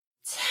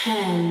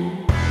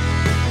10.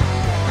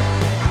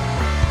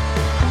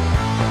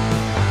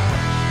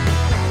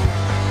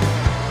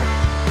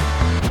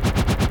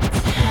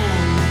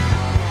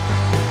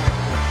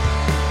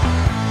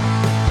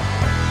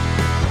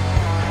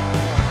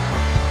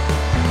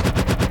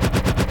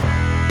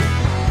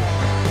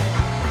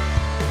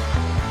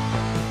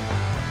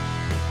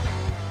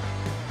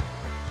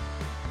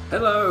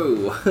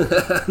 Hello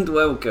and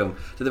welcome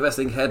to the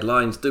Wrestling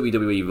Headlines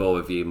WWE Raw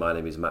Review. My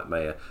name is Matt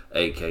Mayer,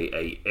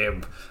 aka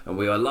Imp, and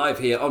we are live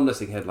here on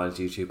Wrestling Headlines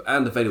YouTube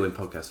and available in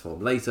podcast form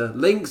later.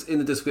 Links in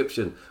the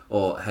description,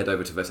 or head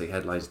over to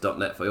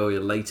WrestlingHeadlines.net for all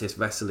your latest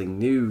wrestling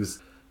news.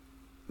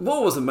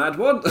 Raw was a mad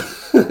one.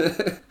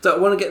 So I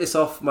want to get this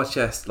off my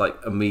chest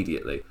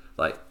immediately,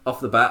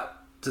 off the bat.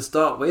 To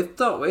start with,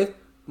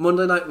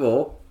 Monday Night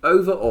Raw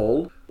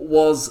overall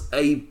was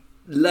a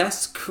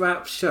less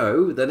crap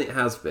show than it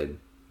has been.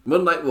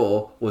 Monday Night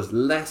Raw was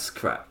less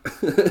crap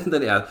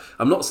than it has.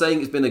 I'm not saying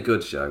it's been a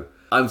good show.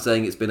 I'm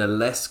saying it's been a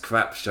less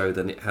crap show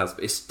than it has.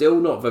 It's still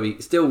not very...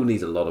 It still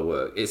needs a lot of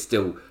work. It's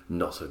still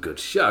not a good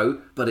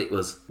show, but it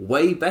was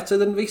way better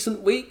than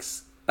recent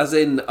weeks. As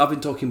in, I've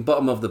been talking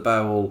bottom of the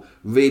barrel,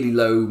 really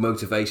low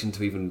motivation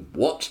to even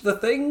watch the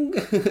thing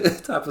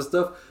type of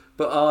stuff.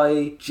 But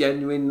I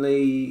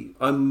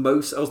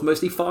was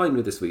mostly fine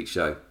with this week's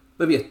show.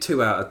 Maybe a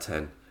 2 out of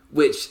 10.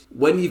 Which,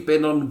 when you've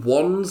been on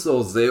ones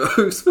or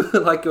zeros for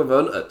a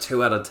run, a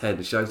 2 out of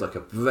 10 shows like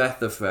a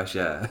breath of fresh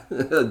air.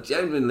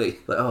 Genuinely,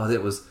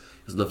 it was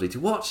lovely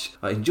to watch.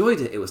 I enjoyed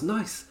it. It was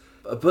nice.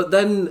 But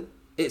then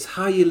it's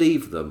how you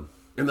leave them.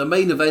 And the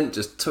main event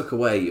just took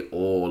away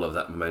all of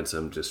that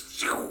momentum,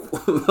 just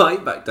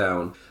right back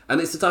down.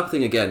 And it's the type of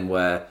thing again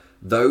where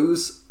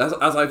those, as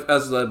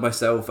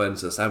myself and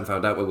Sam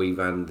found out when we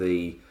ran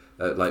the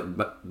end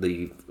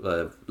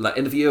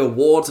of year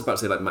awards, about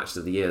to say matches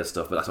of the year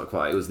stuff, but that's not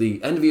quite. It was the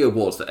end of year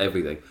awards for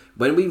everything.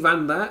 When we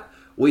ran that,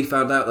 we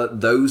found out that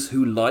those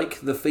who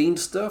like the Fiend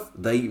stuff,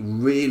 they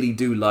really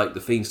do like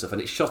the Fiend stuff,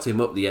 and it shot him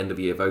up the end of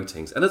year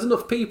votings. And there's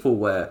enough people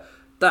where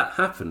that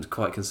happened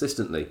quite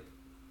consistently.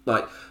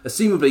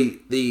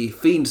 Assumably, the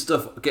Fiend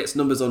stuff gets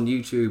numbers on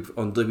YouTube,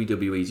 on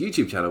WWE's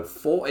YouTube channel,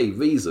 for a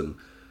reason.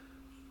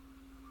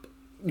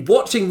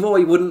 Watching Raw,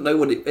 you wouldn't know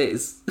what it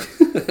is.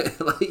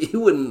 You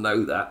wouldn't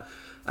know that.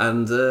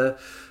 And,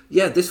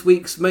 this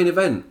week's main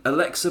event,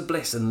 Alexa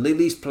Bliss and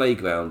Lily's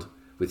Playground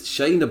with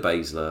Shayna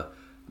Baszler.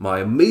 My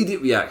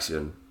immediate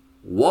reaction,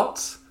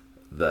 what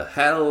the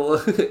hell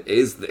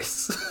is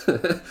this?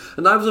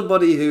 And I'm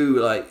somebody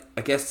who, I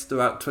guess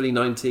throughout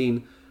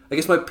 2019, I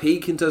guess my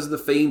peak in terms of The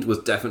Fiend was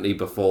definitely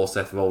before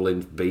Seth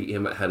Rollins beat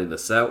him at Hell in a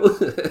Cell.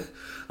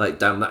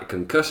 Damn that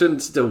concussion.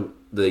 Still,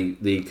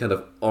 the kind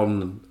of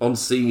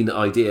on-scene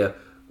idea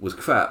was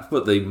crap,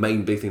 but the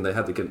main big thing they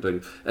had, they couldn't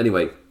do.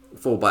 Anyway,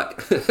 fall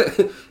back.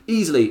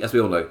 Easily, as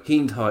we all know,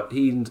 Fiend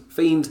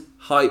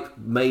hype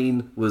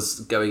main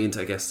was going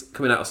into, I guess,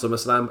 coming out of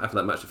SummerSlam after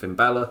that match with Finn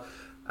Balor,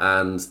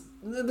 and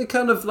the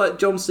kind of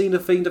John Cena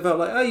Fiend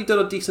felt you've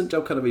done a decent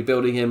job kind of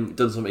rebuilding him,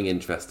 done something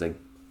interesting,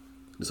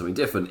 done something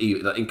different,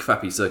 in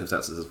crappy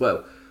circumstances as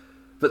well.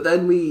 But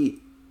then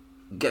we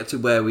get to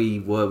where we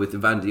were with the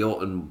Randy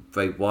Orton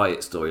Bray Wyatt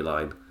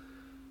storyline,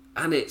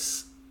 and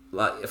it's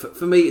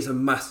for me it's a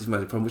massive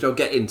problem, which I'll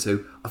get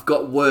into. I've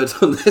got words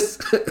on this.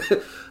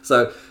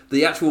 So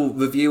the actual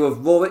review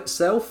of Raw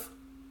itself,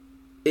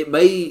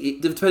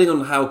 depending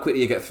on how quickly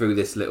you get through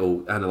this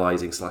little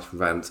analysing /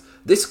 rant,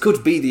 this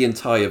could be the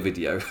entire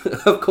video.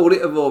 I've called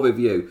it a Raw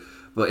review,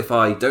 but if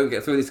I don't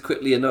get through this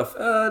quickly enough,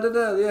 I don't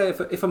know,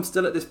 if I'm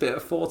still at this bit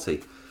at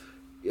 40,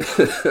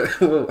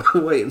 we'll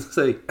wait and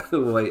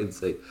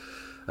see.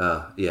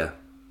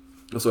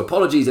 Also,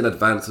 apologies in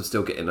advance of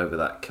still getting over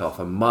that cough.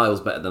 I'm miles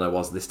better than I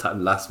was this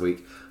time last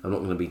week. I'm not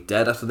going to be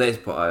dead after this,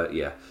 but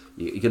you're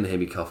going to hear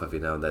me cough every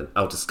now and then.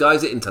 I'll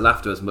disguise it into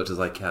laughter as much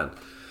as I can.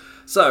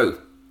 So,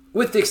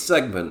 with this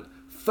segment,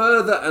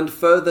 further and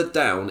further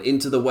down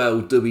into the well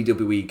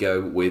WWE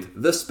go with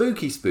the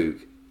Spooky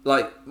Spook.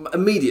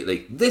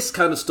 Immediately, this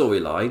kind of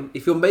storyline,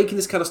 if you're making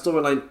this kind of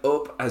storyline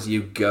up as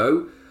you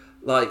go,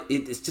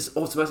 it's just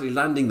automatically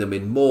landing them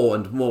in more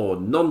and more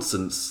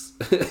nonsense.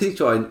 You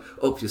try and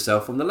up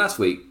yourself from the last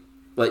week.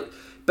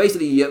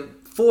 Basically, you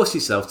force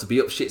yourself to be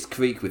up shit's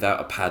creek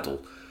without a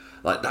paddle.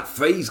 That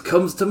phrase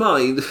comes to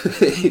mind.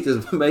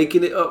 Just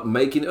making it up,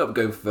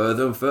 going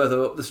further and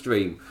further up the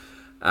stream.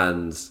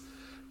 And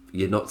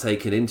you're not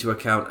taking into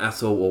account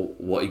at all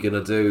what you're going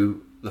to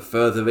do the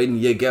further in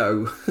you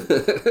go.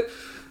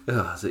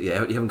 So you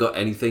haven't got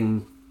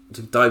anything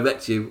to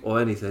direct you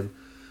or anything.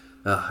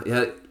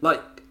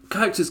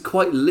 Characters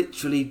quite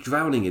literally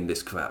drowning in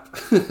this crap.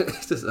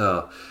 It's just,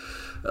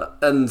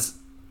 and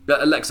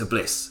Alexa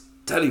Bliss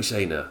telling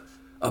Shayna,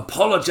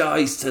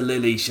 apologise to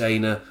Lily,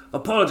 Shayna.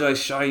 Apologise,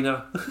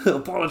 Shayna.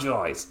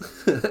 Apologise.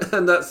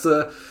 And that's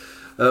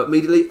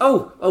immediately,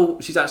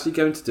 she's actually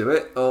going to do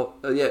it.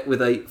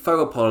 With a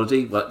faux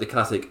apology, the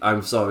classic,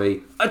 I'm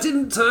sorry, I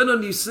didn't turn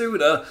on you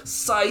sooner,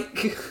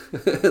 psych.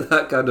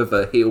 That kind of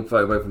a heel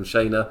promo from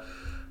Shayna.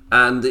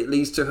 And it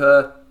leads to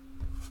her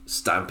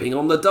stamping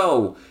on the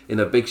doll in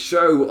a big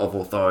show of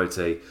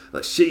authority.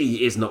 Like,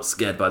 she is not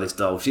scared by this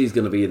doll. She's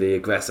going to be the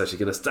aggressor. She's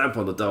going to stamp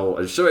on the doll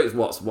and show it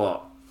what's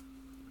what.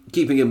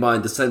 Keeping in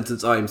mind the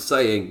sentence I'm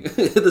saying,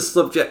 the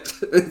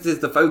subject, is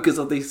the focus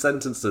of these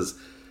sentences,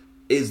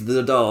 is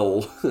the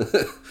doll.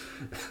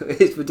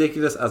 It's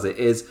ridiculous as it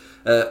is.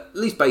 At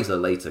least Baszler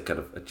later kind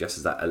of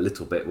adjusts that a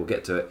little bit. We'll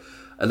get to it.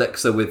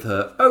 Alexa with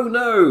her, oh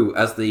no,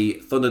 as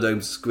the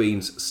Thunderdome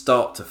screens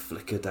start to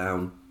flicker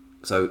down.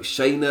 So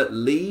Shayna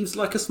leaves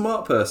like a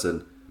smart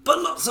person,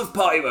 but lots of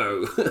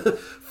pyro.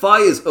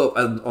 Fires up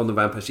and on the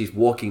ramp as she's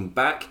walking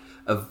back,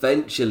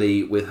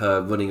 eventually with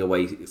her running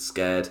away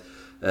scared.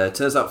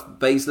 Turns out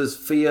Baszler's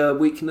fear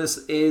weakness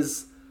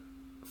is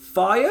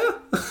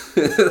fire?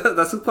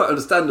 That's quite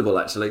understandable,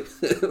 actually,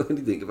 when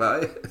you think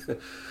about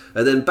it.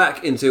 And then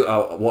back into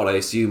what I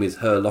assume is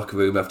her locker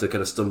room after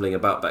kind of stumbling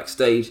about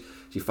backstage.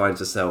 She finds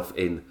herself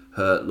in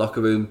her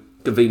locker room.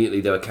 Conveniently,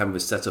 there are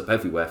cameras set up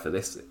everywhere for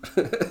this.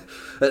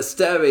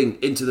 Staring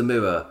into the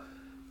mirror,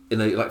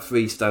 in a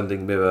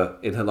freestanding mirror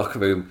in her locker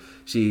room.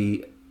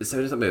 She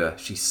staring into the mirror.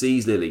 She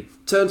sees Lily.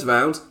 Turns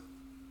around.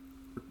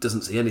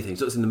 Doesn't see anything.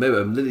 She looks in the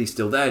mirror and Lily's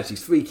still there.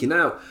 She's freaking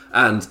out.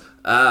 And,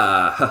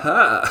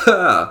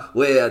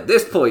 we're at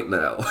this point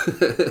now.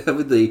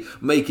 With the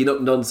making up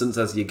nonsense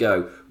as you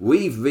go.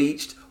 We've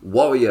reached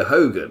Warrior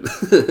Hogan.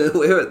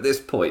 We're at this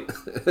point.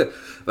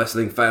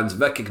 Wrestling fans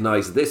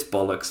recognise this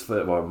bollocks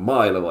from a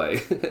mile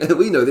away.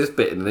 We know this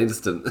bit in an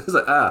instant. It's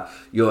like,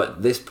 you're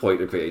at this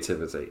point of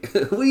creativity.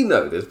 We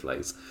know this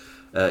place.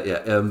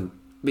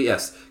 But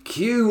yes,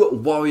 cue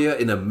Warrior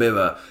in a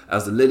mirror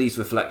as Lily's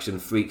reflection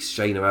freaks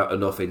Shayna out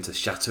enough into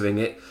shattering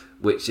it,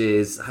 which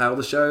is how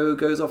the show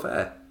goes off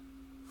air.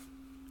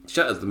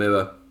 Shatters the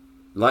mirror,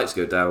 lights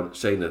go down,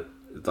 Shayna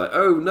is like,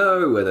 oh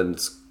no, and then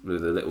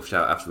with a little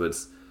shout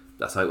afterwards.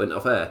 That's how it went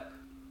off air.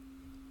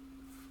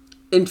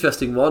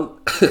 Interesting one.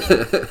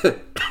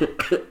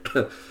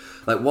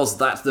 Was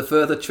that the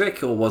further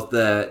trick, or was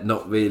there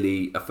not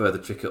really a further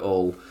trick at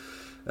all?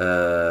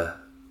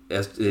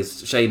 Is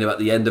Shayna at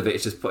the end of it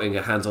is just putting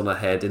her hands on her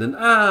head in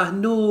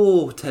an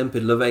no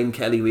tempered Lorraine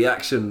Kelly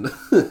reaction.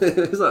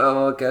 It's like,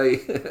 oh, okay,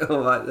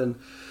 alright then.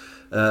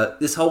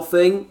 This whole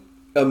thing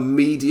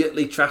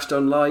immediately trashed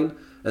online.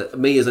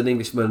 Me as an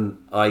Englishman,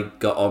 I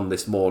got on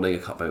this morning, I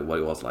can't remember what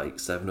it was, like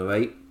 7 or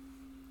 8,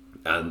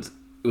 and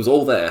it was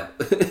all there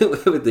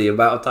with the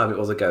amount of time it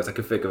was ago, so I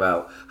could figure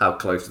out how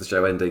close to the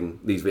show ending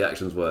these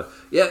reactions were.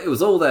 Yeah, it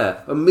was all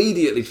there,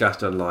 immediately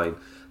trashed online.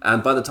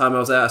 And by the time I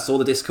was there, I saw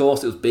the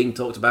discourse. It was being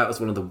talked about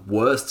as one of the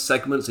worst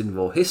segments in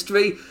Raw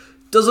history.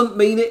 Doesn't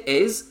mean it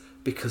is,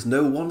 because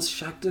no one's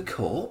shagged a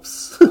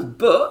corpse.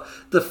 But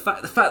the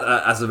fact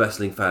that as a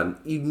wrestling fan,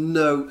 you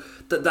know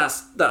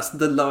that's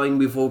the line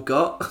we've all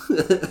got.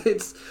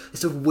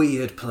 It's a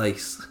weird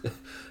place.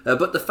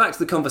 But the fact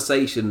the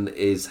conversation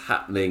is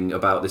happening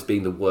about this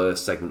being the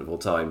worst segment of all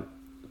time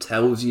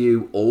tells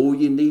you all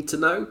you need to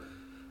know.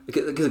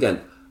 Because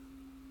again,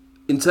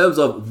 in terms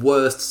of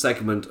worst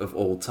segment of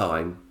all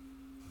time,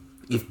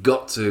 you've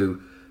got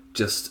to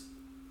just,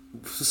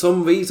 for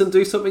some reason,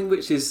 do something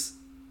which is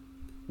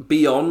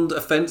beyond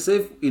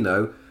offensive,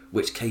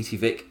 which Katie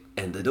Vick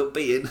ended up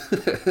being.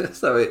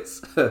 So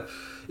it's,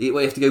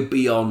 we have to go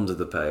beyond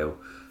the pale.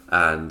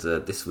 And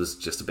this was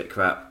just a bit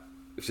crap.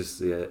 It's just,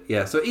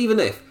 so even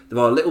if there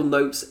are little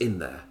notes in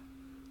there,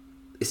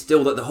 it's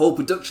still that the whole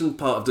production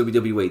part of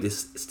WWE,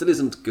 this still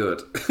isn't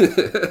good.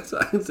 So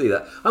I can see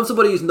that. I'm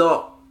somebody who's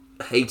not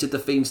hated the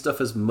Fiend stuff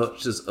as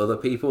much as other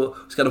people.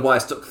 It's kind of why I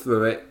stuck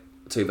through it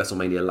to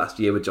WrestleMania last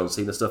year with John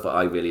Cena stuff.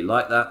 I really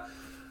like that.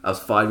 I was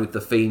fine with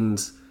the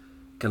Fiend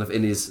kind of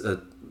in his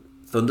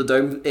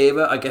Thunderdome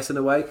era, I guess, in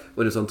a way,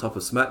 when he was on top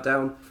of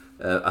SmackDown.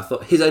 I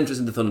thought his entrance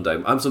into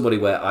Thunderdome, I'm somebody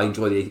where I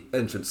enjoy the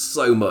entrance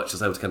so much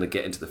as I was kind of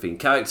get into the Fiend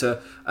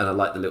character, and I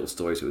liked the little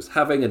stories he was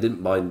having. I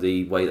didn't mind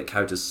the way that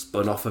characters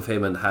spun off of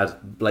him and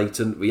had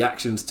blatant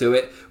reactions to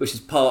it, which is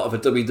part of a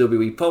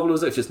WWE problem.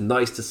 It's just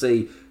nice to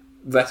see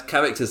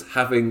characters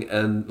having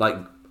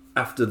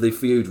after the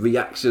feud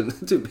reaction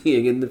to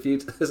being in the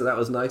feud. So that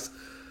was nice.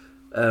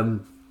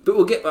 But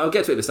I'll get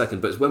to it in a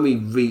second. But it's when we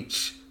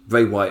reach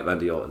Bray Wyatt,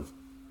 Randy Orton.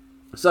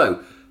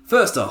 So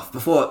first off,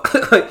 before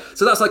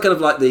so that's kind of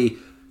the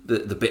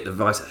bit the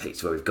writer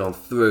hates, where we've gone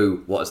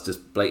through what has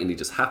just blatantly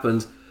just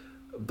happened.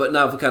 But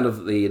now for kind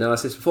of the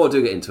analysis, before I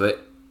do get into it,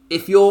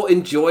 if you're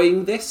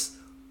enjoying this,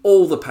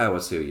 all the power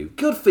to you.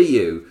 Good for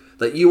you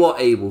that you are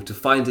able to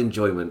find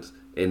enjoyment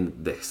in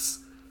this.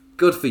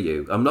 Good for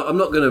you. I'm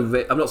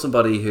not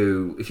somebody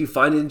who, if you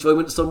find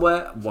enjoyment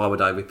somewhere, why would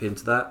I rip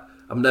into that?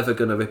 I'm never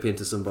going to rip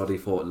into somebody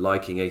for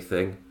liking a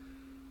thing.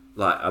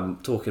 I'm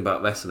talking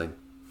about wrestling.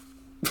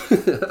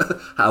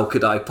 How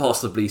could I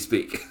possibly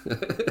speak?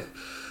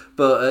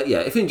 But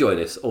if you enjoy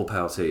this, all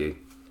power to you.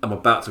 I'm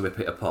about to rip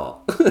it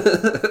apart.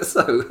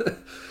 So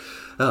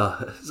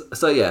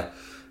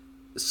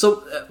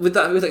with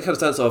that kind of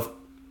stance of,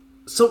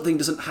 something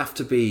doesn't have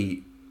to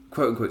be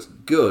quote unquote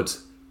good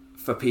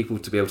for people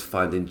to be able to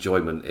find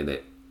enjoyment in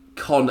it.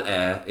 Con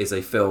Air is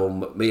a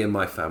film me and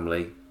my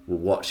family will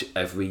watch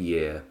every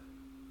year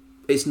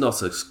It's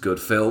not a good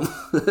film,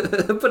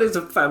 but it's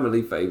a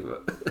family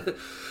favourite.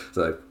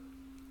 So,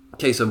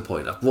 case in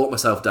point, I've brought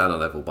myself down a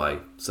level by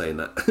saying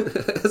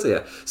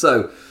that.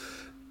 So,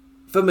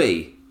 for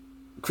me,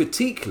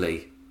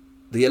 critically,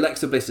 the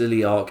Alexa Bliss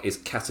Lily arc is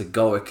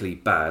categorically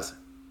bad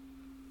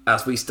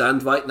as we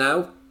stand right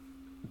now.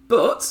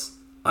 But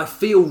I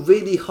feel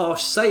really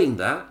harsh saying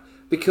that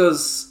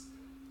because,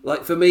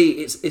 like, for me,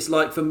 it's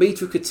like for me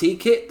to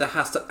critique it, there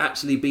has to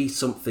actually be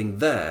something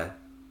there.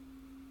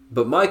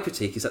 But my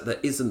critique is that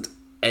there isn't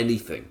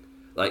anything.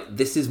 Like,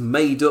 this is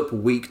made up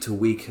week to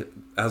week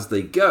as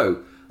they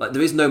go. Like,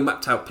 there is no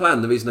mapped out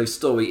plan. There is no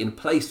story in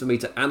place for me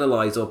to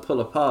analyse or pull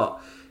apart.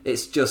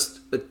 It's just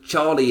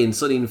Charlie in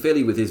Sunny and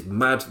Philly with his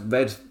mad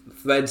red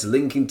threads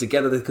linking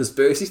together the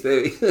conspiracy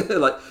theory.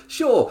 Like,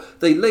 sure,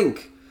 they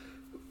link,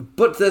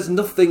 but there's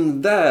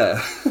nothing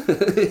there.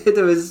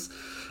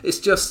 It's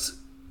just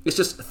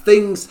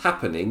things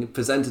happening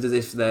presented as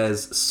if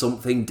there's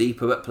something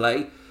deeper at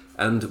play.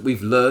 And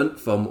we've learned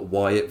from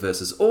Wyatt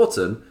versus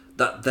Orton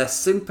that there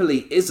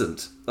simply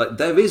isn't. Like,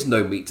 there is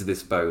no meat to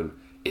this bone.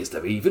 Is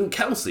there even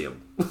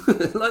calcium?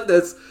 Like,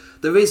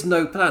 there is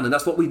no plan. And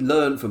that's what we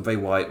learned from Bray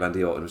Wyatt,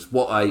 Randy Orton. It's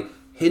what I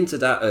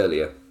hinted at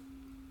earlier.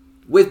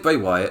 With Bray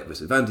Wyatt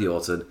versus Randy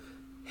Orton,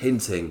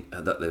 hinting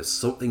that there's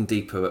something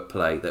deeper at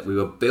play, that we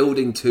were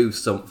building to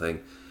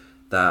something,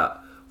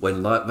 that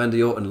when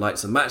Randy Orton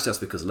lights a match, that's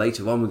because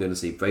later on we're going to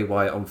see Bray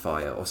Wyatt on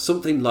fire, or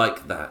something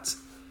like that.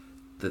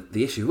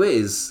 The issue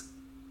is,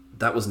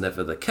 that was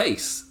never the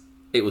case.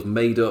 It was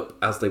made up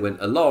as they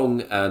went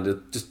along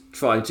and just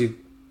trying to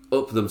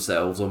up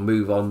themselves or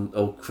move on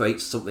or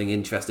create something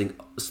interesting,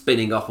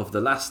 spinning off of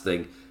the last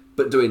thing,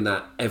 but doing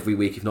that every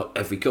week, if not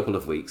every couple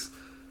of weeks.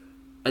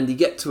 And you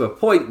get to a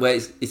point where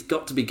it's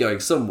got to be going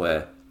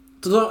somewhere.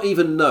 To not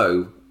even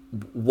know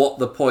what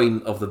the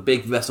point of the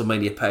big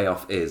WrestleMania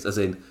payoff is, as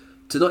in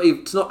to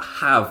not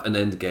have an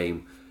end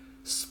game.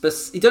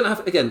 You don't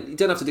have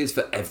to do this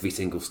for every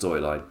single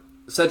storyline.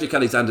 Cedric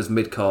Alexander's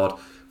mid-card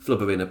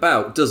flubbering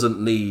about doesn't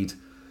need,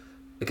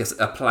 I guess,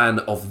 a plan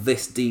of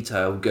this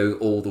detail going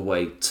all the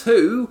way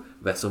to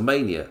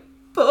WrestleMania.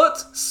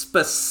 But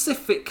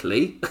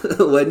specifically,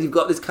 when you've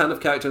got this kind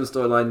of character and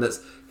storyline that's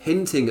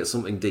hinting at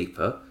something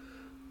deeper,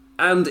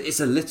 and it's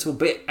a little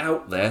bit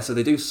out there, so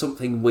they do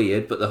something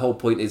weird, but the whole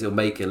point is it'll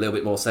make a little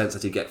bit more sense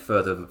as you get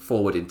further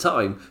forward in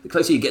time. The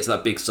closer you get to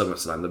that big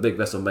SummerSlam, the big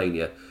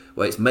WrestleMania,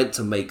 where it's meant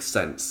to make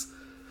sense.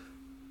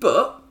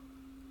 But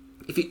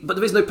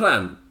there is no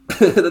plan.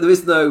 There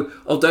is no,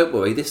 oh, don't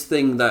worry, this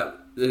thing that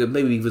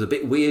maybe was a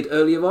bit weird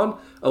earlier on,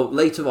 oh,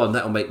 later on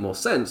that'll make more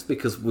sense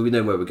because we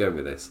know where we're going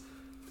with this.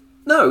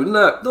 No,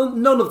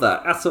 none of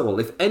that at all.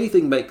 If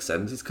anything makes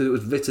sense, it's because it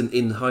was written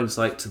in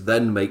hindsight to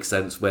then make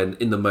sense when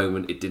in the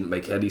moment it didn't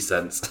make any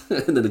sense.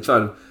 And then they try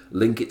and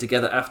link it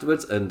together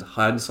afterwards and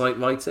hindsight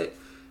write it.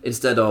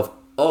 Instead of,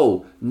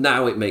 oh,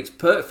 now it makes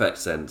perfect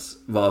sense,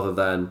 rather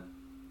than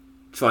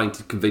trying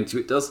to convince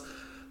you it does.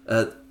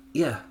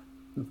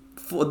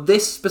 For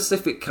this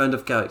specific kind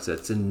of character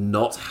to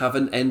not have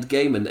an end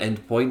game, an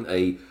end point,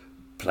 a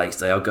place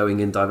they are going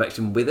in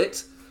direction with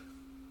it,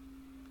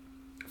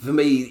 for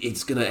me,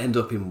 it's going to end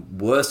up in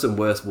worse and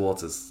worse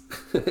waters.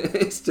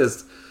 It's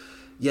just,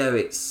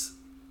 it's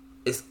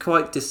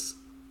quite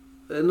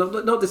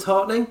not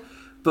disheartening,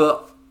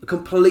 but a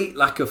complete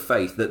lack of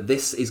faith that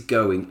this is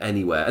going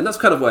anywhere. And that's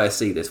kind of where I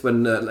see this.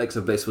 When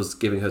Alexa Bliss was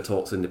giving her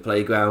talks in the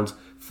playground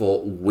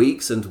for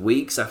weeks and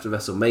weeks after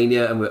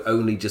WrestleMania, and we're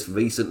only just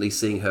recently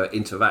seeing her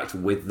interact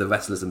with the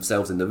wrestlers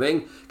themselves in the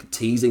ring,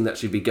 teasing that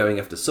she'd be going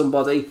after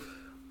somebody.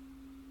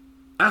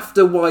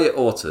 After Wyatt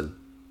Orton,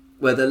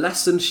 where the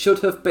lesson should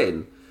have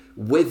been,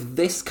 with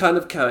this kind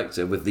of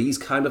character, with these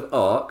kind of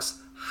arcs,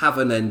 have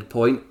an end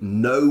point,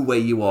 know where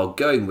you are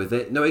going with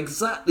it, know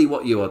exactly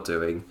what you are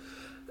doing.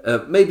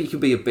 Maybe you can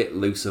be a bit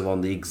looser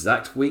on the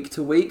exact week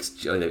to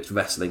weeks. I know it's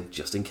wrestling,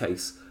 just in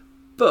case.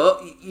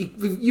 But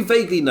you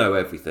vaguely know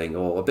everything,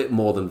 or a bit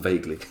more than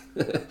vaguely.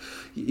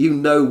 You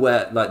know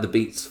where, like, the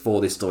beats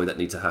for this story that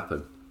need to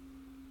happen.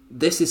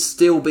 This is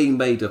still being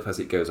made up as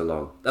it goes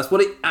along. That's what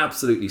it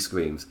absolutely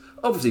screams.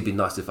 Obviously, it'd be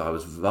nice if I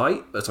was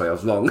right. Sorry, I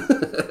was wrong.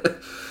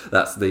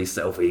 That's the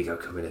self-ego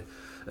coming in.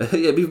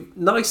 It'd be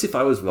nice if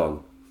I was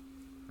wrong.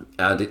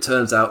 And it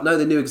turns out, no,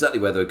 they knew exactly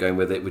where they were going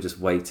with it. We just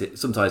waited.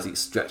 Sometimes it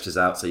stretches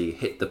out, so you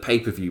hit the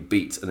pay-per-view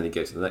beat, and then you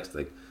go to the next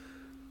thing.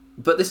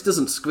 But this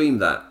doesn't scream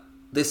that.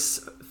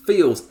 This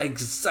feels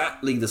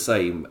exactly the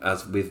same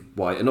as with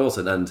Wyatt and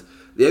Orton. And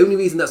the only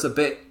reason that's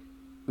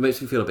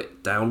makes me feel a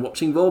bit down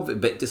watching Raw, a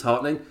bit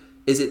disheartening,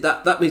 is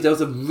that means there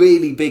was a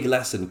really big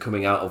lesson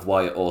coming out of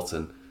Wyatt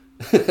Orton.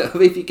 I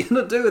mean, if you're going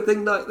to do a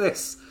thing like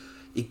this,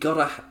 you got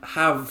to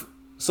have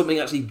something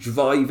actually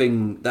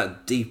driving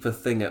that deeper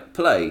thing at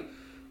play.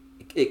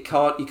 You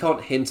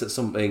can't hint at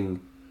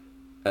something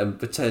and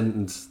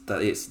pretend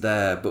that it's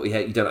there, but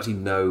you don't actually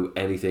know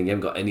anything, you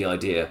haven't got any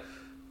idea.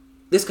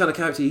 This kind of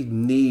character you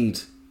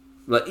need,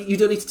 like, you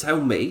don't need to tell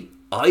me,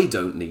 I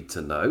don't need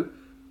to know,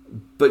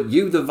 but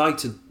you, the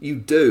writer, you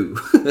do.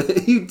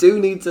 You do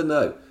need to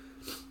know.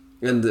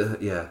 And,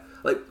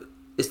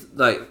 it's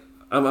like,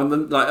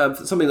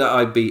 Something that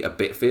I'd be a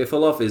bit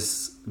fearful of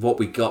is what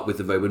we got with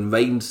the Roman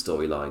Reigns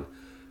storyline,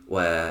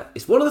 where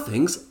it's one of the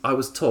things I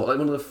was taught, like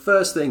one of the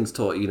first things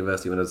taught at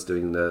university when I was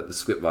doing the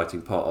script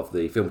writing part of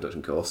the film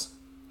production course.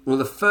 One of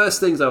the first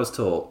things I was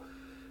taught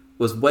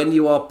was when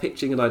you are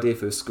pitching an idea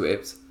for a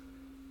script,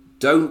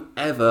 don't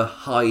ever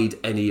hide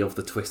any of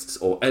the twists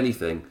or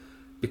anything,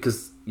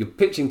 because you're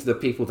pitching to the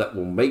people that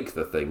will make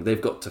the thing.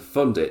 They've got to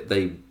fund it.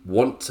 They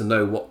want to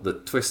know what the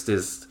twist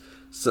is,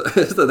 so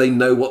they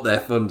know what they're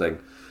funding.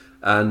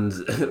 And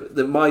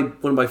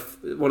one of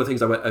the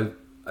things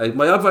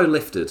my eyebrow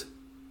lifted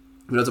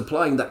when I was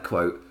applying that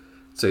quote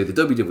to the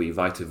WWE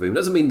writer room.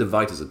 Doesn't mean the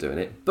writers are doing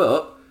it,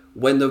 but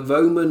when the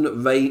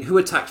who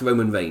attacked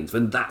Roman Reigns,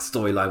 when that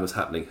storyline was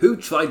happening, who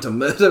tried to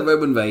murder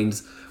Roman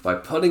Reigns by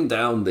pulling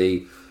down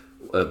the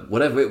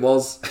whatever it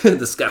was,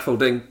 the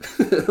scaffolding,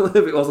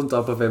 whatever it was on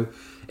top of him,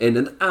 in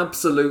an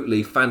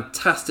absolutely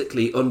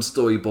fantastically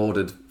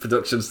unstoryboarded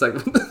production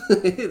segment.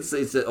 It's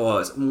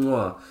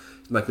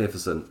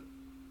magnificent.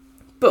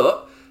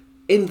 But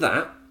in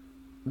that,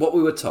 what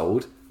we were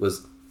told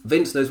was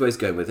Vince knows where he's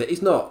going with it.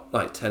 He's not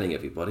like telling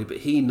everybody, but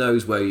he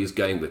knows where he's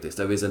going with this.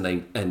 There is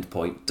an end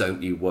point.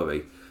 Don't you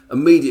worry.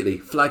 Immediately,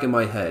 flag in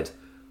my head.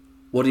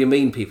 What do you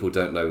mean people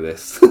don't know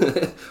this?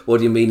 What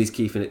do you mean he's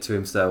keeping it to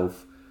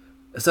himself?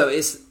 So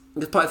it's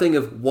the part thing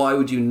of why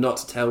would you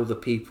not tell the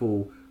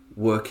people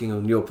working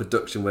on your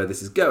production where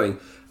this is going?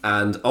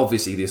 And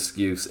obviously the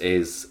excuse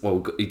is,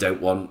 well, you don't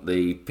want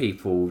the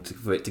people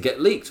for it to get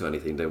leaked or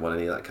anything. You don't want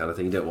any of that kind of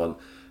thing. You don't want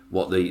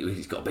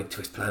he's got a big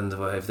twist planned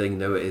or everything.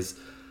 No, it is.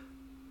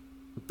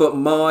 But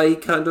my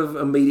kind of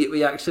immediate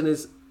reaction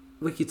is,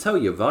 we could tell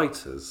your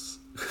writers.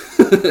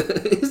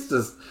 It's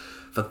just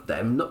for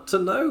them not to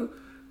know.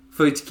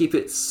 For you to keep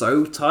it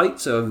so tight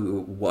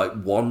to like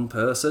one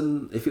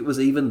person, if it was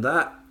even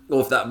that,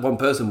 or if that one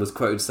person was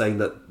quoted saying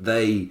that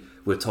they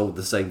were told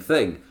the same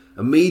thing,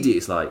 immediately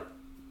it's like,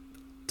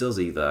 does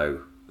he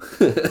though?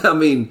 I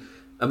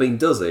mean,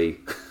 does he?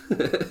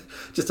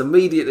 Just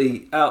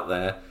immediately out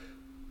there,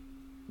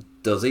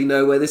 does he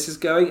know where this is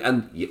going?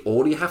 And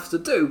all you have to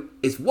do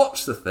is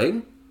watch the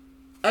thing.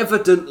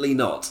 Evidently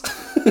not.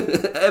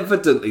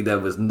 Evidently there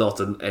was not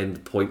an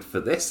end point for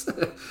this.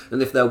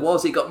 And if there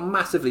was, it got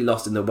massively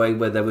lost in a way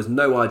where there was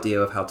no idea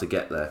of how to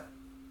get there.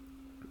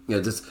 You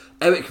know, just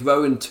Eric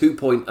Rowan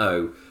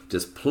 2.0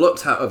 just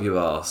plucked out of your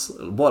arse.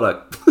 What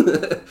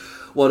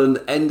an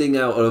ending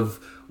out of,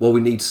 well, we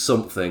need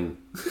something.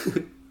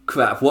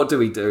 Crap, what do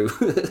we do?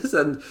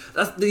 And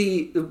that's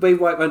the Bray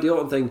Wyatt Randy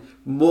Orton thing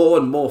more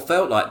and more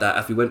felt like that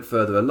as we went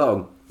further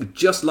along.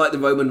 Just like the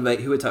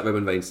Who Attacked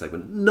Roman Reigns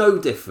segment. No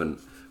different.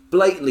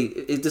 Blatantly,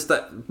 it's just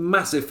that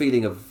massive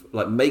feeling of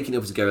like making it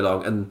up as you go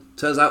along, and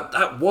turns out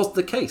that was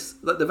the case.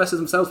 Like the wrestlers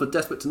themselves were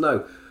desperate to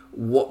know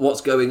what's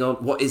going on,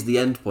 what is the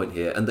end point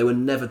here, and they were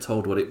never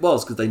told what it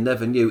was because they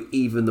never knew,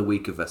 even the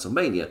week of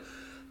WrestleMania.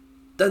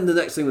 Then the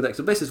next thing with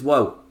Alexa Bliss is,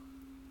 well,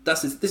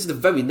 this is the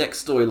very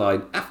next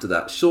storyline after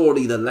that.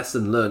 Surely the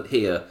lesson learnt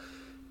here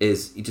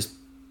is you just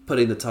put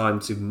in the time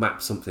to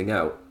map something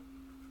out.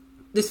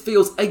 This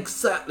feels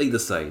exactly the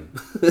same.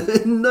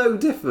 No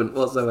different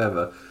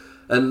whatsoever.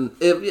 And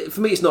for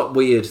me, it's not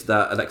weird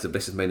that Alexa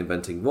Bliss is main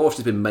eventing Raw.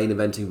 She's been main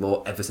eventing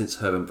Raw ever since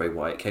her and Bray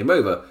Wyatt came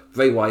over.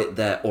 Bray Wyatt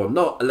there or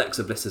not,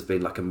 Alexa Bliss has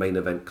been like a main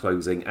event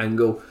closing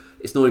angle.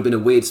 It's normally been a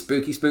weird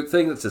spooky spook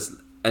thing. That's just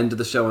end of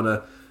the show on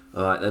a,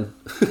 alright then.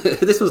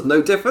 This was no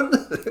different.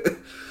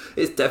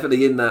 It's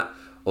definitely in that,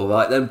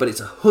 alright then, but it's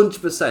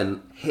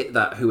 100% hit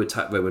that Who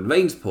Attacked Roman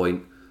Reigns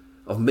point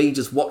of me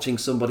just watching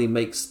somebody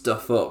make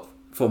stuff up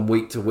from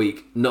week to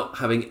week, not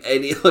having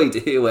any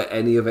idea where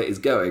any of it is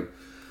going.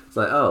 It's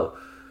like, oh,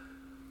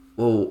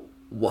 well,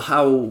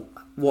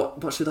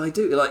 what should I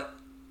do? Like,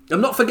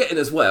 I'm not forgetting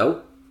as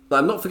well.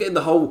 Like, I'm not forgetting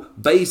the whole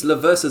Baszler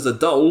versus a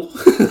doll.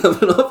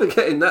 I'm not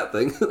forgetting that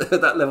thing,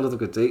 that level of the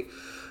critique.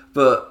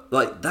 But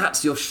like,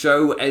 that's your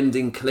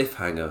show-ending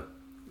cliffhanger.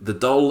 The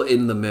doll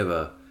in the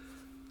mirror,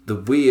 the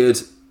weird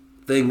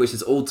thing which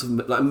is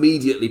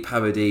immediately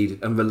parodied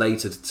and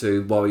related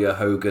to Warrior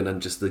Hogan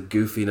and just the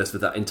goofiness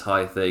of that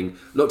entire thing.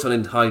 Looked on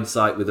in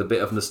hindsight with a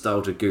bit of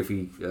nostalgia,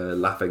 goofy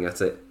laughing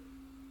at it.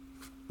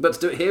 But to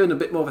do it here in a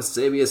bit more of a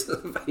serious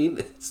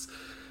vein,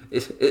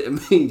 it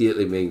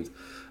immediately means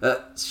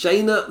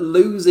Shayna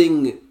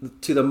losing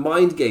to the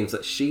mind games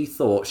that she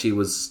thought she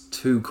was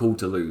too cool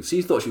to lose.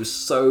 She thought she was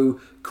so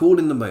cool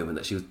in the moment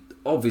that she was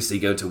obviously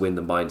going to win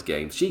the mind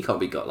game. She can't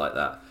be got like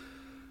that.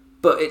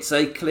 But it's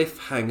a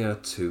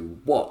cliffhanger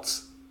to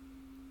what?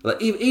 Like,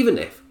 even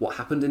if what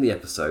happened in the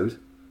episode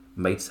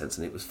made sense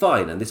and it was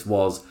fine, and this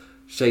was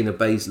Shayna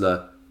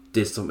Baszler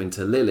did something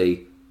to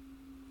Lily,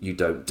 you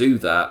don't do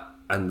that.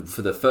 And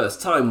for the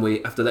first time,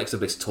 after Alexa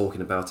Bliss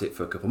talking about it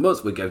for a couple of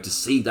months, we're going to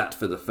see that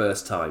for the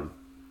first time.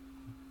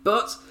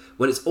 But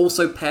when it's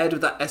also paired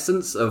with that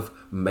essence of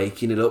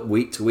making it up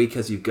week to week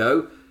as you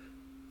go,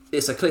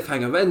 it's a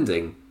cliffhanger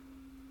ending.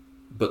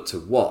 But to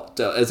what?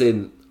 As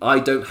in, I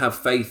don't have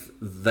faith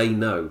they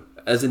know.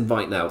 As in,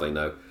 right now they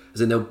know.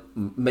 As in, they'll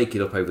make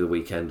it up over the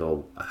weekend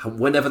or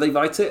whenever they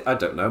write it. I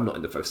don't know, I'm not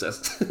in the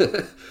process.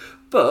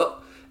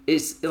 But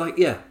It's like,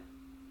 yeah,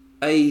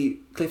 a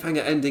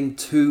cliffhanger ending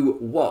to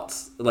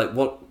what? Like,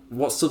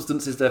 what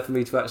substance is there for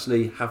me to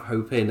actually have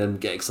hope in and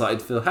get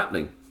excited for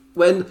happening?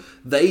 When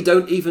they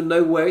don't even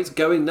know where it's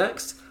going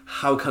next,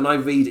 how can I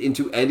read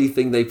into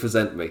anything they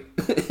present me?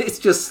 It's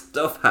just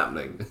stuff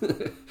happening.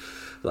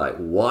 Like,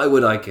 why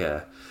would I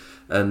care?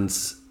 And,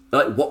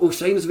 like, what will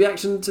Shayna's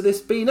reaction to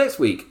this be next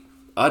week?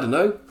 I don't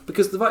know,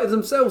 because the writers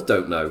themselves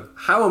don't know.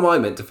 How am I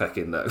meant to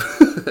fucking know?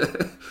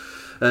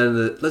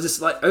 And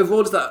just, like,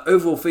 overall, just that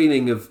overall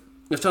feeling of...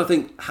 I was trying to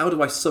think, how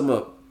do I sum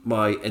up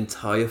my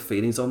entire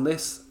feelings on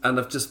this? And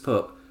I've just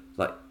put,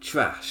 like,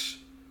 trash.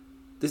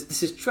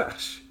 This is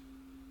trash.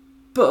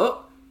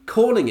 But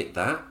calling it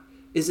that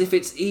is if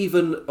it's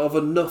even of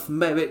enough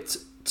merit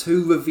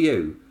to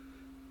review.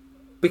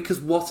 Because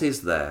what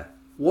is there?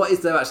 What is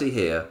there actually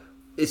here?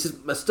 It's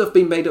just stuff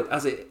being made up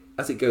as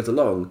it goes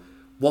along.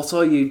 What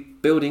are you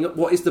building up?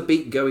 What is the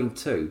beat going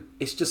to?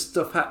 It's just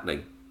stuff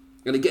happening.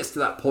 And it gets to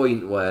that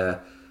point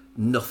where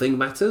nothing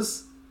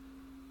matters.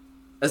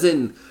 As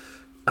in,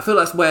 I feel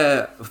that's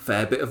where a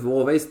fair bit of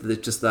Raw is. There's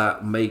just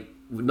that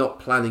not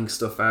planning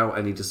stuff out,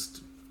 and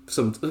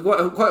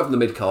quite often the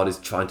mid card is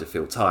trying to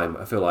fill time.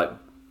 I feel like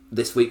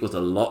this week was a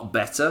lot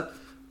better,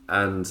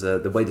 and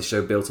the way the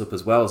show built up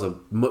as well. I was a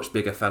much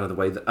bigger fan of the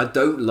way that I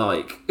don't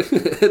like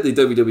the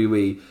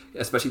WWE,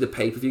 especially the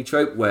pay-per-view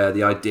trope, where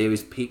the idea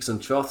is peaks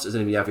and troughs, as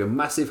in you have your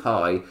massive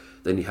high,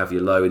 then you have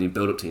your low, and you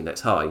build up to your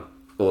next high,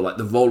 or like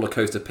the roller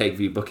coaster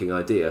pay-per-view booking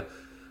idea.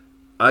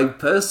 I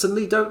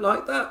personally don't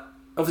like that.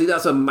 Obviously,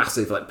 that's a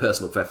massive like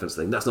personal preference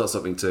thing. That's not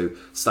something to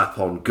slap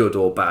on good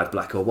or bad,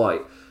 black or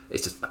white.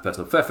 It's just a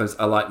personal preference.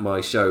 I like my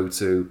show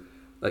to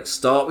like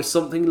start with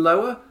something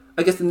lower.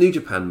 I guess the New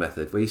Japan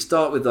method, where you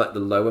start with like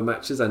the lower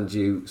matches and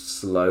you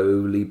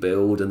slowly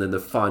build, and then the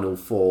final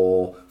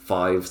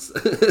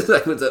 4-5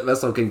 segments at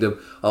Wrestle Kingdom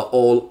are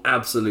all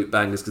absolute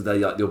bangers because they're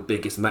like your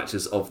biggest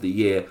matches of the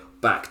year,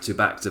 back to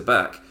back to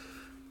back.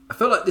 I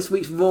feel like this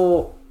week's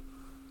Raw,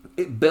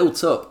 it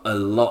built up a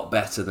lot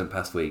better than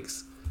past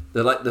weeks.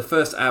 The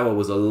first hour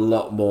was a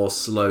lot more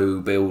slow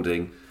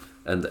building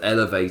and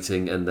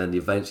elevating, and then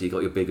eventually you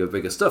got your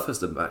bigger stuff as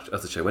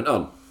the show went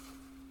on.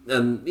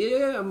 And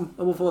yeah, I'm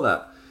all for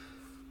that.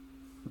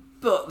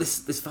 But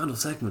this final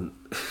segment,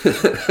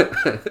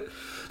 that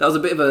was a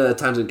bit of a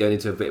tangent going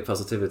into a bit of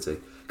positivity.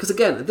 Because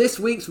again, this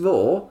week's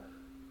Raw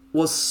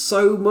was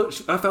so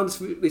much. I found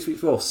this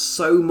week's Raw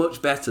so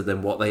much better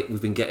than what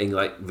we've been getting.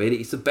 Like, really,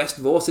 it's the best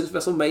Raw since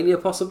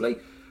WrestleMania, possibly.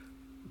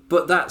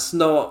 But that's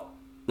not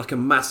like a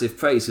massive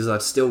praise, because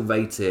I'd still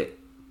rate it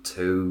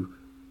 2,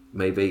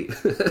 maybe.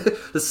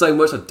 There's so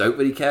much I don't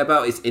really care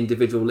about. It's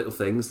individual little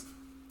things,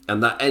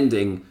 and that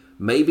ending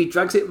maybe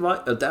drags it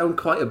down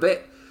quite a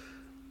bit.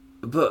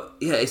 But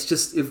yeah, it's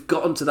just you've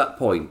gotten to that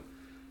point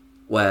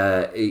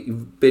where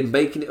you've been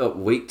making it up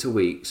week to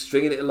week,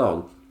 stringing it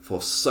along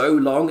for so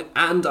long,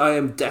 and I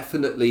am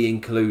definitely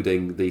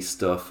including the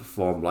stuff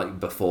from like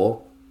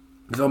before.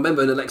 Because I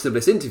remember an Alexa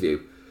Bliss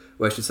interview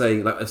where she's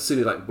saying, like, as soon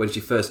as like when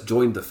she first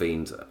joined the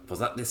Fiend, was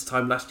that this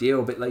time last year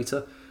or a bit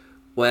later,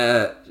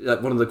 where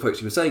like, one of the quotes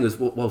she was saying was,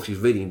 well, she's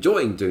really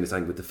enjoying doing this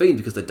angle with the Fiend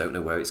because they don't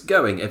know where it's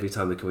going. Every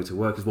time they come into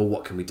work is, well,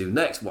 what can we do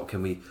next? What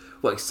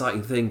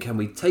exciting thing can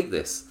we take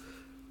this?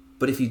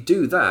 But if you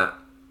do that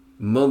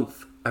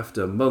month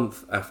after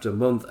month after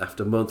month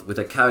after month with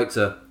a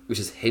character which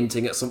is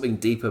hinting at something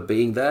deeper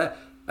being there,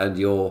 and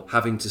you're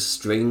having to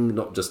string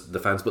not just the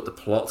fans but the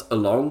plot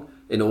along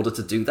in order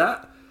to do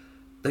that,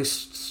 those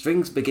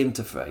strings begin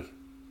to fray.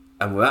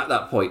 And we're at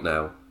that point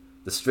now.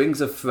 The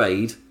strings are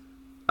frayed,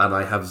 and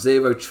I have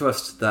zero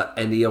trust that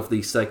any of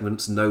these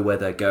segments know where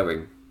they're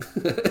going.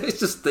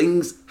 It's just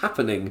things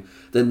happening.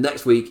 Then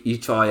next week you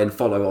try and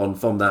follow on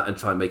from that and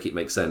try and make it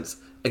make sense.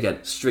 Again,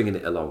 stringing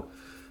it along.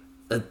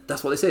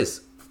 That's what this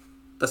is.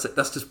 That's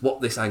just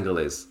what this angle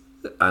is.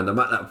 And I'm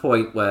at that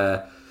point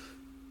where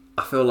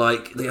I feel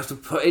like they have to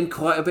put in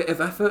quite a bit of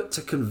effort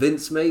to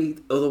convince me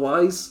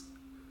otherwise.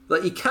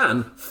 Like, you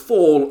can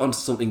fall onto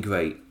something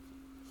great.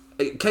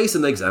 Case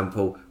an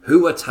example,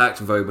 who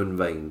attacked Roman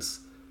Reigns?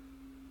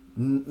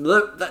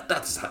 No,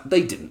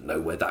 they didn't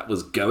know where that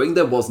was going.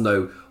 There was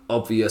no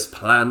obvious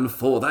plan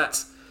for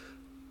that.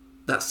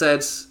 That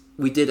said,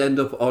 we did end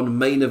up on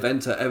main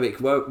eventer Eric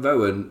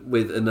Rowan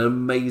with an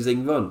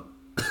amazing run.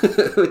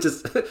 Which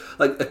is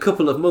like a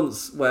couple of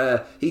months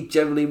where he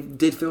generally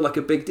did feel like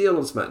a big deal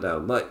on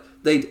SmackDown. Like,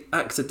 they'd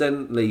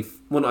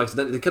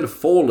they'd kind of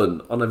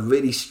fallen on a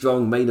really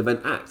strong main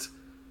event act.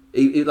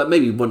 He like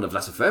maybe wouldn't have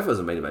lasted forever as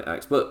a main event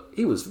act, but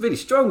he was really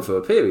strong for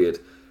a period.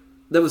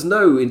 There was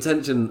no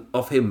intention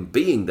of him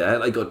being there.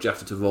 Like, got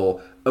drafted to Raw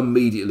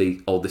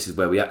immediately. Oh, this is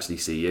where we actually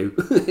see you.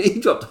 He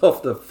dropped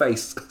off the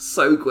face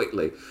so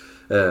quickly.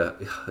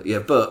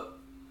 But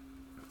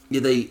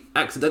they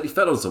accidentally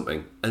fell on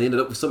something, and they ended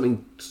up with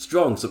something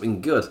strong,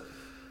 something good.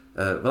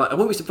 I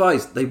wouldn't be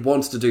surprised they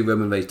wanted to do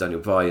Roman Reigns,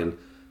 Daniel Bryan,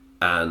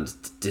 and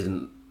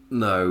didn't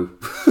know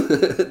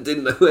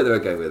where they were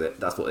going with it.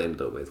 That's what they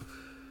ended up with.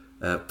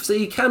 So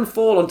you can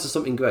fall onto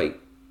something great.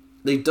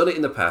 They've done it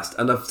in the past,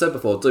 and I've said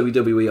before,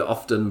 WWE are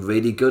often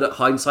really good at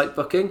hindsight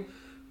booking,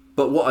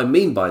 But what I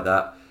mean by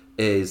that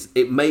is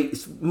it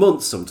makes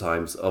months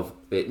sometimes of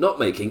it not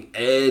making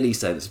any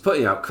sense,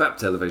 putting out crap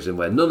television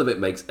where none of it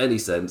makes any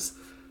sense.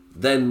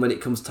 Then when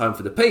it comes time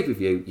for the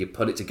pay-per-view, you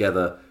put it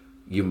together,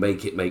 you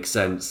make it make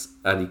sense,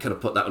 and you kind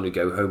of put that on your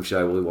go-home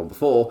show or the one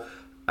before,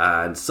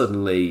 and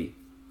suddenly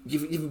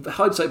you've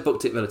hindsight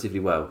booked it relatively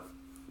well.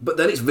 But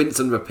then it's rinse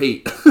and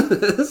repeat.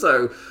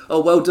 So,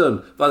 well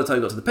done. By the time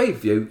you got to the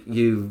pay-per-view,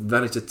 you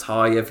managed to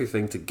tie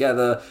everything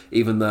together,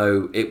 even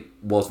though it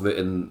was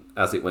written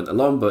as it went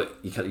along, but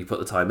you put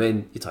the time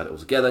in, you tied it all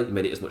together, you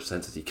made it as much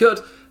sense as you could,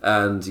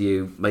 and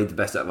you made the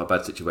best out of a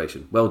bad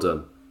situation. Well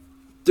done.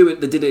 Do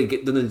it. They did it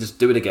again, then just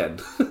do it again.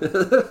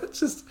 It's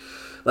just...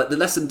 like, the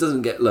lesson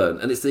doesn't get learned,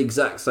 and it's the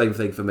exact same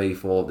thing for me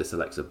for this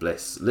Alexa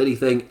Bliss Lily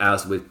thing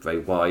as with Bray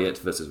Wyatt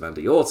versus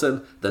Randy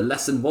Orton. The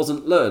lesson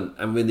wasn't learned,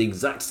 and we're in the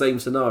exact same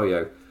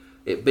scenario.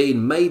 It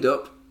being made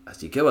up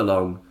as you go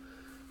along,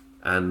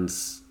 and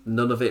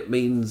none of it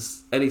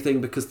means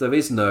anything because there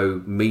is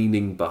no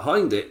meaning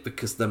behind it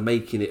because they're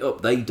making it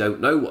up. They don't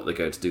know what they're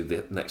going to do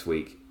the next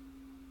week.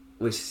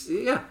 Which,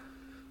 yeah,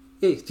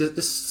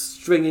 just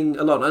stringing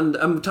along, and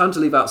I'm trying to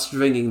leave out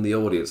stringing the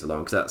audience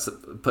along because that's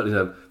putting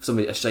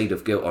a shade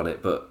of guilt on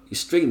it. But you're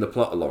stringing the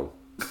plot along.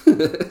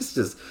 It's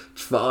just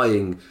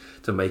trying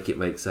to make it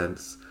make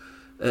sense.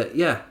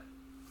 Yeah,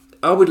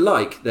 I would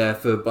like there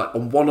for like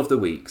on one of the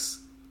weeks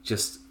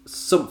just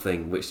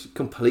something which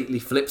completely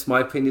flips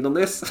my opinion on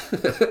this,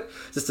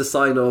 just a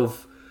sign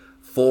of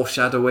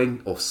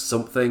foreshadowing or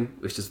something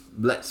which just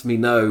lets me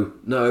know.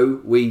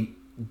 No, we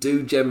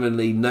do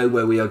genuinely know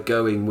where we are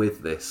going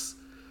with this.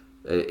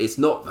 It's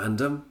not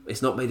random.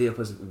 It's not made up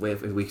as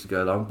we could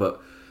go along.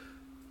 But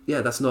yeah,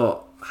 that's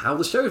not how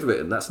the show's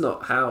written. That's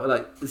not how.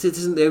 Like, this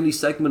isn't the only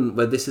segment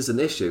where this is an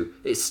issue.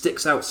 It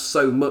sticks out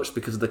so much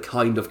because of the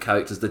kind of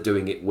characters they're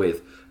doing it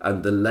with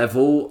and the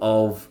level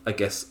of, I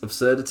guess,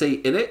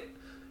 absurdity in it.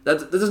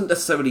 That doesn't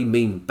necessarily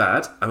mean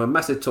bad. I'm a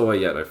massive Toru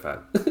Yano fan.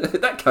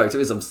 That character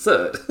is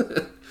absurd.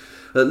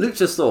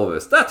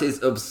 Luchasaurus, that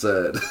is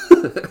absurd.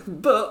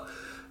 But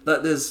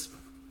that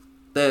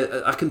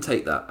I can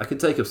take that. I can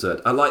take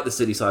absurd. I like the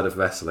silly side of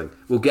wrestling.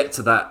 We'll get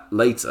to that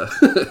later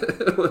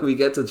when we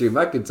get to Drew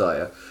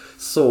McIntyre.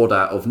 Sword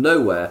out of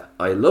nowhere.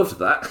 I loved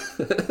that.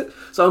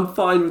 So I'm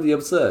fine with the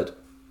absurd.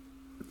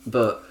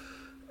 But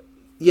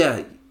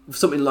yeah,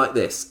 something like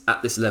this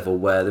at this level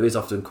where there is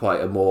often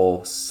quite a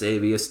more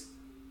serious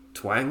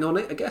twang on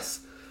it, I guess.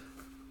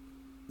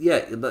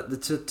 Yeah,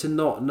 to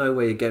not know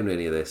where you're going with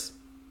any of this.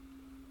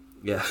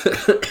 Yeah,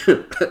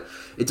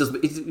 it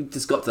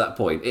just got to that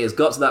point. It has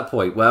got to that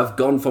point where I've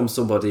gone from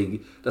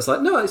somebody that's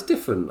like, no, it's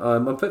different.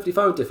 I'm perfectly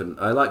fine with different.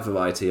 I like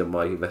variety on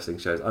my wrestling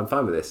shows. I'm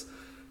fine with this.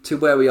 To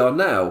where we are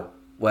now,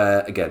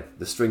 where again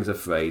the strings are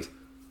frayed.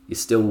 You're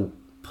still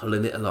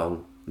pulling it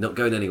along. You're not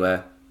going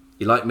anywhere.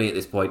 You're like me at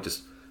this point,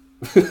 just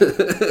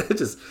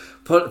just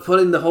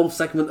pulling the whole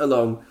segment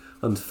along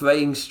on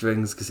fraying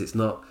strings because it's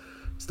not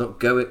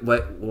going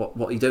where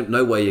what you don't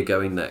know where you're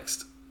going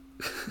next.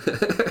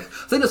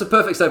 I think that's a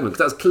perfect segment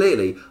because that's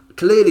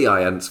clearly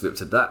I hadn't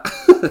scripted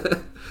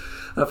that.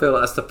 I feel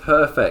like that's the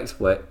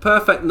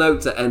perfect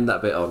note to end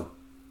that bit on.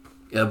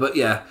 Yeah, but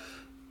yeah,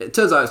 it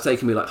turns out it's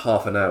taken me like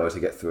half an hour to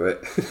get through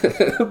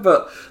it.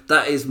 But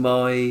that is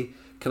my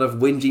kind of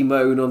whingy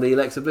moan on the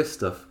Alexa Bliss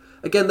stuff.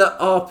 Again,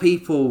 there are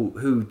people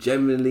who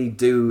genuinely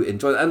do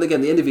enjoy it. And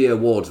again, the end of year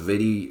awards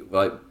really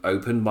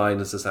opened mine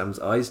and Sir Sam's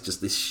eyes.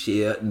 Just this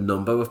sheer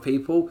number of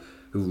people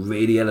who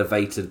really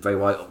elevated Bray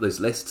Wyatt up those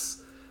lists.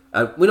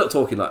 We're not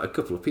talking like a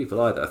couple of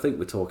people either. I think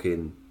we're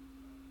talking...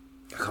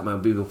 I can't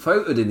remember people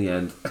voted in the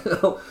end.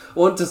 I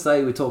want to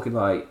say we're talking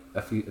like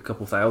a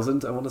couple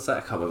thousand, I want to say.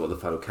 I can't remember what the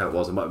final count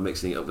was. I might be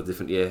mixing it up with a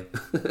different year.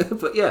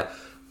 But yeah,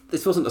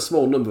 this wasn't a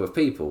small number of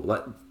people.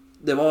 Like,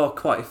 there are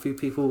quite a few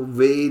people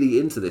really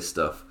into this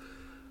stuff.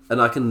 And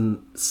I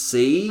can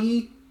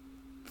see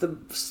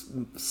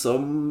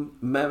some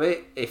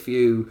merit if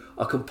you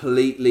are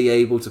completely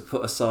able to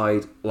put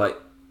aside like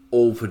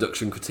all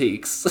production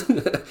critiques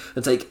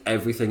and take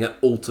everything at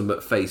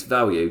ultimate face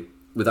value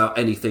without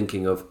any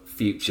thinking of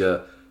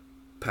future,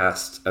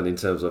 past, and in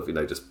terms of,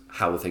 just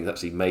how the thing's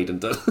actually made and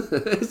done.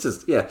 It's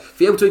just, yeah, if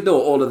you're able to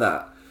ignore all of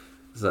that.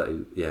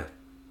 So, yeah.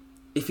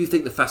 If you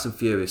think the Fast and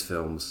Furious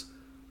films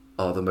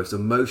are the most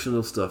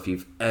emotional stuff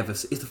you've ever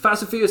seen, if the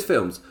Fast and Furious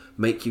films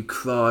make you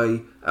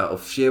cry out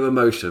of sheer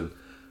emotion,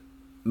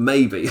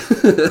 maybe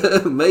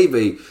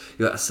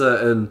you're at a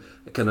certain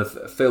kind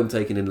of film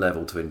taking in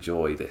level to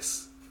enjoy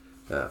this.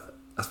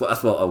 That's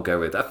what I'll go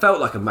with. That felt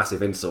like a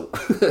massive insult.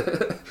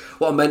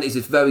 What I meant is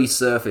it's very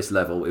surface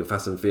level in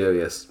Fast and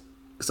Furious.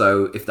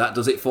 So if that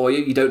does it for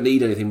you, you don't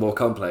need anything more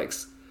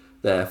complex.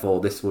 Therefore,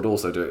 this would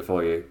also do it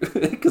for you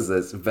because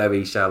it's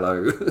very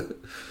shallow.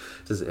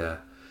 Just, yeah.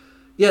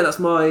 That's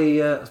my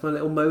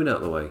little moan out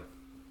of the way.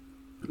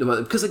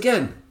 Because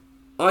again,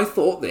 I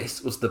thought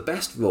this was the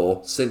best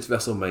Raw since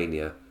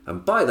WrestleMania,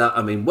 and by that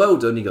I mean well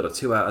done. You got a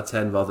 2 out of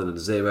 10 rather than a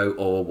 0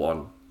 or a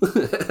 1.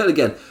 And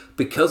again,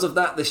 because of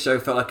that, this show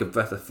felt like a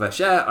breath of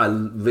fresh air. I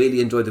really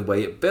enjoyed the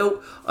way it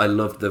built. I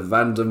loved the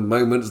random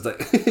moments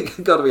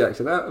that got a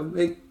reaction out of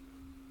me.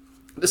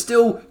 There's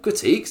still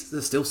critiques.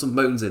 There's still some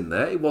moans in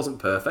there. It wasn't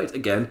perfect.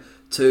 Again,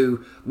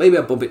 2. Maybe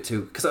I bump it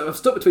to... Because I'm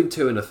stuck between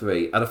 2 and a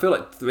 3. And I feel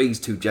like 3's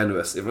too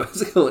generous if I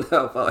was going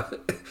down 5.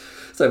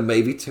 So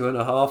maybe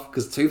 2.5.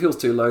 Because 2 feels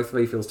too low.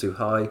 3 feels too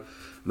high.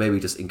 Maybe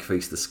just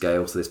increase the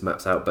scale so this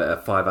maps out better.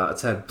 5 out of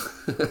 10.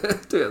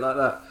 Do it like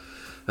that.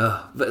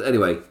 But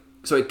anyway,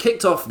 so it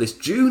kicked off this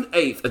June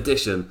 8th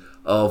edition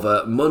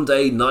of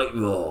Monday Night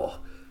Raw.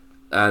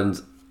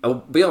 And I'll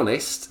be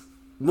honest,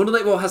 Monday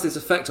Night Raw has this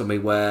effect on me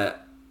where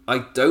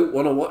I don't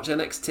want to watch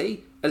NXT,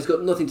 and it's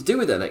got nothing to do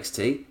with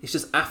NXT. It's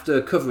just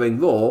after covering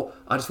Raw,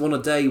 I just want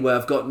a day where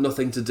I've got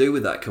nothing to do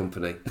with that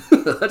company.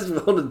 I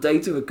just want a day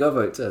to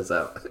recover, it turns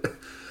out.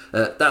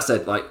 That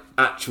said, like,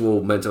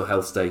 actual mental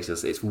health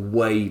status, it's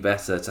way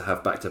better to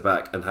have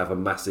back-to-back and have a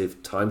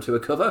massive time to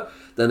recover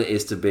than it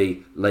is to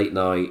be late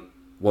night,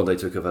 one day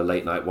to recover,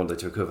 late night, one day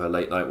to recover,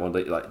 late night, one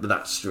day, like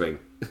that string.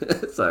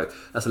 So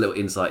that's a little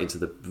insight into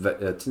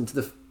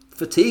the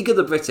fatigue of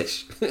the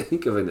British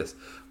covering this.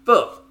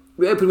 But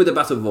we open with a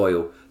battle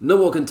royal. No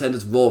more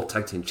contenders, Raw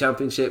Tag Team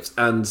Championships,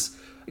 and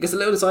I guess a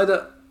little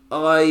insider,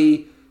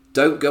 I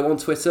don't go on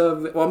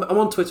Twitter. Well, I'm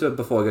on Twitter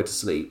before I go to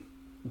sleep,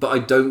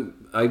 but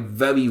I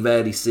very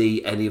rarely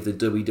see any of the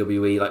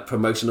WWE like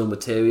promotional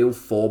material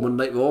for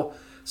Monday Night Raw.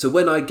 So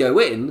when I go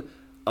in,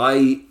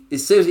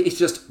 it's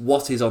just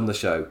what is on the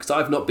show, because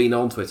I've not been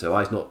on Twitter.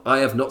 I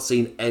have not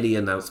seen any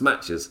announced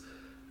matches.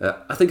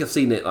 I think I've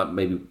seen it, like,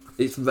 maybe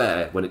it's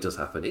rare when it does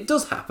happen. It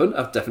does happen.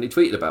 I've definitely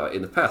tweeted about it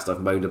in the past.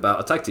 I've moaned about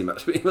a tag team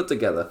match being put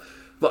together,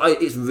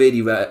 but it's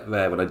really rare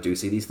when I do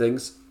see these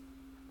things.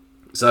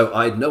 So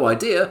I had no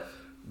idea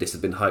this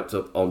had been hyped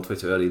up on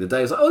Twitter earlier in the day.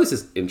 I was like, oh, this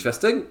is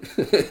interesting.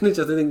 An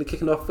interesting thing to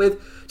kicking off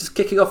with. Just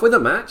kicking off with a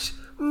match.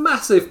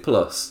 Massive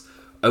plus.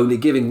 Only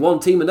giving one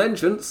team an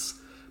entrance.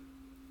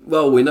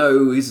 Well, we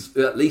know he's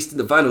at least in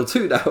the final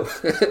 2 now.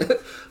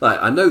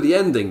 Like, I know the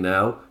ending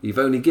now. You've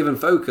only given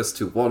focus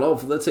to one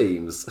of the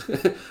teams.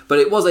 But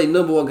it was a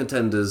number 1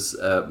 contenders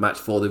match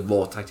for the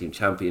Raw Tag Team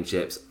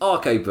Championships.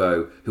 RK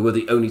Bro, who were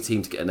the only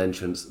team to get an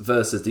entrance,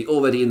 versus the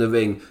already in the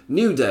ring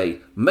New Day,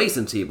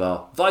 Mason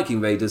T-Bar, Viking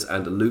Raiders,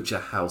 and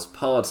Lucha House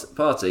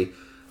Party.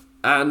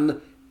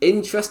 An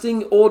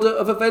interesting order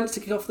of events to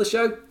kick off the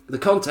show. The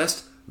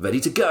contest, ready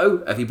to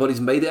go.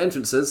 Everybody's made their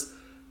entrances.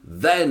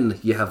 Then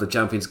you have the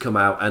champions come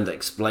out and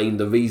explain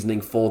the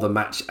reasoning for the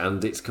match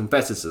and its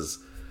competitors.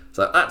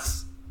 So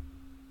that's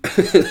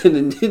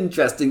an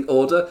interesting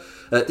order.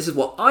 This is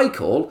what I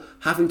call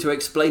having to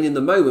explain in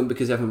the moment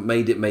because you haven't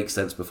made it make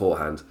sense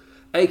beforehand.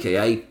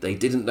 AKA, they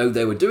didn't know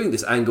they were doing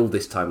this angle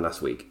this time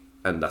last week.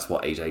 And that's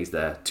what AJ's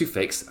there to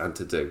fix and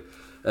to do.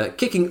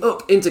 Kicking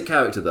up into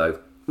character,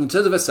 though, in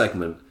terms of a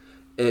segment,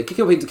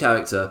 kicking up into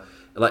character...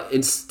 Like,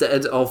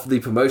 instead of the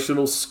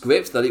promotional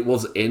script that it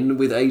was in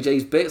with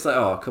AJ's bit, it's like,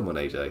 oh, come on,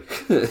 AJ.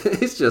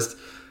 It's just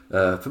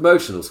a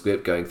promotional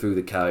script going through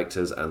the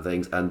characters and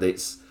things, and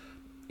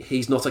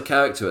he's not a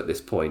character at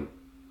this point.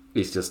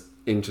 He's just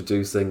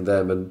introducing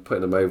them and putting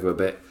them over a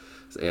bit.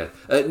 So,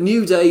 yeah.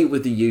 New Day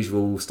with the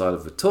usual style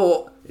of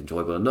retort,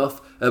 enjoyable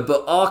enough,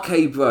 but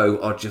RK Bro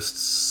are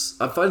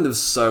just... I find them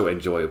so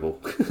enjoyable.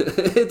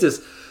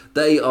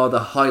 They are the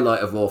highlight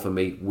of Raw for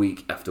me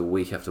week after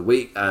week after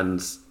week,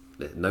 and...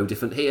 no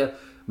different here.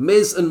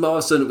 Miz and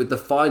Morrison with the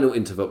final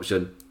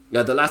interruption.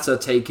 The latter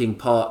taking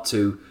part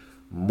to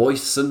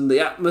moisten the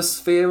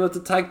atmosphere of the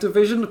tag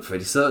division.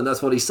 Pretty certain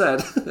that's what he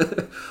said.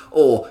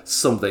 Or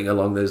something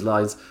along those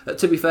lines.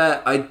 To be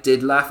fair, I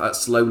did laugh at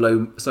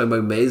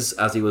Slow-Mo Miz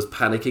as he was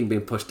panicking,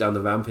 being pushed down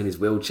the ramp in his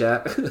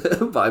wheelchair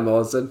by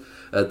Morrison.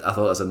 I thought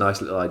that was a nice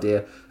little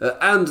idea.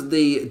 And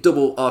the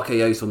double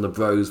RKOs from the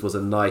Bros was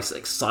a nice,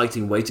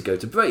 exciting way to go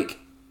to break.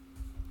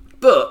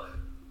 But,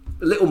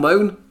 a little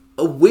moan.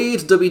 A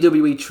weird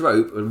WWE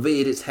trope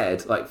reared its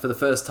head, like for the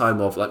first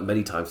time of like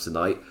many times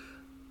tonight,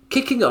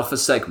 kicking off a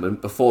segment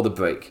before the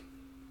break,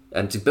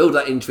 and to build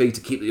that intrigue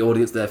to keep the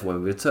audience there for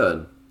when we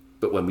return.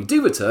 But when we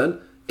do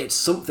return, it's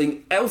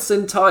something else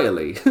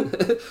entirely.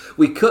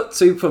 We cut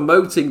to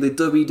promoting the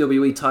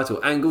WWE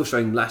title angle,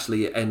 showing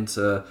Lashley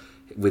enter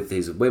with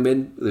his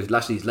women, with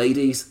Lashley's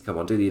ladies. Come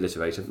on, do the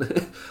alliteration.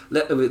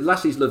 With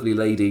Lashley's lovely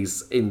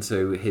ladies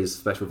into his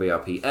special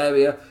VIP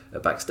area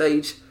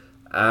backstage.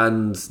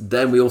 And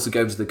then we also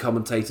go to the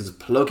commentators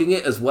plugging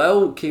it as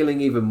well,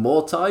 killing even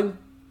more time.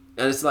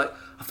 And it's like,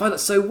 I find that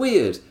so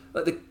weird.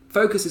 Like, the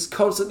focus is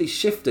constantly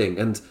shifting,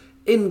 and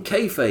in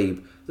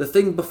kayfabe, the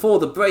thing before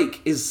the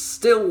break is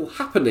still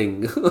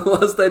happening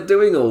whilst they're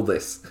doing all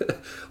this.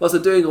 Whilst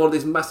they're doing all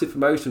this massive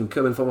promotion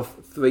coming from a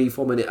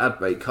 3-4 minute ad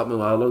break. Can't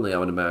remember how long they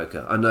are in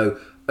America. I know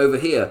over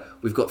here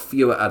we've got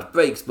fewer ad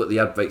breaks, but the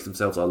ad breaks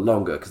themselves are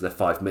longer because they're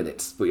 5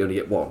 minutes, but you only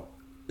get one.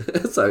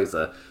 So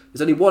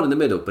it's only one in the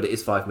middle, but it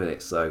is 5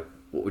 minutes. So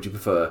what would you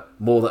prefer?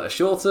 More that are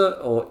shorter,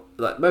 or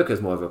like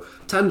Mocha's more of a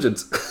tangent?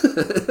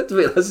 To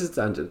be honest, it's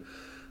a tangent.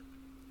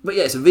 But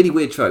yeah, it's a really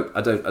weird trope.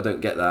 I don't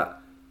get that.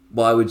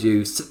 Why would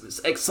you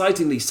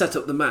excitingly set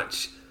up the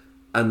match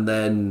and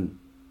then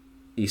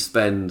you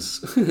spend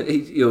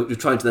you're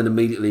trying to then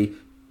immediately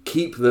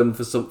keep them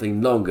for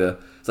something longer?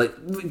 It's like,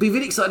 be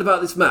really excited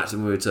about this match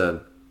and we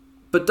return.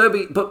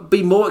 but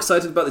be more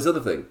excited about this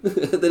other thing.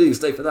 Then you can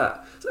stay for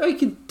that. So you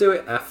can do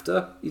it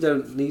after. You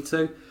don't need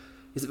to.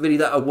 Is it really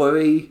that a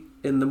worry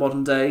in the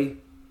modern day?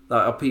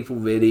 Like, are people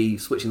really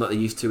switching like they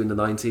used to in the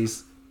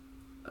 90s?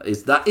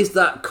 Is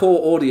that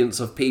core audience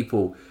of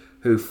people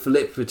who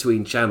flip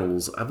between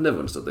channels? I've never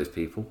understood those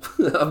people.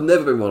 I've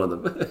never been one of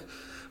them.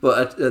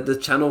 But the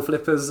channel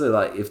flippers are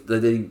like,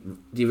 do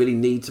you really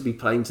need to be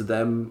playing to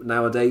them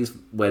nowadays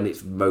when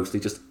it's mostly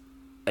just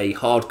a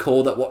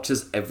hardcore that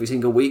watches every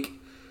single week?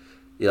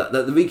 Yeah,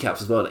 the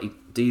recaps as well. Like,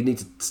 do you need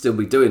to still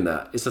be doing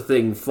that? It's a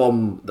thing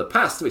from the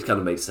past, which kind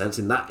of made sense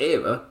in that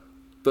era.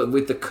 But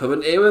with the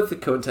current era, the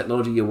current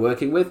technology you're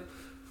working with,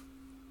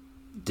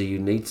 do you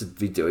need to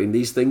be doing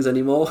these things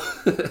anymore?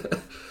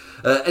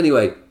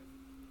 Anyway,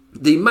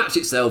 the match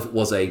itself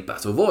was a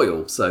battle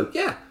royal. So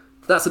yeah,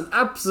 that's an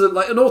absolute,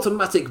 like an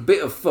automatic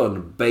bit of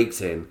fun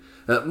baked in.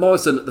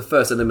 Morrison, the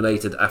first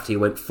eliminated after he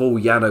went full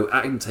Yano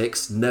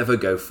antics. Never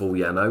go full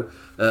Yano.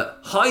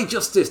 High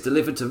Justice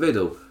delivered to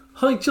Riddle.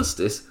 High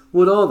Justice?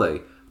 What are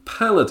they?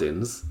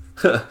 Paladins?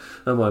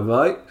 Am I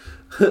right?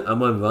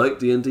 Am I right,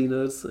 D&D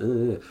nerds?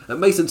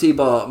 Mason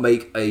T-Bar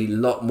make a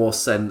lot more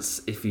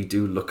sense if you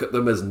do look at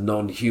them as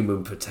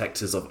non-human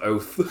protectors of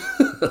Oath,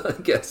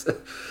 I guess.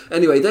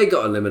 Anyway, they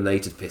got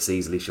eliminated piss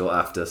easily short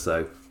after,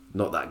 so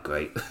not that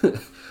great.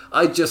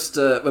 I just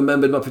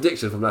remembered my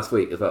prediction from last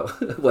week as well,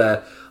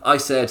 where I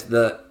said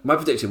that my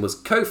prediction was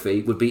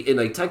Kofi would be in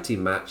a tag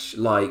team match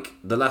like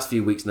the last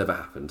few weeks never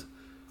happened.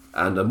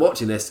 And I'm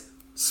watching this,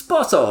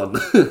 spot on!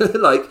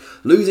 Like,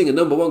 losing a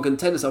number one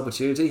contenders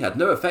opportunity had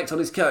no effect on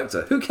his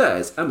character. Who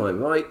cares? Am I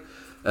right?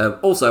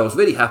 Also, I was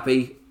really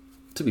happy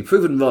to be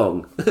proven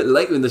wrong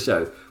later in the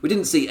show. We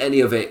didn't see any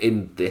of it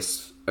in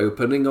this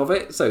opening of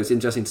it, so it's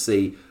interesting to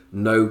see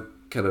nothing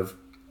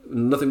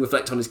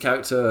reflect on his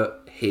character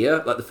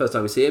here. Like the first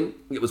time we see him,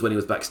 it was when he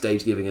was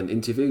backstage giving an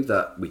interview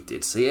that we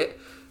did see it.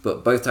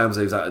 But both times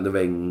he was out in the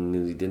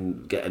ring, he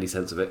didn't get any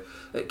sense of it.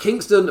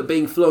 Kingston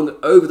being flung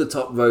over the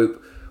top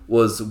rope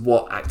was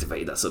what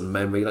activated that sudden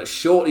memory, like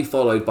shortly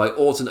followed by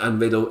Orton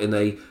and Riddle in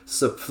a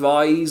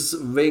surprise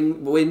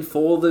ring win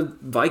for the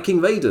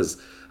Viking Raiders.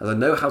 As I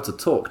know how to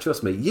talk,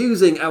 trust me,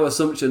 using our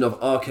assumption of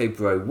RK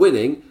Bro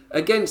winning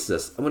against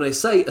us. And when I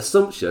say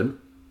assumption,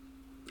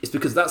 it's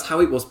because that's how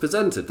it was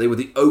presented. They were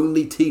the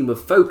only team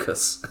of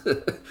focus.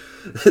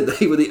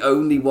 They were the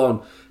only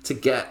one to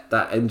get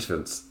that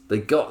entrance. They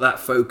got that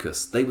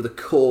focus. They were the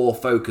core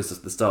focus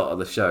at the start of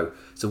the show.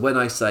 So when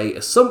I say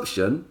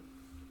assumption,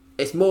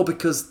 it's more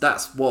because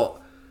that's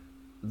what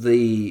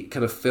the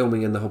kind of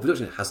filming and the whole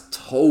production has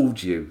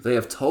told you. They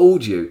have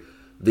told you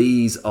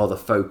these are the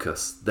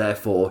focus.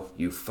 Therefore,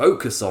 you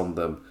focus on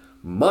them.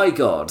 My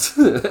God,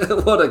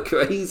 what a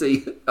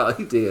crazy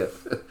idea.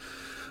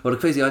 What a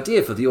crazy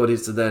idea for the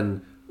audience to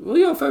then,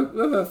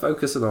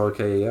 focus on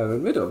RKO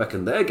and Riddle. I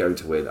reckon they're going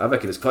to win. I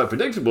reckon it's quite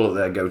predictable that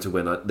they're going to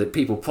win. That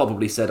people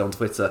probably said on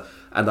Twitter,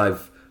 and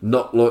I've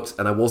not looked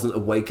and I wasn't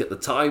awake at the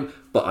time,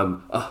 but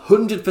I'm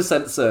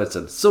 100%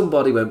 certain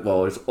somebody went,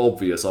 well, it's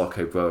obvious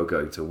RK Bro are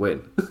going to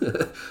win.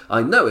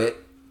 I know it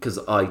because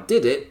I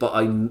did it, but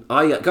I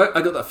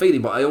got that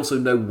feeling, but I also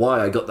know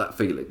why I got that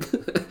feeling.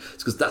 It's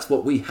because that's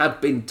what we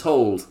had been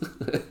told.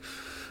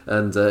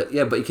 And but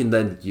you can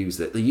then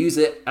use it. They use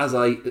it as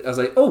a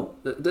little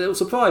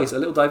surprise, a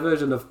little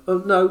diversion of, oh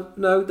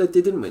no, they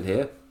didn't win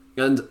here.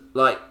 And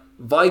like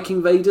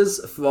Viking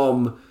Raiders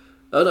before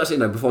I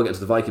get to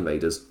the Viking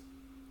Raiders,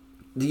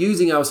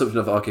 using our assumption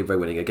of RK Bro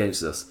winning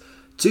against us.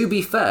 To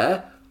be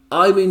fair,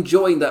 I'm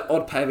enjoying that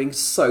odd pairing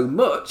so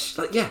much.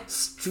 Like, yeah,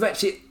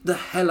 stretch it the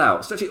hell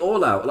out. Stretch it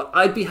all out. Like,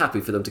 I'd be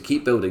happy for them to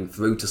keep building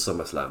through to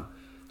SummerSlam.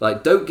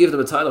 Like, don't give them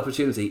a title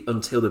opportunity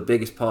until the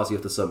biggest party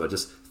of the summer.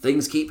 Just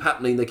things keep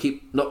happening. They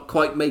keep not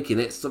quite making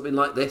it. Something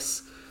like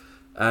this.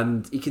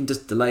 And you can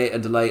just delay it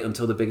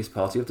until the biggest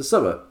party of the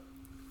summer.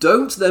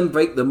 Don't then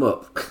break them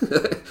up.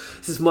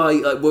 This is my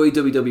worry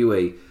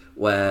WWE,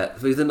 where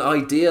with an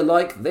idea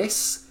like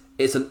this,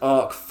 it's an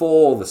arc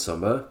for the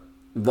summer,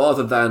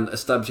 rather than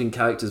establishing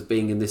characters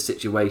being in this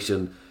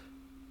situation.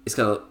 It's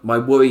kind of, my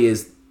worry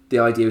is, the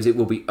idea is it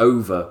will be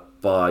over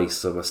by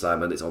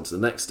SummerSlam and it's on to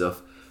the next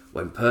stuff.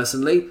 When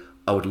personally,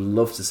 I would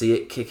love to see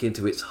it kick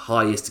into its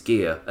highest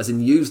gear, as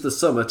in use the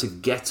summer to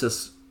get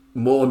us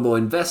more and more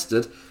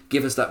invested,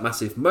 give us that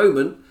massive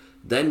moment,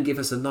 then give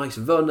us a nice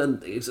run,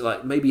 and it's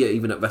like maybe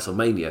even at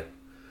WrestleMania.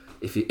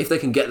 If they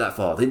can get that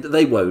far,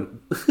 they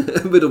won't.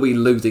 Riddle be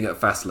losing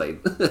at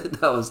Fastlane.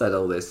 That one said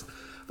all this.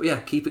 But yeah,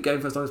 keep it going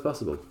for as long as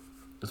possible.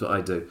 That's what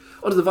I do.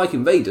 On to the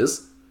Viking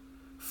Raiders.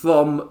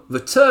 From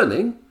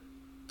returning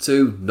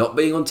to not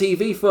being on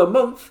TV for a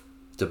month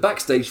to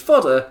backstage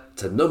fodder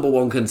to number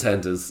one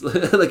contenders.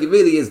 Like, it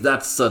really is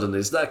that sudden.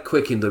 It's that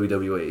quick in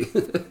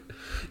WWE.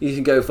 You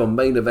can go from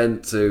main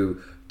event to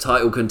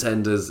title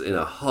contenders in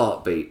a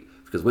heartbeat,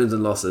 because wins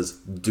and losses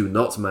do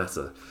not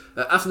matter.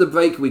 After the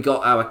break, we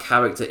got our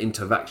character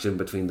interaction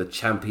between the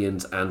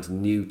champions and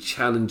new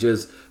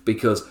challengers,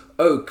 because,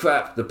 oh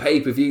crap, the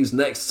pay-per-view's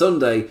next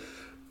Sunday.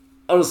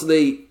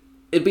 Honestly,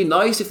 it'd be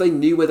nice if they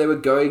knew where they were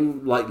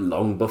going, like,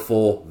 long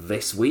before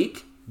this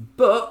week.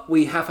 But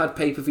we have had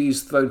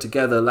pay-per-views thrown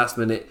together last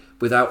minute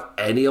without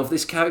any of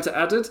this character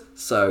added,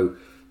 so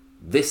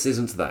this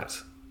isn't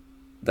that.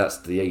 That's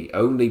the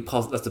only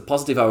that's the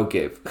positive I will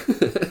give.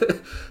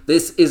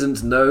 This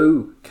isn't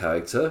no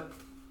character.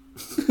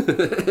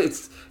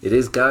 it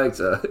is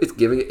character.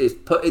 It's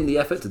put in the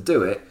effort to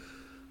do it.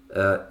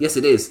 Yes,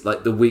 it is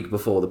like the week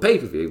before the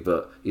pay-per-view,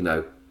 but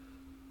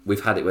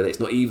we've had it where it's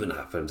not even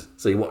happened.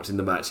 So you're watching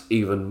the match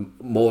even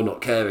more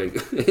not caring.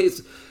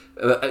 This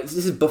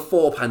is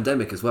before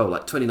pandemic as well,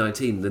 like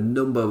 2019, the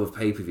number of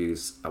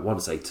pay-per-views, I want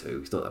to say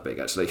 2, it's not that big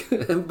actually,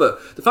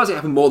 but the fact it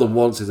happened more than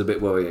once is a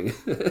bit worrying.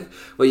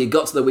 Where you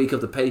got to the week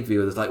of the pay-per-view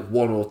and there's like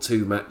 1 or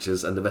 2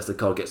 matches and the rest of the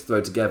card gets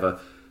thrown together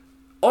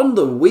on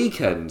the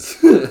weekend.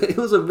 It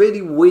was a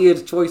really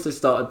weird choice they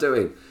started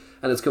doing,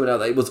 and it's coming out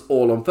that it was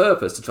all on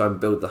purpose to try and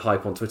build the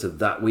hype on Twitter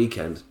that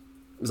weekend.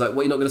 It was like,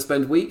 what, you're not going to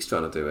spend weeks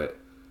trying to do it?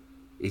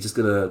 He's just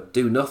going to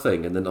do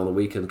nothing and then on the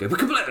weekend go,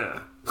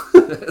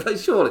 like,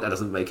 surely that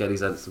doesn't make any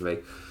sense to me.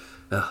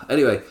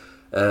 Anyway,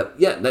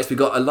 next we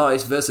got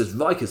Elias versus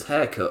Riker's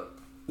haircut.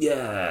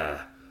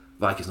 Yeah,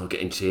 Riker's not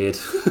getting cheered.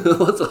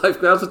 What's the life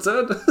ground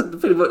return?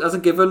 Pretty much that's a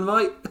given,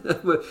 right?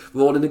 We're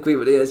all in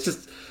agreement here. It's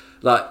just,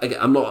 like, again,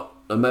 I'm not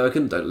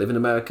American, don't live in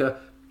America.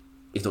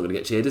 He's not going to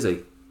get cheered, is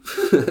he?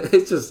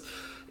 It's just,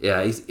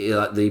 he's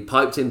like the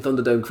piped-in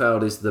Thunderdome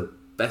crowd is the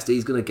best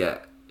he's going to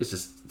get. It's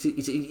just,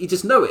 you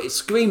just know it. It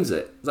screams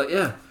it. It's like,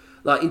 yeah.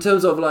 Like, in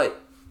terms of, like,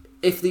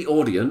 if the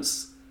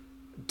audience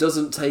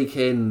doesn't take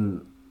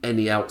in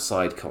any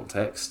outside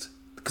context,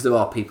 because there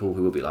are people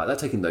who will be like that,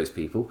 taking those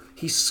people,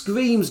 he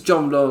screams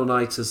John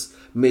Laurinaitis,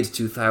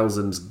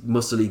 mid-2000s,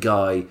 muscly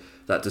guy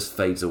that just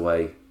fades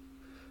away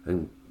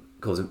and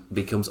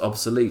becomes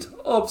obsolete.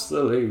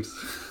 Obsolete.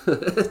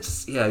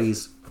 Just,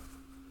 he's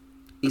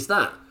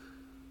that.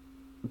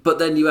 But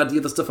then you add the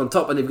other stuff on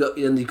top, and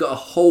you've got a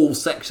whole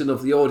section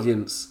of the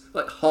audience,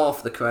 like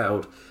half the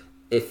crowd,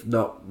 if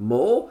not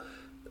more,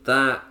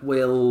 that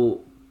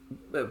will,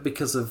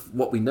 because of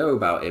what we know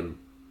about him,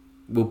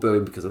 will boo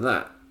him because of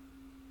that.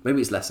 Maybe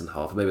it's less than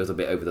half, maybe it's a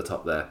bit over the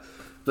top there.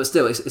 But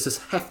still, it's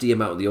a hefty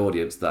amount of the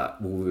audience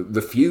that will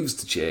refuse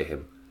to cheer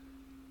him.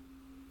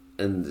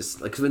 And it's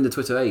like, because we're in the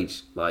Twitter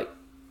age, like,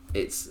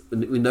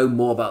 we know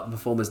more about the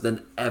performers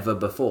than ever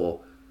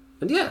before.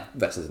 And yeah,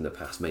 wrestlers in the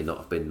past may not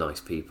have been nice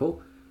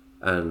people,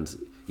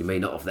 and you may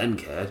not have then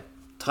cared.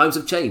 Times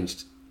have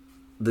changed.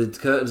 The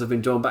curtains have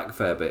been drawn back a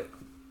fair bit.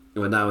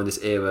 We're now in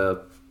this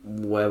era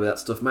where that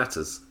stuff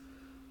matters.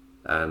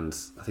 And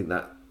I think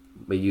that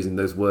me using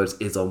those words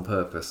is on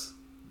purpose.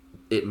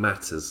 It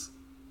matters.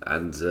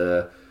 And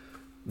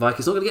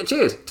Viker's not going to get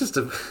cheered. Just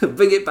to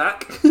bring it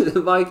back,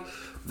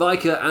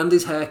 Viker and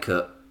his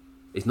haircut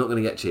is not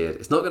going to get cheered.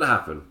 It's not going to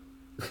happen.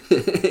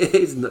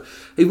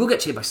 He will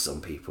get cheered by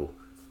some people,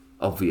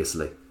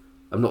 obviously.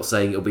 I'm not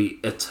saying it'll be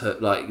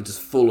like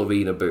just full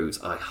arena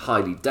boos. I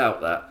highly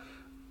doubt that.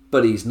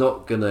 But he's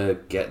not going to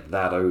get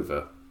that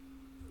over.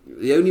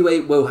 The only way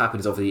it will happen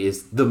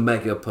is the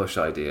mega push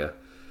idea.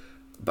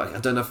 But I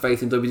don't have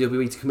faith in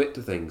WWE to commit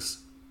to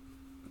things.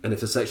 And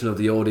if a section of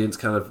the audience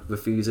kind of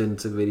refusing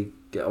to really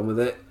get on with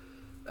it,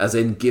 as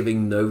in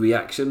giving no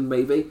reaction,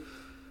 maybe,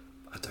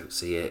 I don't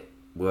see it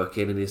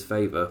working in his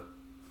favour,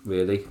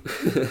 really.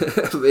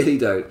 I really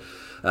don't.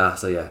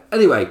 So yeah.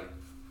 Anyway,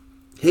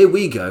 here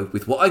we go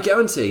with what I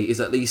guarantee is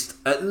at least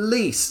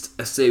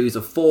a series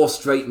of 4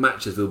 straight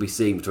matches we'll be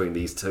seeing between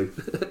these two.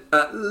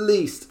 At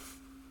least.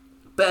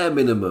 Bare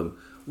minimum.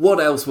 What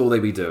else will they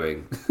be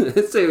doing?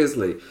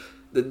 Seriously.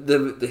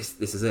 This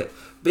is it.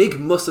 Big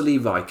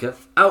muscly Riker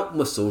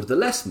out-muscled the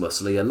less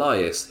muscly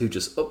Elias, who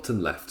just upped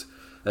and left.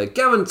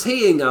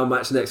 Guaranteeing our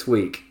match next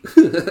week.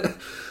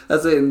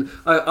 As in,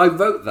 I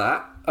wrote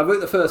that. I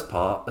wrote the first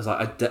part. I was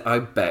like, I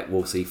bet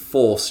we'll see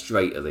 4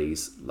 straight of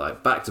these,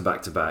 like back to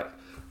back to back.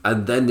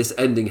 And then this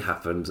ending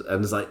happened,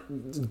 and it's like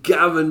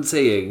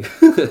guaranteeing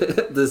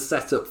the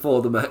setup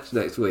for the match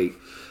next week.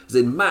 As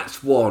in,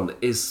 match 1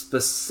 is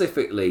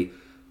specifically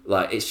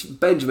like it's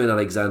Benjamin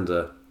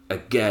Alexander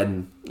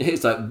again.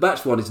 It's like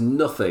match 1 is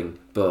nothing,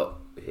 but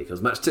here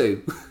comes match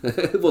 2.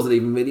 It wasn't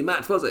even really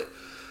match, was it?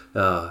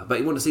 But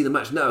you want to see the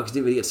match now because you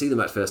didn't really get to see the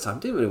match first time.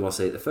 Didn't really want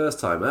to see it the first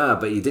time.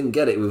 But you didn't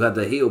get it. We've had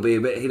the heel be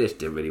a bit heelish.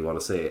 Didn't really want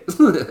to see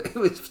it.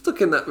 We're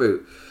stuck in that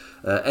route.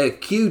 A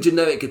cue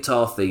generic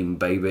guitar theme,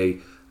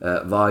 baby.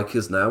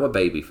 Riker's now a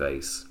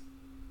babyface.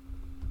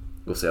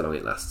 We'll see how long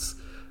it lasts.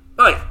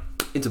 Right,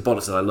 into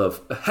bonnets that I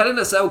love. A Hell in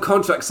a Cell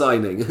contract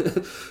signing.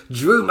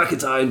 Drew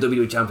McIntyre and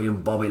WWE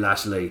Champion Bobby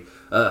Lashley.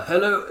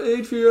 Hello,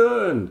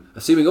 Adrian.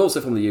 Assuming also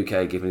from the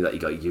UK, given that you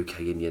got UK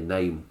in your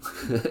name.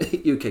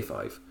 UK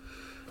 5.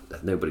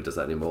 Nobody does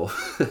that anymore.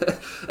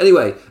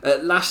 Anyway,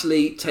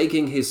 Lashley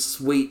taking his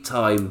sweet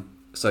time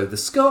so the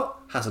Scot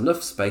has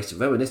enough space to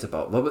reminisce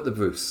about Robert the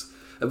Bruce.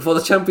 And before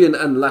the champion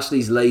and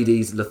Lashley's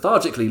ladies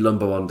lethargically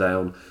lumber on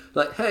down,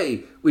 like,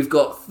 hey, we've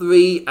got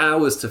 3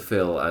 hours to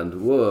fill,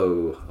 and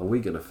whoa, are we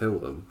going to fill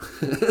them?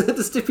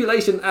 The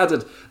stipulation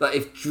added that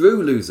if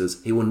Drew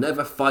loses, he will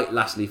never fight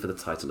Lashley for the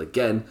title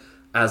again,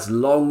 as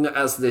long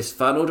as this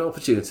final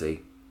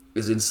opportunity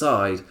is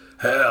inside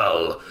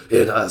Hell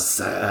in a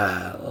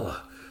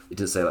Cell. He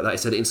didn't say it like that. He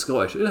said it in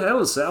Scottish. In Hell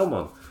in a Cell,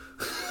 man.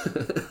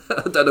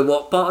 I don't know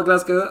what part of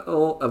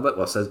Glasgow,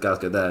 it says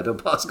Glasgow there. I don't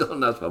know part of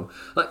Scotland that's from.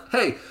 Like,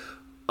 hey,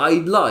 I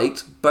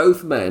liked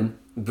both men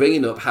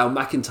bringing up how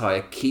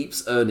McIntyre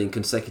keeps earning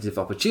consecutive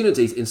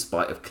opportunities in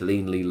spite of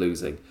cleanly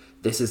losing.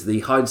 This is the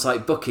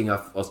hindsight booking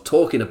I was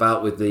talking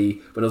about when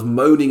I was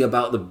moaning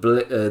about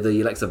the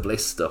Alexa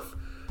Bliss stuff.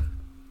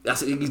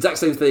 That's the exact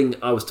same thing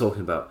I was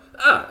talking about.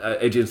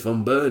 Adrian's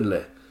from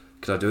Burnley.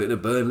 Can I do it in a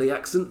Burnley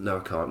accent? No, I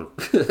can't.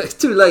 It's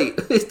too late.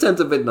 It's 10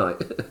 to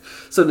midnight.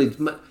 Suddenly,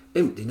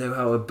 do you know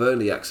how a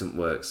Burnley accent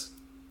works?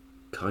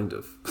 Kind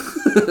of.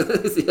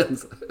 Is the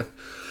answer.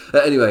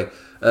 Anyway,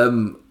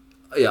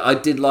 I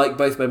did like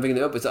both men bringing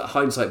it up. It's that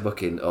hindsight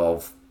booking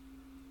of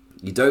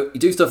you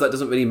do stuff that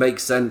doesn't really make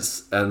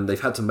sense, and they've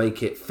had to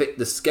make it fit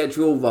the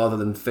schedule rather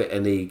than fit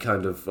any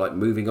kind of like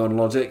moving on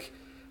logic.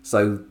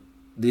 So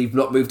they've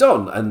not moved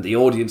on, and the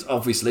audience,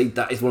 obviously,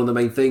 that is one of the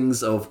main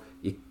things of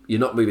you're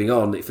not moving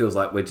on. It feels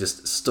like we're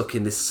just stuck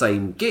in this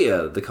same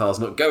gear. The car's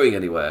not going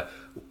anywhere.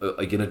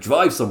 Are you going to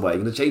drive somewhere?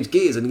 You're going to change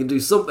gears and you're going to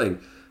do something.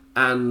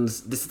 And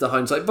this is the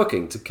hindsight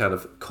booking to kind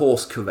of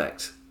course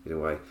correct in a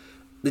way.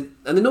 And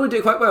they normally do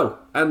it quite well.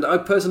 And I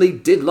personally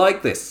did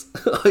like this.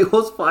 I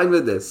was fine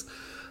with this.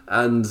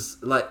 And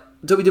like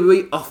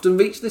WWE often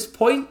reach this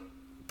point,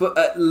 but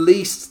at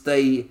least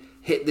they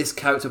hit this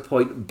character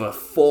point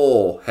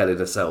before Hell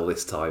in a Cell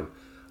this time.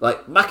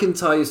 Like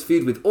McIntyre's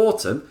feud with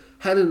Orton,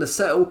 Hell in a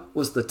Cell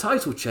was the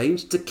title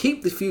change to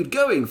keep the feud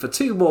going for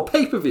 2 more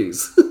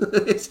pay-per-views.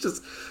 It's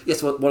just,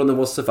 yes, one of them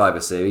was Survivor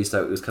Series,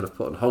 so it was kind of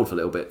put on hold for a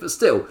little bit, but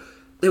still,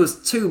 there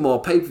was 2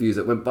 more pay-per-views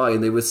that went by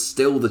and they were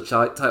still the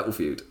title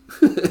feud.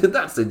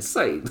 That's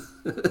insane.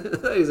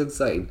 That is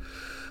insane.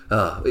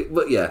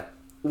 But yeah,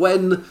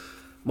 when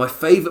my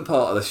favourite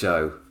part of the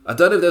show, I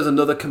don't know if there's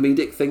another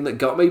comedic thing that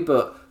got me,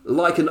 but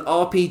like an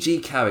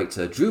RPG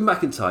character, Drew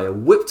McIntyre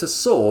whipped a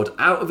sword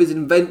out of his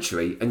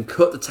inventory and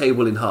cut the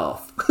table in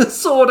half.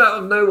 Sword out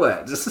of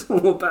nowhere, just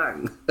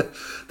bang.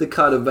 The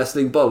kind of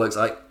wrestling bollocks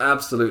I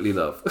absolutely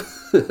love.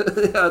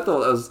 I thought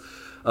that was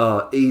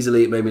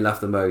easily, it made me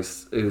laugh the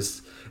most. It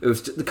was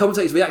the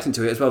commentators reacting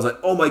to it as well. I was like,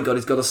 oh my god,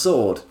 he's got a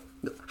sword.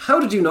 How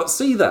did you not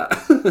see that?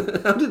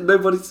 How did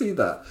nobody see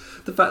that?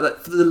 The fact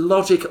that the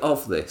logic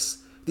of this,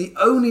 the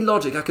only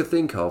logic I could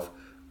think of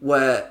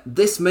where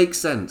this makes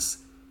sense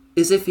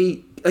is if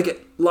he, again,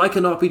 like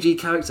an RPG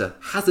character,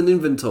 has an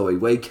inventory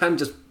where he can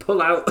just pull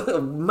out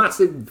a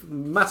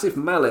massive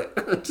mallet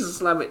and just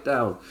slam it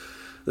down.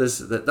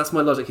 That's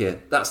my logic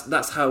here.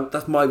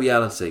 That's my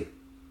reality.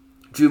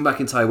 Drew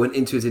McIntyre went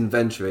into his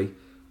inventory,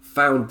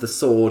 found the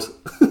sword.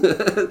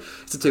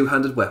 It's a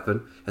 2-handed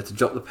weapon. Had to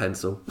drop the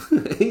pencil.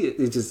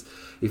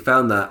 he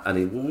found that and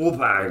he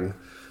bang.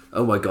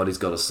 Oh my god, he's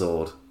got a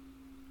sword.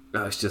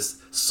 No, it's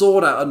just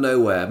sword out of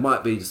nowhere.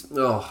 Might be just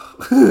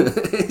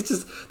it's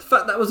just the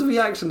fact that was a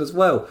reaction as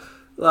well.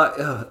 Like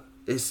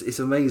it's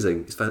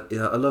amazing.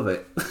 I love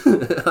it.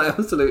 I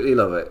absolutely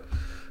love it.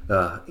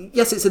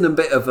 Yes, it's in a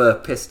bit of a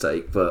piss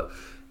take, but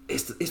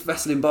it's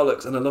wrestling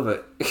bollocks, and I love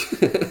it.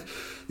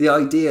 The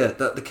idea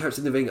that the characters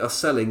in the ring are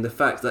selling the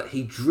fact that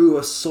he drew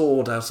a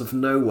sword out of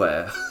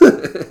nowhere.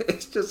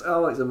 It's just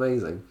it's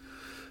amazing.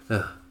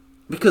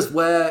 Because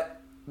where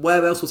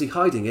else was he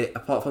hiding it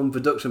apart from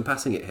production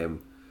passing it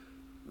him?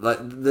 Like,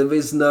 there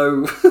is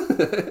no...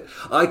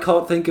 I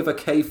can't think of a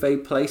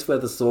kayfabe place where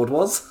the sword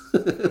was,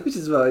 which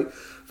is my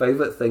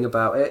favourite thing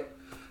about it.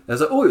 I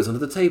was like, it was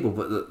under the table,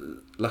 but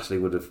Lashley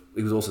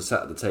he was also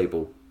sat at the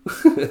table.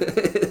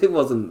 It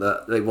wasn't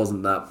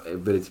that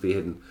ability to be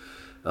hidden.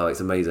 Oh, it's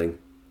amazing.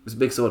 It's a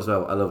big sword as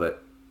well. I love it.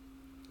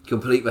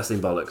 Complete wrestling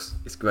bollocks.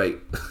 It's great.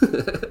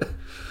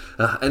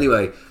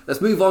 Anyway, let's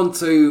move on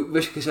to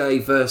Ricochet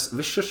versus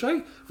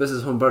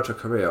Humberto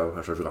Carrillo.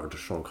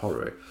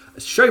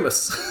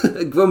 Sheamus,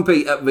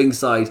 grumpy at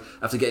ringside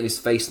after getting his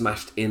face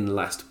smashed in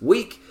last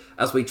week,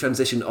 as we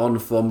transition on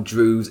from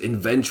Drew's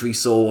inventory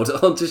sword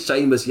onto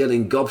Sheamus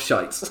yelling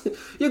gobshites.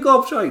 You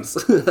gobshites!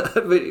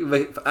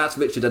 At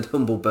Richard and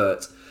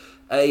Humblebert.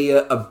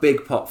 A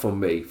big pop from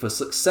me for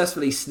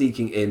successfully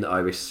sneaking in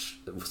Irish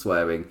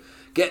swearing.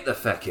 Get the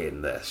feck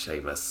in there,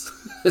 Sheamus.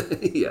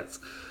 Yes.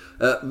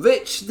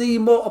 Rich, the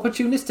more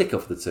opportunistic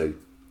of the two,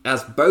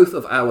 as both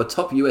of our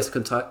top US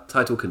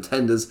title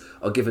contenders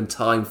are given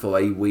time for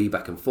a wee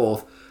back and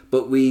forth,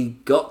 but we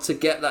got to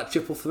get that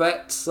triple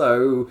threat,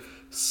 so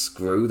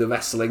screw the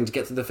wrestling to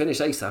get to the finish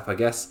ASAP, I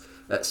guess.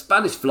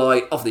 Spanish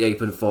Fly off the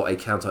apron for a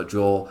count-out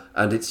draw,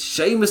 and it's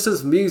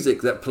Sheamus's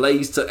music that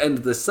plays to end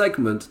the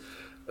segment.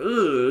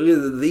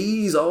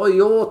 These are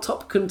your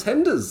top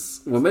contenders.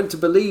 We're meant to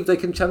believe they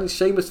can challenge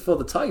Sheamus for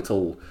the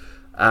title,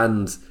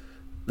 and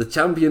the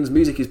champion's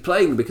music is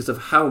playing because of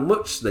how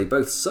much they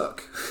both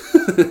suck.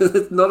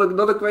 It's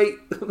not a great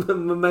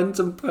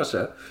momentum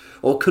pressure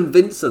or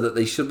convincer that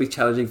they should be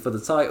challenging for the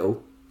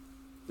title.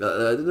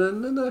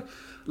 No.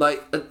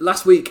 Like,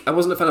 last week, I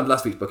wasn't a fan of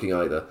last week's booking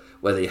either,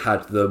 where they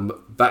had them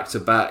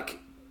back-to-back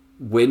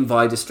win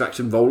via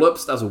distraction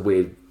roll-ups. That was a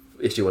weird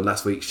issue on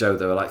last week's show,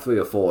 there were like 3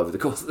 or 4 over the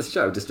course of the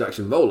show,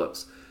 distraction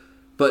roll-ups.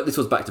 But this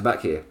was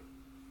back-to-back here.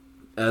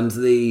 And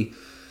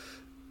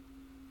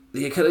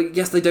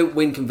yes, they don't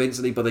win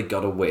convincingly, but they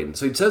got to win.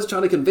 So in terms of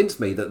trying to convince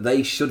me that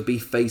they should be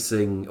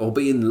facing, or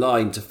be in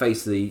line to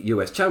face the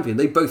US champion,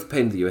 they both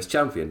pinned the US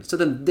champion. So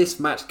then this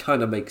match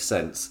kind of makes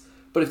sense.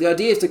 But if the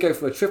idea is to go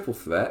for a triple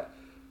threat,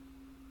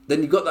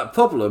 then you've got that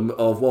problem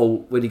of,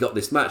 well, when you got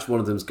this match, one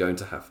of them's going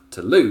to have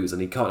to lose,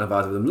 and you can't have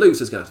either of them lose.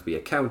 There's going to have to be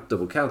a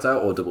double count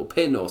out or double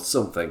pin or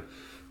something.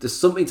 There's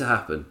something to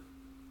happen.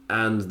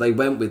 And they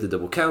went with the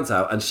double count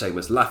out, and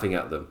Sheamus laughing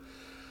at them.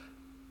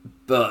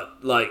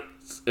 But, like,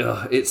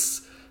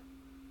 it's...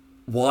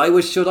 Why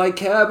should I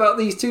care about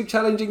these two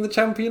challenging the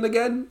champion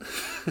again?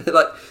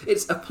 Like,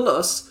 it's a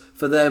plus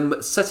for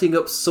them setting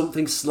up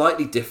something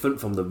slightly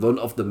different from the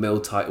run-of-the-mill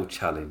title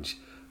challenge.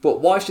 But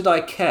why should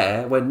I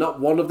care when not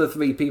one of the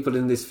 3 people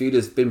in this feud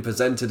has been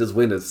presented as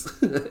winners?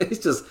 It's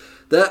just,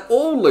 they're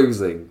all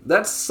losing.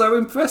 That's so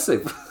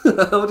impressive.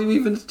 How do you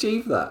even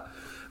achieve that?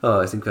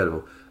 Oh, it's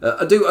incredible.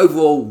 I do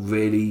overall I'm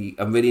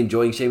really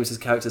enjoying Sheamus'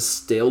 character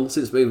still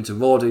since moving to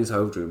Raw, doing his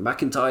whole Drew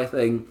McIntyre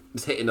thing.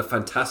 He's hitting a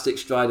fantastic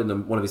stride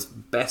in one of his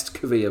best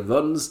career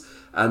runs,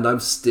 and I'm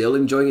still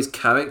enjoying his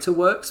character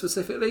work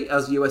specifically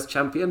as US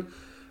champion.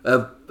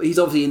 He's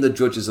obviously in the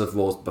drudges of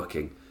Raw's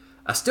booking.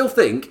 I still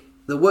think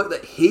the work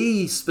that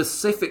he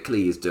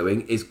specifically is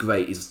doing is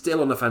great. He's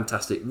still on a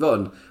fantastic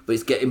run, but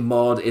it's getting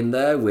marred in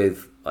there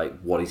with like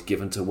what he's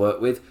given to work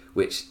with,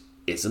 which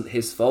isn't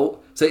his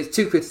fault. So it's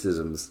 2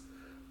 criticisms.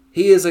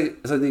 He is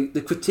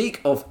the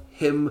critique of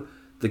him,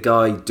 the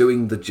guy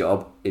doing the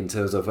job, in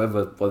terms of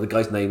what the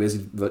guy's name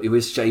is, who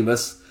is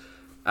Sheamus,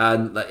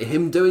 and like,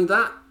 him doing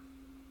that,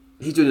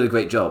 he's doing a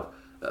great job.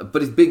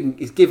 But he's being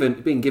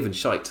given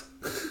shite.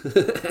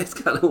 It's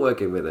kind of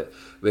working with it.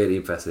 Really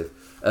impressive.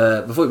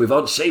 Before we move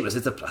on, Sheamus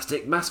is the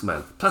Plastic Mask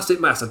Man. Plastic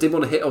Mask, I did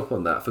want to hit up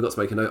on that. I forgot to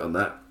make a note on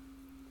that.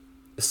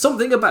 There's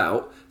something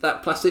about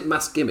that Plastic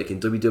Mask gimmick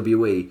in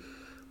WWE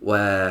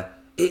where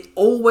it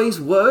always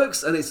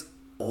works and it's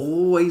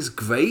always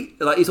great.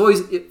 Like, it's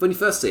always, when you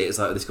first see it, it's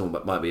like, this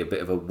might be a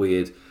bit of a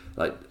weird,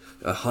 like,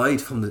 a hide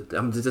from the,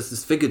 I'm just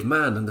this figured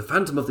man and the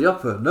Phantom of the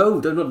Opera.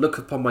 No, do not look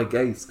upon my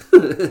gaze.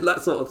 That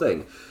sort of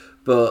thing.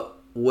 But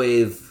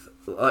with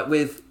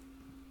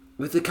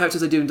the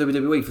characters they do in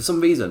WWE, for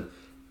some reason,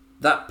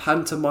 that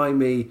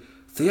pantomime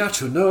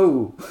theatre,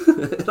 no,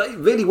 like, it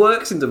really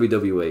works in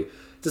WWE.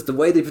 Just the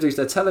way they produce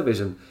their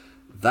television,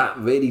 that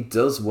really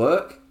does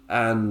work.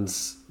 And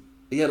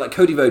yeah, like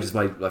Cody Rhodes is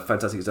my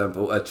fantastic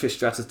example. Trish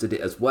Stratus did it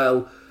as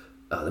well.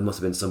 There must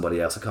have been somebody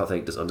else. I can't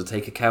think. Does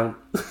Undertaker count?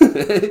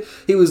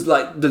 He was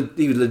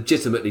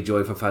legitimately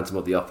joined for Phantom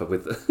of the Opera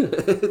with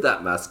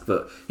that mask,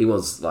 but he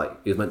was meant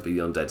to be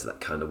the undead, so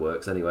that kind of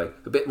works anyway.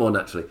 A bit more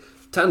naturally.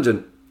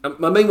 Tangent.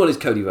 My main one is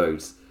Cody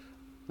Rhodes,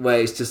 where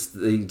it's just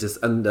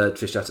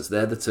Trish Stratus.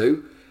 They're the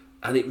 2,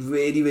 and it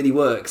really, really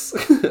works.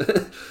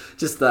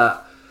 Just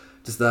that.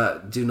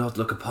 Do not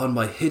look upon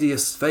my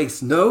hideous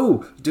face.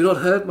 No, do not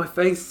hurt my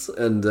face.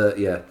 And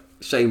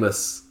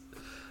Sheamus.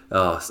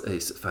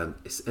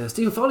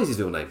 Stephen Farley's his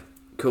real name.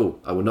 Cool.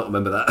 I will not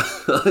remember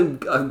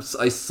that.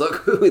 I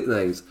suck with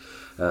names.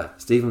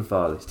 Stephen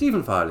Farley.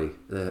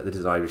 That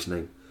is an Irish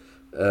name.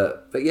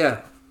 But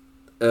yeah,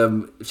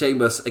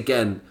 Sheamus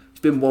again. It's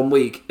been 1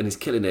 week and he's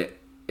killing it.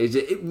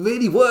 It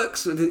really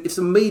works. It's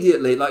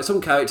immediately like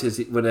some characters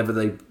whenever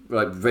they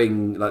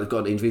they've got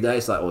an injury there.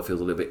 It's like, it feels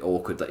a little bit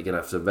awkward that you're gonna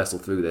have to wrestle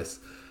through this.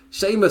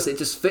 Sheamus, it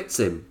just fits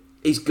him.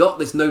 He's got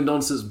this no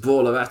nonsense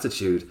brawler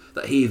attitude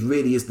that he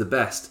really is the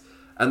best.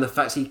 And the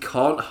fact he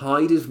can't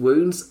hide his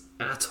wounds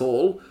at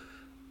all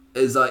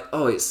is like,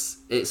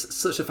 it's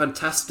such a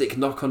fantastic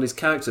knock on his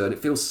character, and it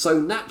feels so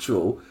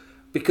natural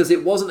because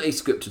it wasn't a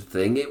scripted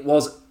thing. It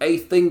was a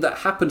thing that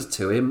happened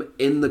to him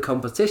in the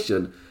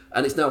competition,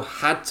 and it's now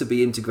had to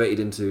be integrated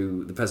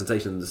into the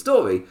presentation and the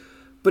story.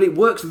 But it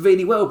works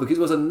really well because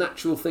it was a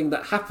natural thing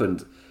that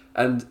happened.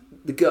 And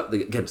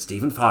again,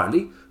 Stephen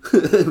Farley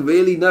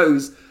really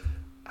knows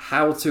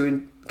how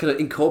to kind of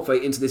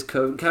incorporate into this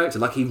current character.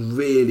 Like, he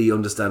really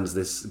understands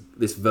this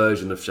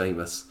version of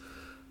Sheamus,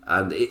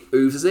 and it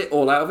oozes it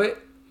all out of it.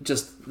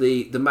 Just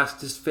the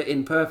masks just fit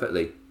in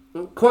perfectly.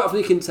 Quite often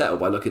you can tell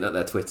by looking at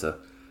their Twitter,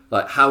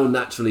 like, how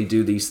naturally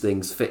do these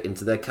things fit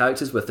into their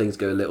characters where things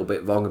go a little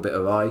bit wrong, a bit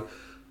awry.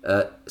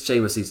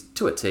 Sheamus is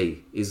to a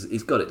T.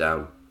 He's got it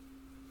down.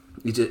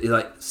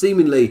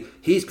 Seemingly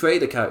he's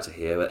created a character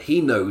here that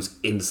he knows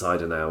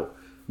inside and out,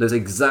 knows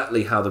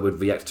exactly how they would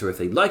react to a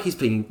thing. Like, he's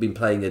been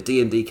playing a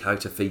D&D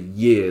character for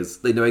years.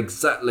 They know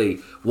exactly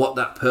what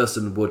that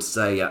person would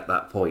say at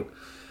that point.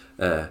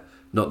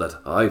 Not that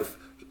I've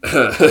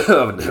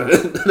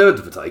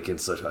never partake in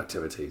such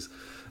activities.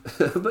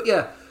 But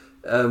yeah,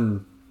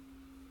 I'm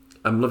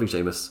loving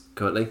Sheamus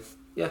currently.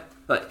 Yeah,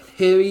 like,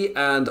 Hiri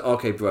and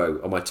RK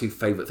Bro are my 2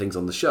 favourite things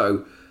on the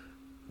show.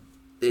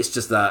 It's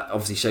just that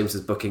obviously Sheamus'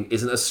 booking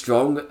isn't as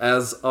strong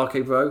as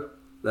RK Bro.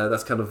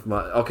 That's kind of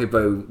my RK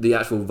Bro. The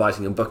actual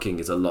writing and booking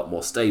is a lot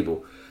more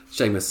stable.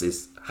 Sheamus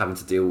is having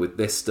to deal with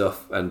this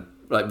stuff, and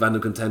like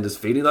random contenders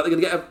feeling like they're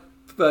going to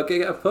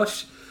get a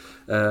push.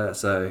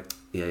 So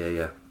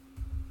yeah.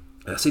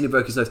 Cena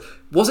broke his nose.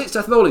 Was it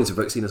Seth Rollins who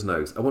broke Cena's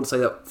nose? I want to say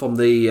that from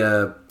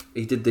the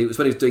it was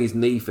when he was doing his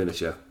knee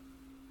finisher,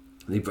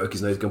 and he broke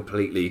his nose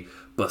completely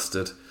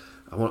busted.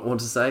 I want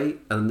to say,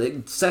 and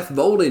then Seth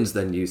Rollins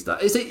then used that.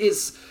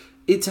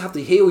 It's to have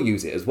the heel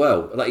use it as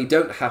well. Like, you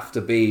don't have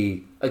to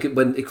be like,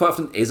 when it quite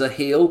often is a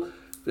heel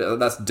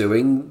that's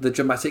doing the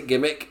dramatic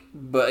gimmick,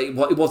 but it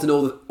was in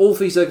all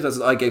three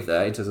circumstances I gave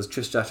there, in terms of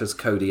Trish Stratus,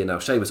 Cody, and now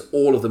Sheamus.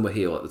 All of them were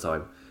heel at the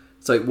time,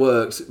 so it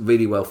worked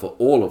really well for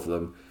all of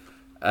them.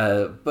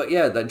 But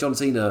yeah, that John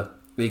Cena,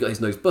 when he got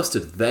his nose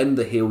busted, then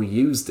the heel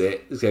used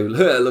it to go,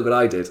 look what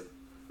I did,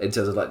 in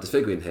terms of like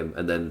disfiguring him,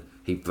 and then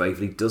he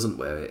bravely doesn't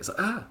wear it. It's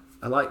like,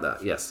 I like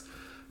that. Yes,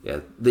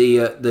 yeah.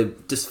 The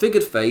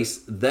disfigured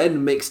face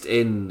then mixed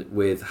in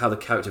with how the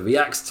character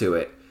reacts to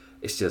it.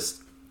 It's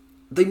just,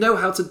 they know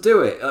how to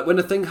do it. Like, when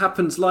a thing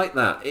happens like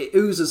that, it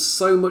oozes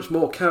so much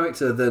more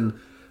character than,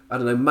 I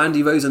don't know,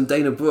 Mandy Rose and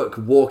Dana Brooke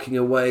walking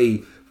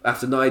away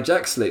after Nia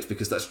Jax slips,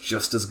 because that's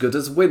just as good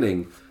as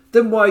winning.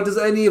 Then why does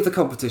any of the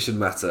competition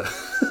matter?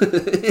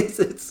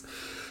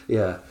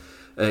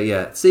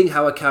 Seeing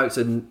how a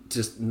character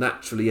just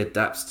naturally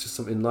adapts to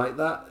something like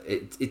that,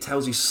 it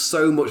tells you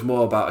so much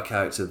more about a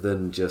character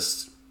than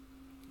just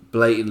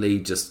blatantly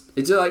just...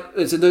 It's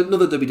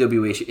another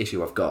WWE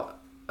issue I've got.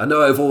 I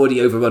know I've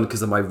already overrun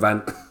because of my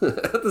rant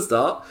at the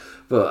start,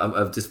 but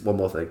I've just one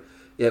more thing.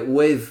 Yeah,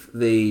 with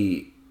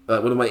the...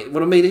 one of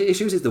my main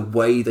issues is the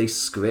way they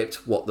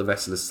script what the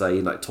wrestlers say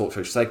in like talk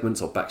show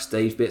segments or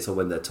backstage bits, or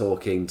when they're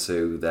talking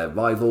to their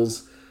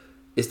rivals.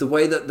 It's the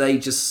way that they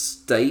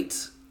just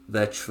state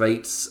their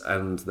traits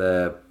and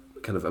their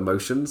kind of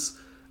emotions,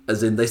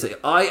 as in they say,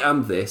 I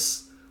am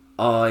this,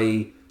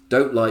 I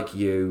don't like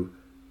you,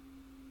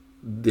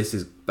 this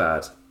is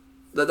bad.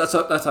 That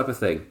type of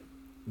thing.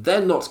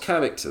 They're not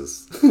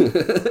characters.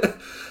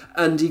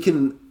 And you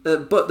can...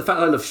 but the fact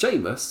that I love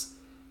Sheamus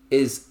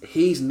is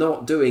he's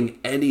not doing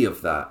any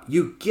of that.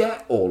 You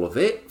get all of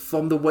it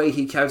from the way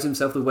he carries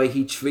himself, the way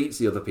he treats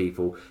the other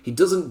people. He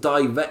doesn't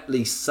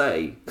directly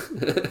say...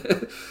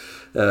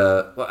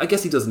 well, I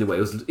guess he does in a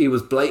way. He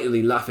was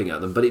blatantly laughing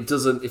at them, but it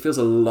feels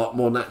a lot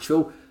more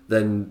natural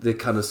than the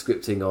kind of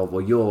scripting of,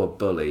 well, you're a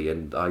bully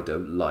and I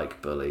don't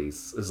like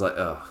bullies. It's like,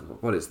 oh,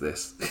 what is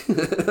this?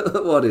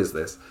 What is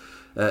this?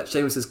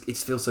 Sheamus says, it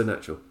feels so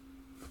natural.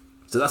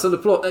 So that's an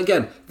applaud.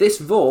 Again,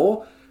 this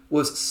Raw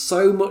was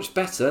so much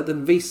better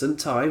than recent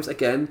times.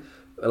 Again,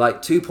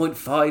 like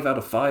 2.5 out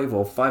of 5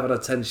 or 5 out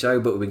of 10 show,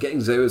 but we've been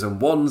getting zeros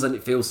and ones, and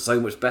it feels so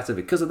much better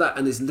because of that.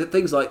 And it's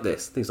things like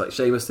this, things like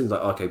Sheamus, things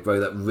like RK Bro,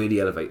 that really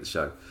elevate the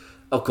show.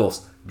 Of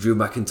course, Drew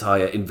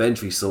McIntyre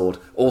inventory sword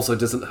also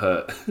doesn't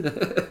hurt.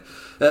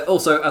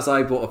 Also, as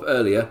I brought up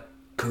earlier,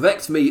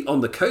 correct me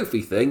on the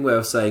Kofi thing, where I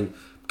was saying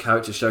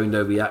character showing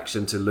no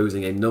reaction to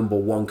losing a number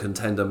one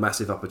contender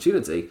massive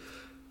opportunity.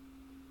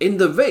 In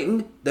the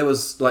ring, there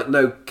was like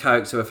no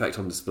character effect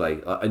on display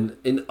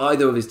in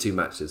either of his two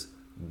matches.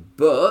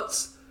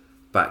 But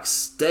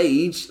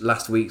backstage,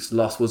 last week's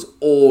loss was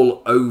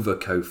all over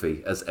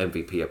Kofi as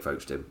MVP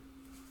approached him.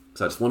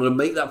 So I just wanted to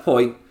make that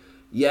point.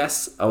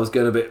 Yes, I was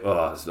going a bit...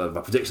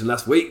 my prediction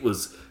last week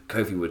was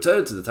Kofi would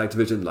return to the tag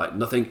division like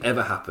nothing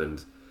ever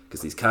happened.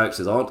 Because these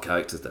characters aren't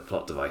characters, they're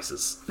plot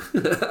devices.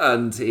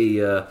 And he...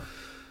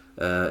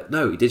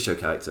 no, he did show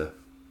character.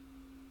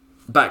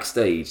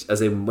 Backstage, as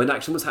in when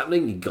action was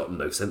happening, he got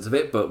no sense of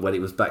it, but when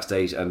it was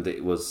backstage and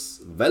it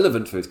was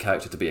relevant for his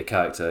character to be a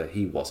character,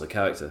 he was a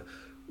character.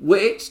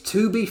 Which,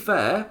 to be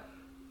fair,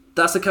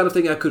 that's the kind of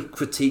thing I could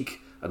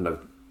critique, I don't know,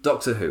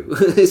 Doctor Who.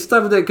 It's the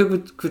type of thing I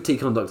could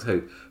critique on Doctor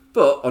Who.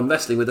 But on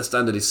wrestling, where the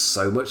standard is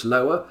so much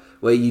lower,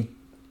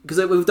 because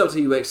with Doctor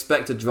Who, you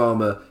expect a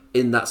drama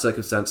in that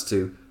circumstance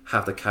to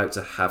have the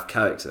character have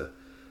character.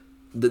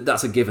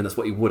 That's a given, that's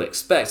what you would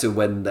expect, so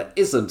when there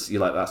isn't,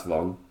 you're like, that's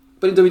wrong.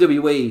 But in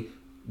WWE,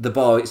 the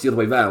bar, it's the other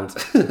way round.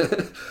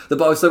 The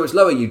bar is so much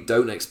lower, you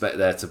don't expect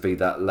there to be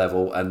that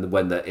level, and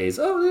when there is,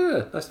 oh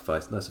yeah, nice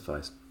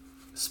suffice.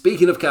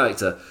 Speaking of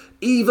character,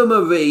 Eva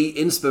Marie,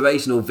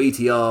 inspirational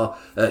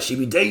VTR, she'll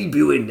be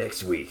debuting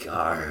next week.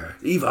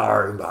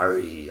 Eva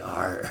Marie.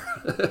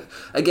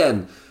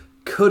 Again,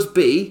 could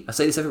be, I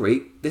say this every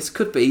week, this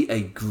could be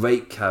a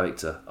great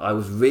character. I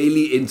was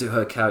really into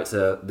her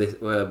character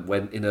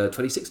when in a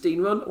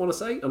 2016 run, I want to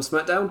say, on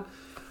SmackDown.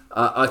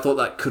 I thought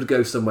that could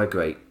go somewhere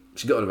great.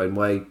 She got in her own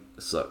way.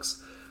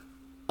 Sucks.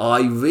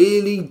 I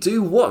really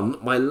do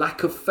want my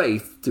lack of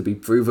faith to be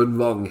proven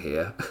wrong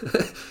here.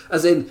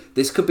 As in,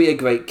 this could be a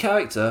great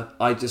character.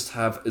 I just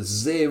have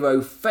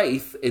zero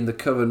faith in the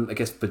current, I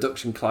guess,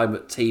 production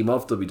climate team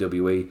of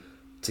WWE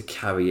to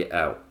carry it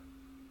out.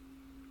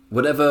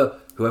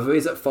 Whoever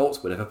is at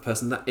fault, whatever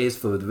person that is,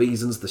 for the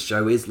reasons the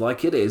show is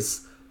like it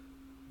is,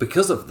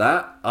 because of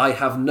that, I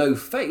have no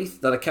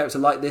faith that a character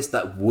like this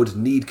that would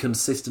need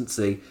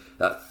consistency,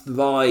 that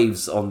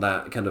thrives on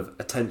that kind of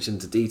attention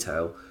to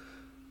detail,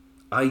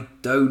 I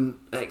don't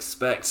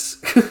expect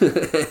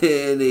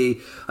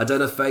I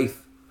don't have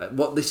faith.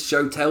 What this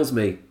show tells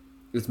me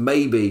is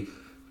maybe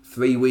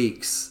 3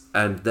 weeks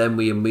and then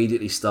we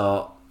immediately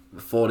start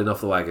falling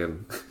off the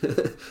wagon.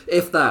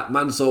 If that,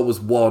 Mansoor was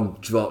one,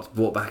 dropped,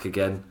 brought back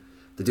again.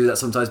 They do that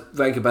sometimes.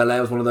 Bianca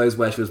Belair was one of those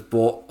where she was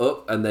brought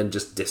up and then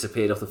just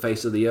disappeared off the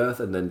face of the earth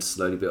and then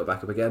slowly built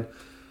back up again.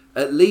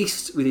 At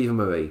least with Eva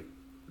Marie,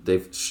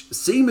 they've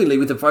seemingly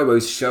with the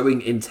promos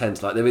showing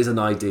intent, like there is an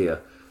idea.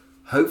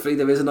 Hopefully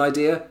there is an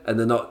idea and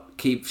they're not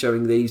keep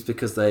showing these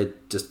because they're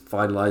just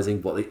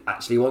finalising what they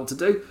actually want to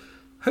do.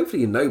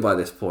 Hopefully you know by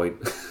this point.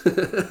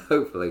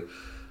 Hopefully.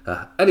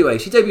 Anyway,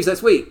 she debuts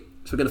next week,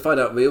 so we're going to find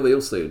out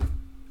real soon.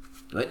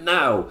 Right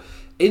now,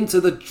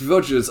 into the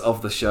drudges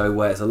of the show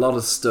where it's a lot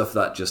of stuff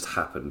that just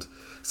happened.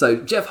 So,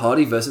 Jeff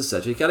Hardy versus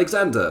Cedric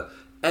Alexander.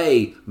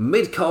 A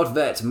mid-card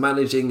vet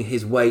managing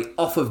his way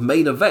off of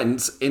main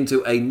event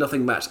into a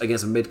nothing match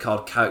against a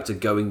mid-card character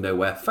going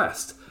nowhere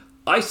fast.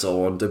 I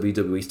saw on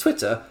WWE's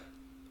Twitter,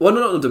 well,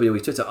 not on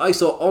WWE's Twitter, I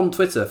saw on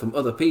Twitter from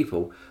other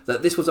people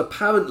that this was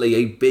apparently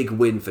a big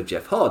win for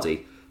Jeff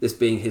Hardy, this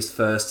being his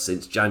first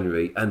since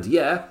January, and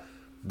yeah,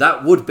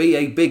 that would be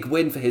a big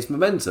win for his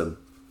momentum.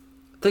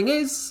 Thing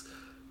is,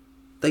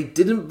 they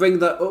didn't bring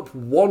that up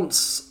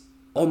once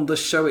on the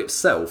show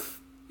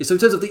itself. So in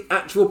terms of the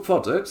actual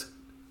product,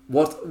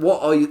 what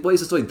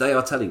is the story they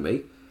are telling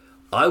me?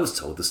 I was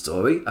told the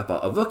story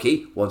about a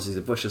rookie wanting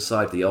to brush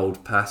aside the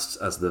old past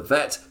as the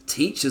vet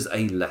teaches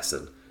a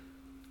lesson.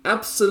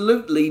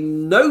 Absolutely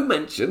no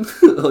mention,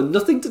 or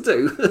nothing to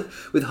do,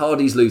 with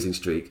Hardy's losing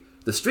streak.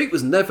 The streak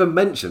was never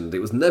mentioned, it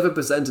was never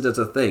presented as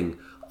a thing.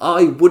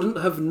 I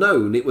wouldn't have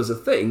known it was a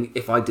thing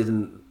if I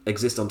didn't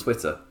exist on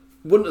Twitter.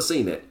 Wouldn't have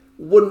seen it,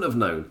 wouldn't have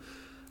known.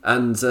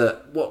 And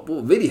what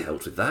really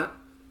helped with that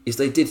is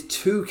they did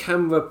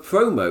 2-camera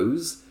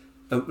promos,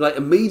 like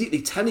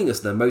immediately telling us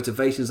their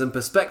motivations and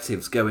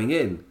perspectives going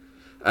in.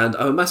 And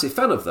I'm a massive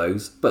fan of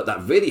those, but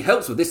that really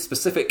helps with this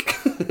specific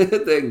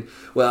thing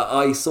where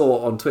I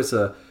saw on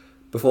Twitter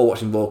before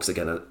watching Raw, because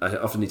again, I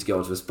often need to go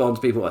on to respond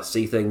to people, I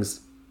see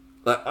things.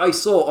 Like I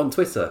saw on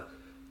Twitter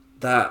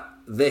that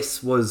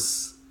this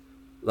was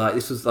like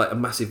a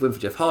massive win for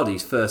Jeff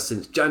Hardy's first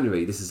since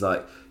January. This is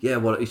like, yeah,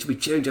 well, you should be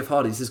cheering Jeff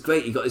Hardy. This is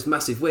great. He got this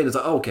massive win. It's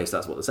like, oh, okay, so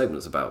that's what the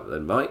segment's about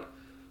then, right?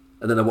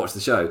 And then I watched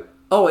the show.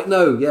 Oh, wait,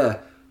 no, yeah,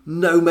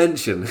 no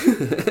mention.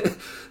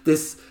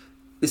 This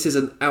is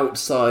an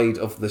outside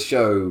of the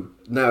show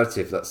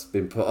narrative that's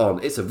been put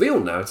on. It's a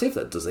real narrative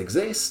that does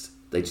exist.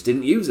 They just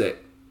didn't use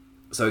it.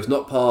 So it's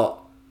not part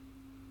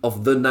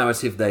of the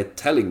narrative they're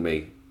telling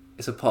me.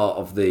 It's a part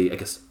of the, I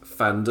guess,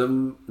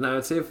 fandom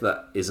narrative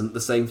that isn't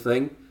the same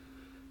thing.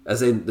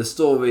 As in, the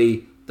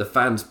story the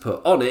fans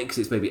put on it, because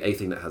it's maybe a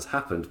thing that has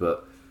happened,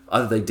 but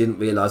either they didn't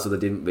realise or they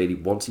didn't really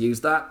want to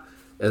use that.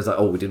 It was like,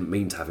 oh, we didn't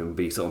mean to have him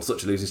be on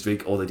such a losing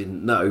streak, or they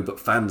didn't know, but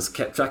fans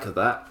kept track of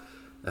that.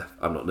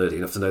 I'm not nerdy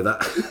enough to know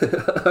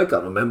that. I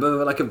can't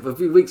remember, like a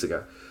few weeks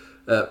ago.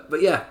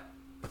 But yeah,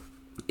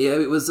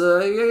 it was,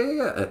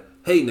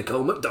 hey,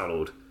 Nicole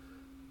McDonald.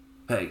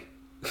 Hey.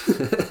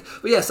 But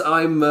yes,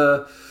 I'm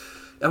a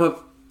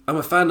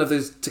fan of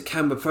those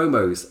to-camera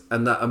promos,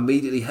 and that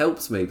immediately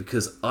helps me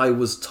because I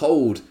was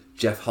told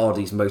Jeff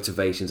Hardy's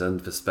motivations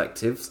and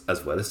perspectives,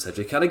 as well as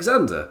Cedric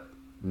Alexander.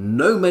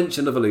 No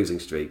mention of a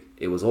losing streak.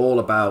 It was all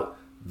about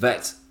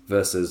vet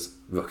versus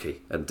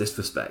rookie and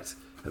disrespect.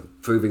 And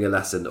proving a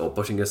lesson or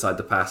pushing aside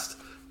the past.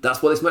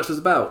 That's what this match was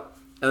about.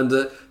 And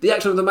the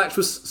action of the match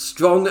was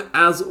strong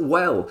as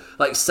well.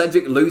 Like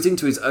Cedric losing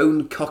to his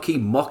own cocky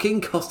mocking,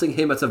 costing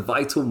him at a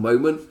vital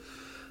moment.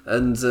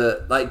 And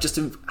just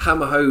to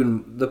hammer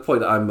home the point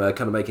that I'm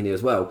kind of making here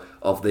as well,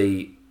 of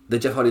the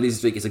Jeff Hardy losing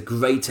streak is a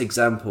great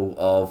example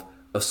of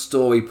a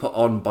story put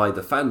on by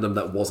the fandom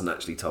that wasn't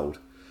actually told.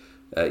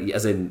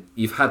 As in,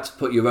 you've had to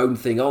put your own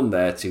thing on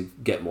there to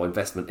get more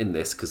investment in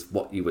this, because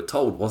what you were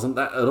told wasn't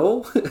that at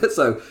all.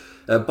 So,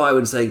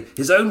 Byron saying,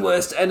 his own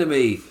worst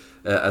enemy,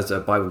 as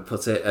Byron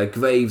put it.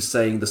 Graves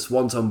saying, the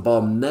Swanton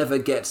Bomb never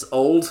gets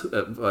old.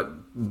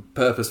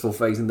 Purposeful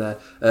phrasing there.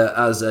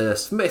 As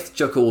Smith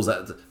chuckles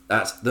at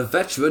the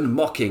veteran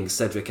mocking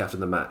Cedric after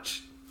the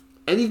match.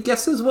 Any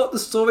guesses what the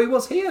story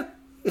was here?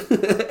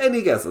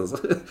 Any guesses?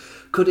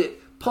 Could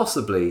it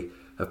possibly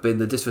have been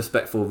the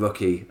disrespectful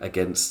rookie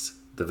against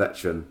the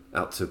veteran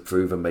out to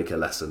prove and make a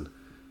lesson?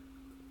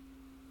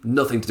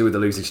 Nothing to do with the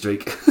losing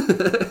streak.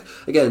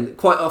 Again,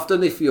 quite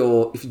often, if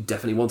you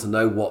definitely want to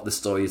know what the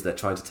story is they're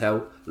trying to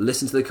tell,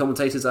 listen to the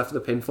commentators after the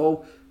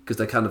pinfall, because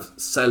they're kind of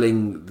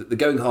they're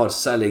going hard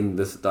selling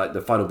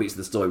the final beats of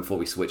the story before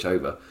we switch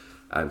over,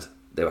 and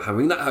they were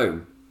hammering that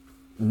home.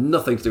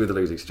 Nothing to do with the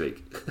losing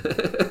streak.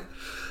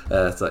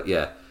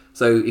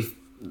 So if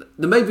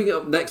they may bring it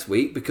up next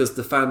week because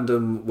the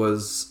fandom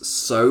was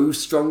so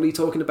strongly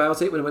talking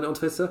about it when it went on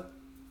Twitter.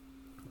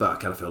 But I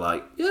kind of feel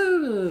like,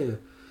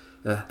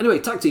 anyway,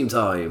 tag team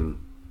time.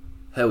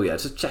 Hell yeah,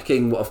 just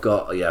checking what I've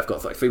got. Yeah, I've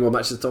got like 3 more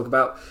matches to talk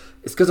about.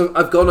 It's because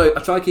I've gone over,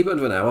 I try to keep it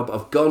under an hour, but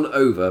I've gone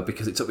over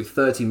because it took me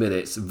 30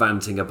 minutes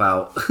ranting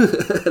about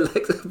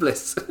Alexa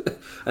Bliss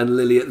and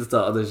Lily at the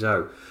start of the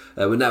show.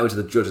 We're now into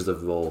the judges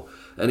of Raw.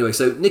 Anyway,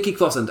 so Nikki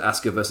Cross and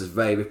Asuka versus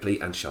Rhea Ripley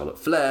and Charlotte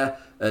Flair.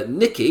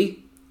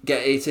 Nikki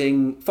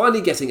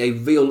finally getting a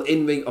real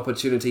in-ring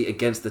opportunity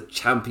against the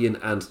champion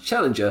and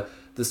challenger.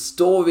 The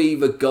story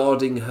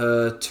regarding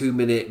her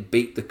 2-minute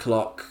beat the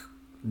clock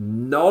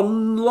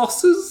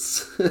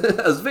non-losses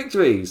as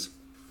victories,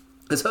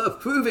 as her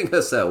proving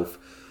herself.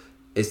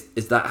 Is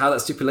that how that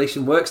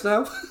stipulation works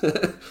now?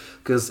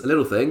 Because a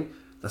little thing,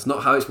 that's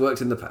not how it's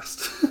worked in the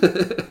past.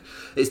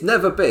 It's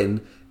never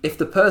been, if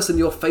the person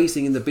you're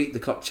facing in the beat the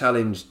clock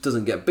challenge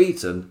doesn't get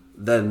beaten,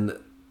 then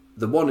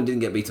the one who didn't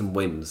get beaten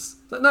wins.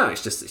 But no,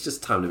 it's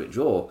just time limit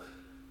draw.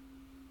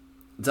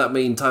 Does that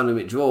mean time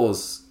limit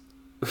draws?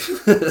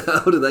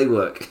 How do they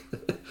work?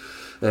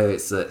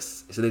 It's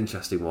an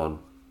interesting one.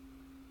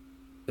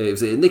 It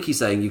was Nikki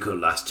saying you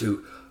couldn't last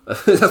two.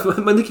 That's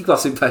my Nikki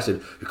Cross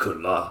impression. You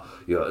couldn't last.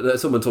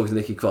 Someone talking to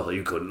Nikki Cross.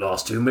 You couldn't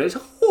last 2 minutes.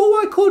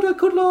 Oh, I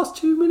could last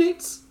 2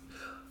 minutes.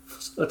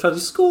 I tried to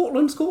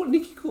Scotland,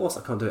 Nikki Cross.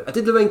 I can't do it. I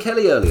did Lorraine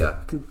Kelly earlier.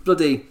 I can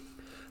bloody.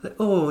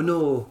 Oh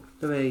no,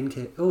 Lorraine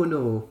Kelly. Oh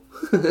no.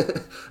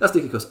 That's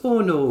Nikki Cross. Oh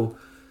no.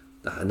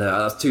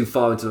 No, that's too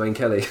far into Lorraine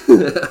Kelly.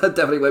 I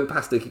definitely went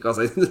past Nikki Cross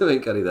into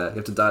Lorraine Kelly there. You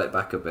have to dial it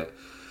back a bit.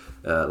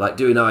 Like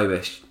doing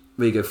Irish.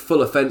 Where you go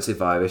full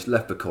offensive Irish,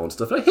 leprechaun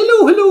stuff, like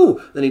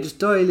hello, then you just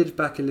dial it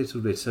back a little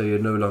bit so you're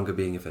no longer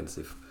being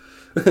offensive.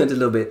 And a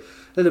little bit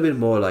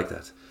more like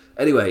that.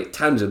 Anyway,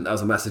 tangent, that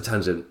was a massive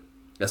tangent.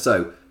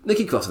 So,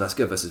 Nikki Cross and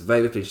Asuka versus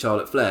Rhea Ripley and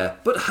Charlotte Flair,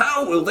 but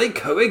how will they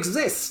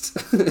coexist?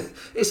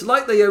 It's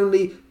like they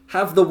only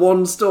have the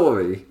one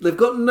story. They've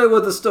got no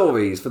other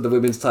stories for the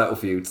women's title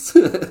feuds.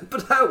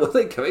 But how will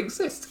they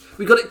coexist?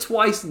 We got it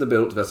twice in the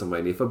build to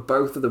WrestleMania for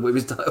both of the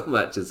women's title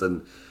matches,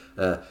 and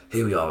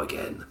here we are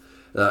again.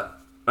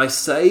 I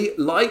say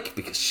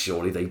because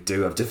surely they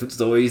do have different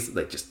stories,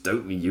 they just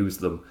don't reuse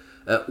them.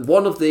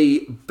 One of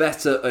the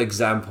better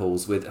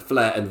examples with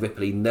Flair and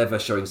Ripley never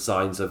showing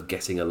signs of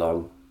getting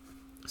along.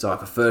 So I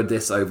preferred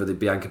this over the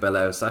Bianca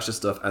Belair and Sasha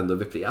stuff and the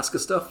Ripley Asuka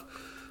stuff.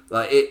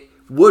 It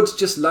would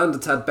just land a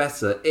tad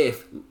better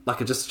if,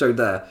 like I just showed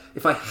there,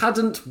 if I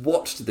hadn't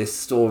watched this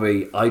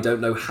story I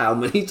don't know how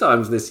many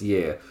times this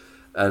year.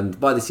 And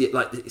by this year,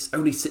 this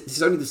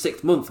is only the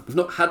 6th month. We've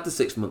not had the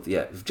 6th month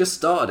yet. We've just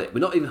started it. We're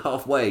not even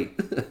halfway.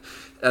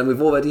 And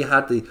we've already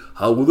had the,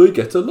 how will they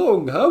get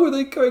along? How will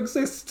they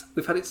coexist?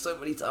 We've had it so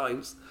many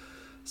times.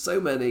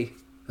 So many.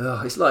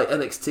 Oh, it's like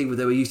NXT where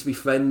there used to be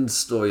Friends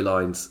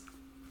storylines.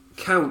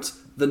 Count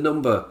the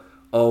number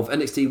of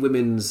NXT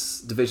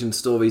women's division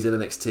stories in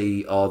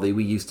NXT are the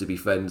we used to be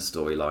friends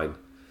storyline.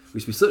 We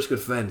used to be such good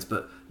friends,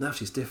 but now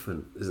she's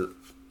different.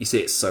 You see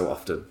it so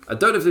often. I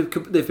don't know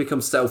if they've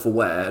become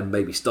self-aware and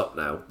maybe stop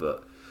now,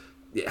 but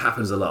it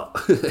happens a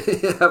lot.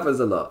 It happens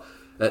a lot.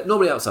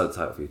 Normally outside the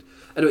title feud.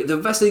 Anyway, the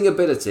wrestling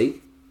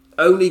ability,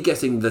 only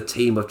getting the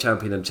team of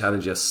champion and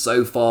challenger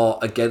so far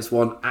against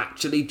one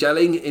actually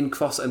gelling in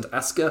Cross and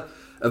Asuka.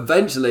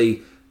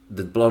 Eventually,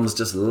 the blondes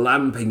just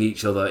lamping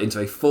each other into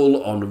a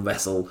full-on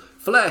wrestle.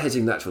 Flair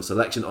hitting natural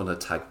selection on her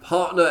tag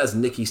partner as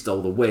Nikki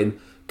stole the win.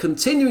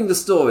 Continuing the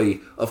story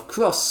of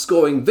Cross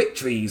scoring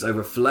victories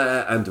over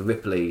Flair and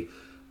Ripley.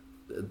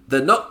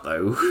 They're not,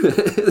 though.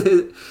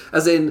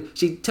 As in,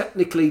 she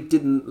technically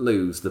didn't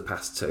lose the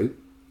past two.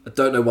 I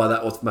don't know why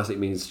that automatically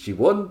means she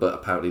won, but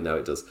apparently now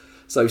it does.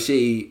 So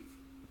she,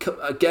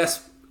 I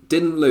guess,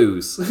 didn't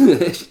lose.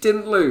 She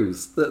didn't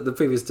lose the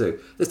previous two.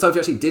 This time she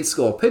actually did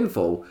score a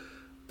pinfall,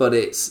 but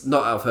it's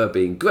not out of her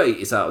being great,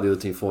 it's out of the other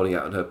team falling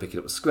out and her picking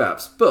up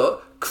scraps.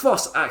 But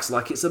Cross acts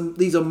like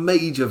these are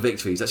major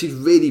victories, that she's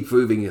really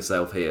proving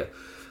herself here.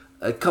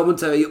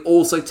 Commentary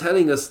also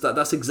telling us that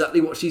that's exactly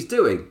what she's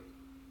doing.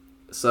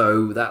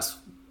 So that's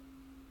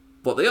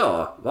what they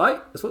are,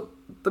 right? That's what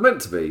they're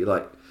meant to be.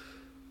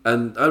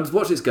 And I was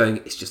watching this going,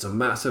 it's just a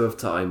matter of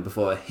time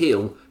before a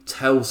heel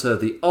tells her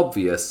the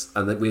obvious,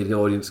 and then we in the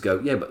audience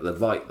go, yeah, but they're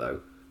right though.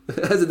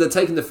 As in they're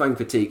taking the fan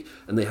critique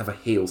and they have a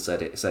heel say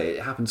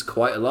it happens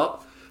quite a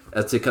lot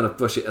to kind of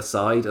brush it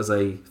aside as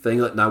a thing,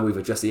 like now we've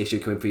addressed the issue,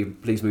 can we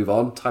please move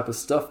on type of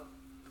stuff.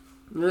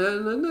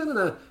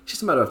 No. It's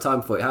just a matter of time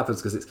before it happens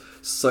because it's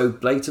so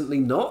blatantly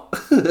not.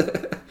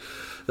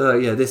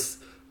 This,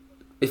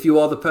 if you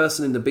are the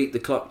person in the beat the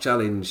clock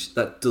challenge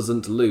that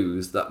doesn't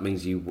lose, that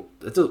means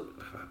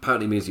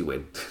apparently means you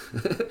win.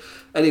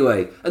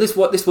 Anyway, and this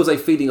was a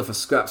feeding off a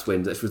scraps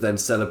win, which was then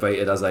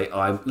celebrated as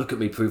look at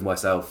me prove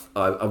myself.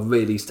 I'm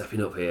really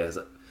stepping up here.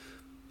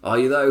 Are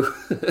you though?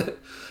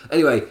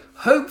 Anyway,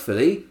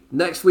 hopefully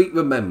next week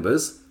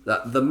remembers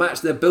that the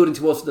match they're building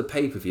towards for the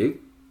pay-per-view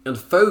and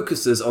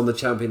focuses on the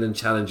champion and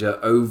challenger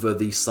over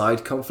the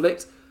side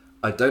conflict.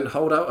 I don't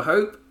hold out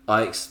hope.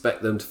 I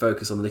expect them to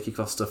focus on the Nikki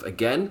Cross stuff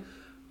again.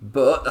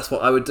 But that's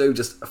what I would do,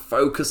 just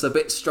focus a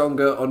bit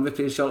stronger on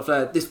Ripley and Charlotte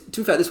Flair.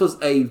 To be fair, this was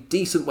a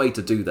decent way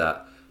to do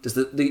that. Just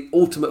the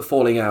ultimate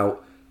falling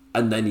out,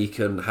 and then you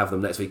can have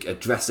them next week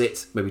address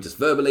it, maybe just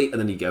verbally, and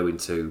then you go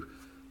into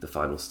the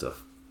final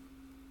stuff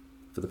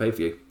for the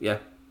pay-per-view. Yeah.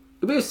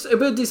 It'll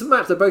be a decent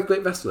match. They're both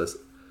great wrestlers.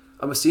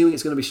 I'm assuming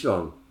it's going to be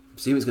strong. I'm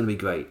assuming it's going to be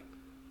great.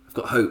 I've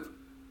got hope.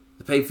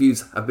 The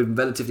pay-per-views have been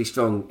relatively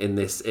strong in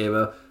this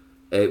era.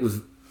 It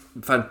was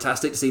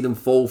fantastic to see them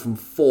fall from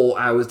 4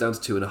 hours down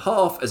to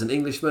 2.5 as an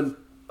Englishman.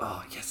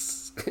 Oh,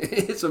 yes.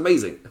 It's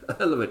amazing.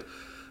 I love it.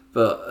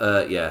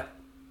 But, yeah.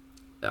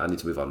 I need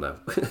to move on now.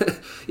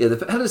 Yeah,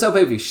 the Hell in a Cell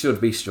pay-per-view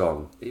should be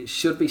strong. It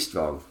should be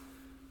strong.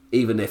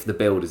 Even if the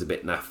build is a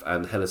bit naff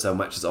and Hell in a Cell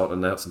matches aren't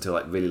announced until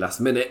like really last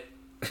minute.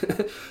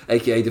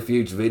 AKA the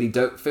feuds really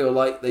don't feel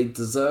like they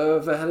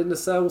deserve a Hell in a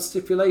Cell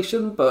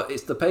stipulation, but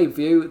it's the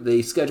pay-per-view,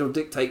 the schedule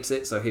dictates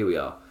it, so here we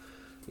are.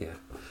 Yeah.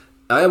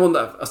 I am on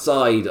that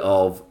side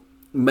of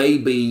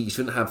maybe you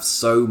shouldn't have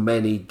so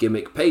many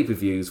gimmick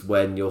pay-per-views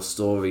when your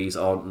stories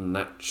aren't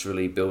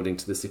naturally building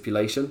to the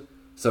stipulation.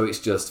 So it's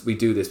just, we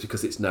do this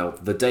because it's now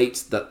the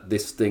date that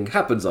this thing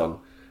happens on.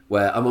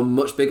 Where I'm a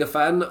much bigger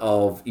fan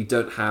of, you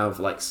don't have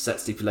like set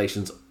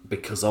stipulations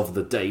because of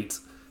the date.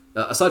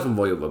 Aside from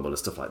Royal Rumble and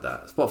stuff like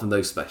that. Apart from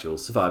those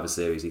specials, Survivor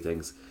Series-y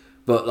things.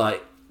 But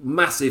like,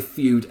 massive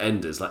feud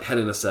enders, like Hell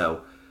in a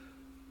Cell.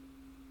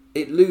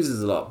 It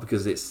loses a lot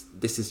because this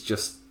is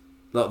just,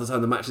 a lot of the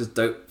time the matches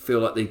don't feel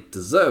like they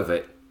deserve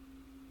it.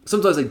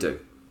 Sometimes they do.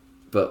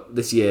 But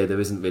this year there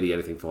isn't really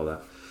anything for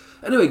that.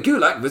 Anyway,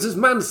 Gulak versus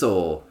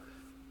Mansoor.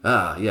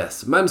 Ah,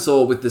 yes.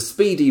 Mansoor with the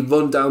speedy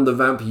run down the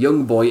ramp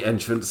young boy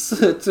entrance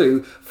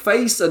to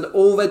face an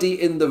already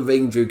in the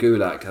ring Drew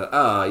Gulak.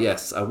 Ah,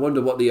 yes. I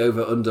wonder what the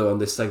over-under on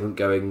this segment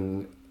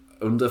going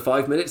under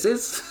 5 minutes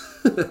is.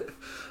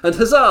 And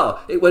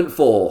huzzah! It went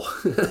 4.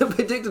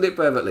 Predicted it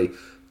perfectly.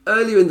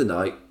 Earlier in the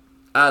night,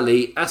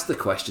 Ali asked the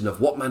question of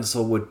what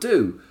Mansoor would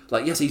do.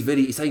 Like, yes,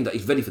 he's saying that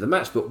he's ready for the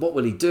match, but what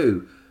will he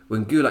do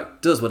when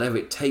Gulak does whatever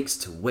it takes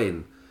to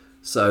win?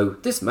 So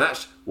this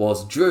match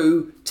was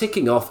Drew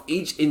ticking off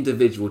each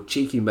individual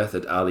cheeky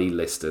method Ali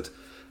listed.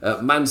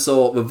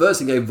 Mansoor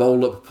reversing a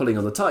roll-up, pulling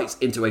on the tights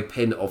into a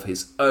pin of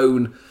his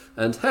own.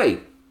 And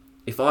hey,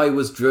 if I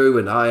was Drew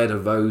and I had a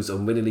rose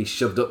unwillingly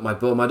shoved up my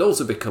bum, I'd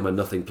also become a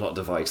nothing plot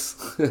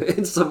device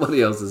in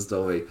somebody else's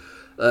story.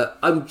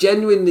 I'm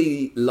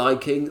genuinely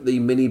liking the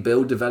mini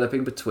build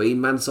developing between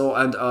Mansoor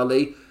and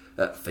Ali.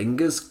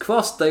 Fingers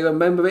crossed they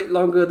remember it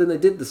longer than they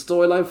did the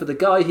storyline for the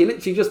guy he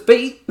literally just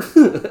beat.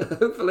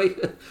 Hopefully.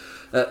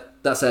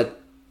 That said,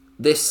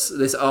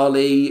 this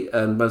Ali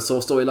and Mansoor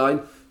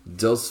storyline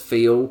does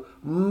feel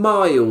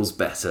miles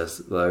better,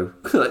 though.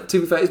 Like,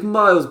 to be fair, it's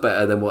miles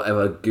better than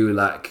whatever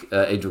Gulak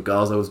Angel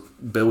Garza was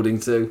building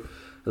to.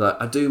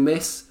 Like, I do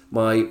miss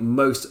my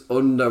most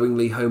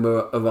unknowingly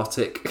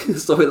homoerotic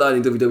storyline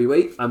in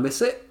WWE. I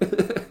miss it.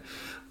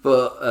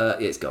 But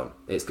yeah, it's gone.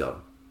 It's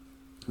gone.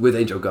 With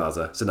Angel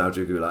Garza, so now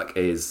Drew Gulak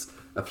is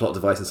a plot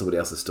device in somebody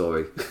else's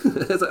story.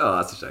 It's like, oh,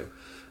 that's a shame.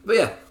 But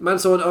yeah,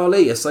 Mansoor and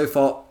Ali have so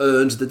far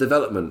earned the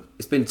development.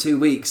 It's been 2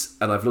 weeks,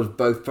 and I've loved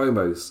both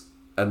promos.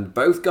 And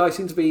both guys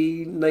seem to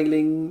be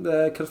nailing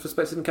their kind of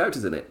perspectives and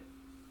characters in it.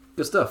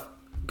 Good stuff.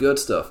 Good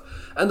stuff.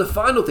 And the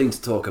final thing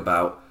to talk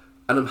about,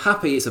 and I'm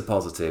happy it's a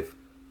positive,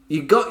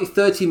 you got your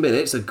 30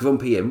 minutes of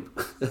Grumpy Imp.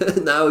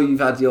 Now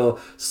you've had your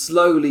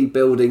slowly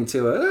building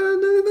to a,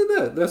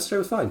 no, the rest of the show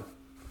was fine.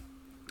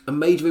 A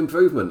major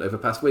improvement over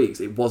past weeks.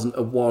 It wasn't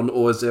a 1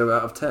 or a 0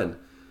 out of 10.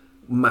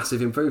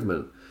 Massive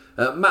improvement.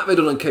 Matt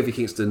Riddle and Kofi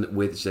Kingston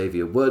with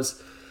Xavier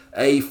Woods.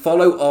 A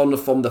follow-on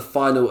from the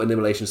final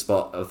elimination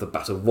spot of the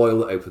Battle Royal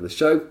that opened the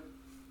show.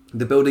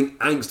 The building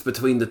angst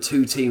between the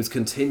two teams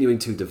continuing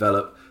to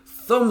develop.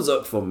 Thumbs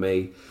up from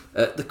me.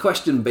 The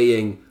question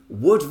being,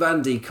 would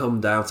Randy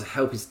come down to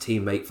help his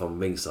teammate from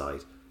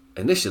ringside?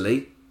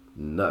 Initially,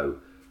 no.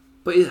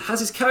 But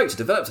has his character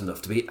developed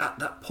enough to be at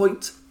that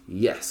point?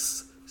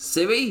 Yes.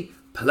 Siri,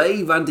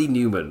 play Randy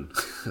Newman.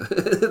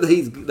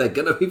 They're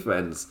going to be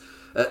friends.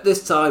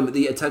 This time,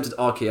 the attempted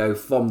RKO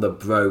from the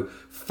Bro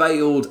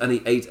failed and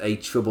he ate a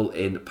trouble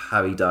in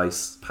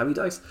paradise.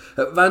 Paradise?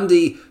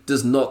 Randy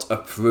does not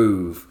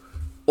approve.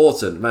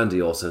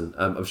 Randy Orton.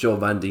 I'm sure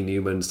Randy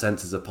Newman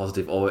senses a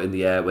positive aura in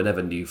the air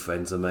whenever new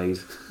friends are made.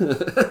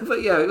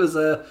 But yeah, it was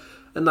a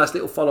nice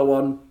little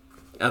follow-on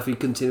as we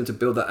continue to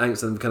build that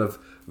angst and kind of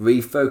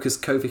refocus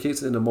Kofi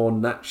Kingston in a more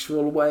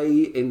natural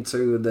way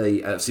into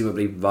the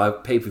presumably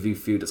pay-per-view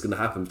feud that's going to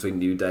happen between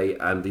New Day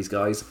and these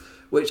guys,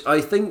 which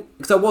I think,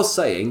 because I was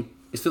saying,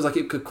 it feels like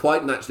it could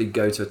quite naturally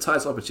go to a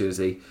title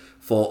opportunity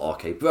for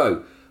RK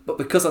Bro. But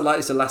because I'd like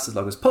this to last as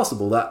long as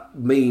possible, that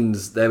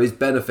means there is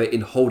benefit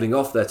in holding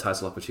off their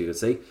title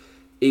opportunity,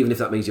 even if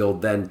that means you're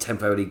then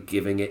temporarily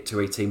giving it to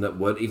a team that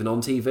weren't even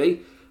on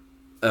TV.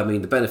 I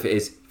mean, the benefit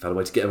is, you found a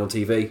way to get them on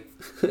TV.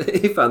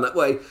 You found that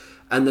way.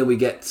 And then we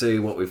get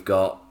to what we've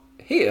got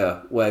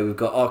here, where we've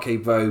got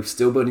RK Bro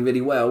still building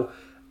really well,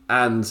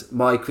 and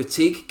my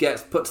critique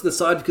gets put to the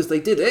side because they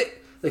did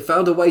it. They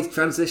found a way to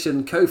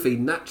transition Kofi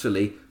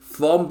naturally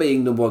from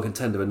being number one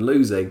contender and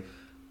losing,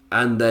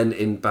 and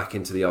then back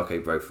into the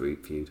RK Bro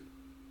feud.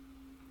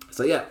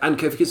 So yeah, and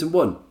Kofi Kingston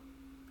won.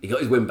 He got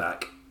his win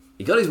back.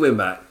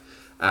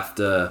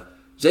 After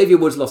Xavier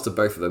Woods lost to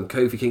both of them.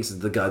 Kofi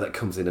Kingston's the guy that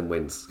comes in and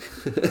wins.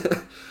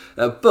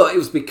 But it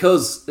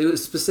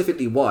was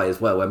specifically why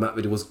as well, where Matt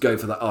Riddle was going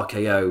for that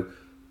RKO,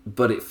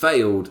 but it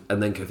failed,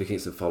 and then Kofi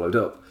Kingston followed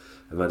up.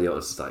 And Randy Orton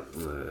was like,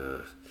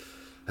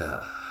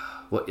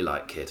 what you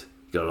like, kid?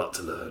 You got a lot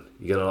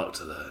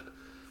to learn.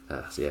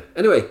 So yeah.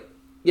 Anyway,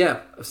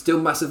 yeah, still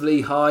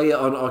massively high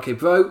on Arcade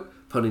Pro,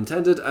 pun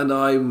intended, and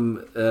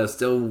I'm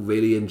still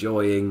really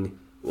enjoying.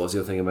 What was the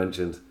other thing I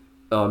mentioned?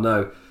 Oh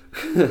no.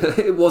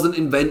 It wasn't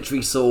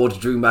Inventory Sword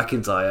Drew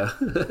McIntyre.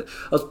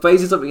 I was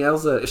praising something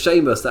else.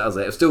 Sheamus, that was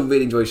it. I still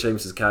really enjoy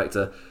Sheamus'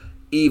 character.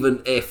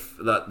 Even if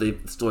that the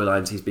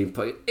storylines he's been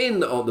putting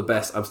in aren't the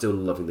best, I'm still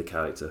loving the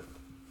character.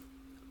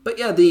 But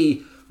yeah,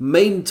 the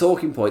main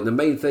talking point, the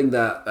main thing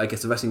that I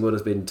guess the wrestling world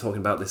has been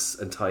talking about this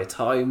entire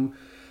time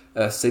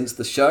since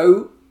the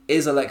show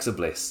is Alexa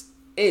Bliss.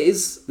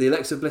 Is the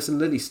Alexa Bliss and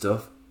Lily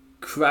stuff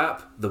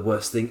crap, the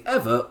worst thing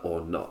ever,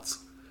 or not?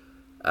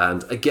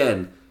 And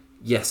again,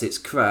 yes, it's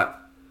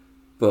crap,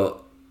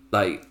 but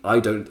like I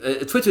don't.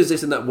 Twitter is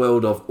this in that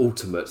world of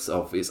ultimates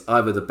of it's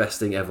either the best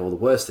thing ever or the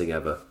worst thing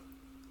ever.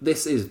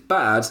 This is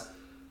bad,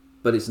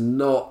 but it's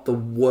not the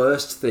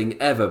worst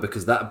thing ever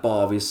because that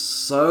bar is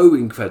so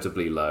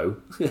incredibly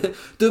low.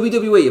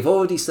 WWE have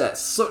already set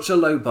such a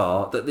low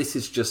bar that this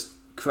is just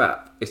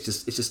crap. It's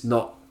just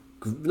not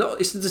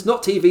it's just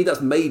not TV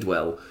that's made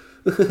well.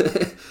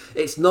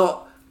 It's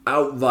not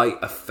outright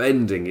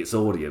offending its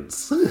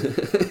audience.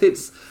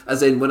 It's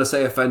as in when I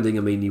say offending,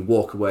 I mean you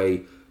walk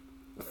away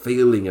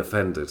feeling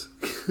offended.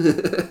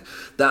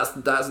 That's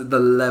the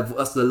level.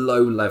 That's the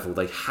low level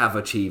they have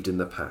achieved in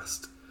the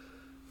past.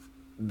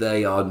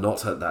 They are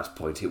not at that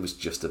point. It was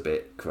just a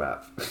bit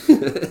crap.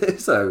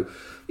 So,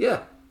 yeah.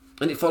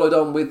 And it followed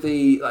on with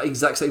the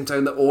exact same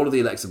tone that all of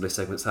the Alexa Bliss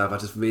segments have. I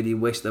just really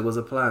wish there was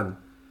a plan.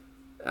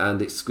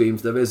 And it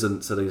screams there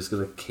isn't, so they're just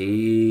going to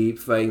keep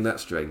fraying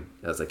that string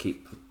as they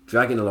keep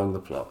dragging along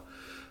the plot.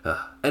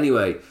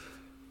 Anyway,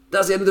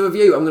 that's the end of the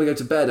review. I'm going to go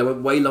to bed. I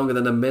went way longer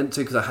than I meant to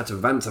because I had to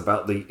rant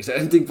about the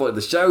ending point of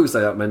the show,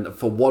 so that meant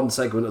for one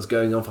segment that was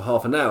going on for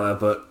half an hour,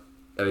 but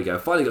there we go.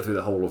 Finally got through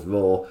the whole of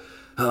Raw.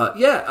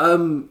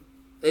 Again,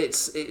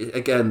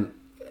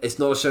 it's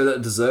not a show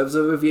that deserves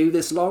a review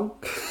this long.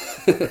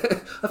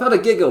 I've had a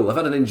giggle, I've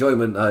had an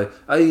enjoyment. I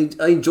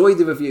enjoy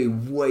the review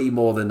way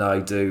more than I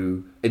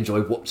do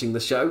enjoy watching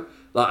the show.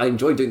 Like I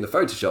enjoy doing the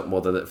Photoshop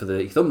more than for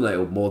the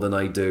thumbnail more than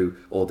I do,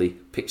 or the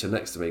picture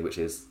next to me, which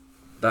is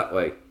that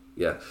way.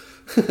 Yeah,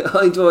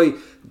 I enjoy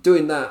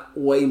doing that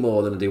way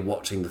more than I do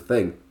watching the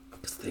thing.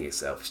 Because the thing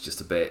itself is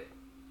just a bit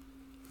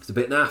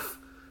naff.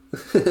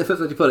 That's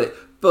how you put it.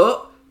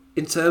 But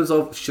in terms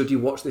of should you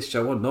watch this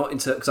show or not,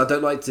 because I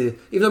don't like to,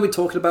 even though we're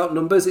talking about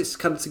numbers, it's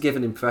kind of to give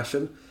an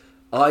impression.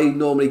 I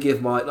normally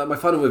give my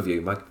final review,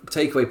 my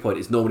takeaway point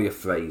is normally a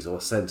phrase or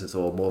a sentence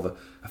or more of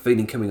a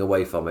feeling coming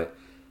away from it.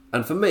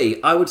 And for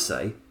me, I would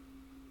say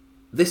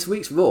this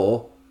week's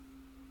Raw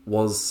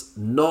was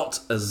not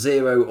a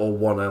 0 or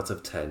 1 out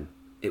of 10.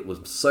 It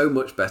was so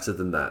much better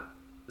than that.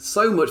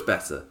 So much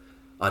better.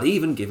 I'd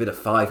even give it a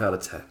 5 out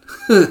of 10.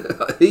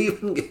 I'd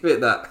even give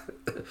it that.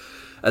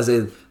 As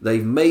in,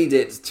 they've made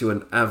it to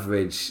an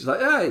average. It's like,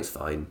 it's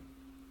fine.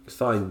 It's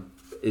fine.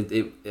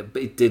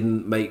 It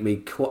didn't make me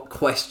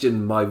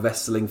question my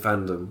wrestling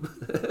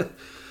fandom.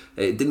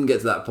 It didn't get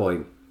to that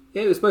point.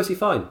 Yeah, it was mostly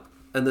fine.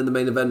 And then the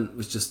main event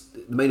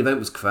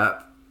was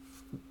crap.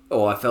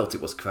 Oh, I felt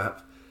it was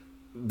crap.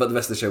 But the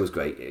rest of the show was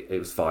great. It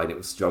was fine. It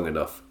was strong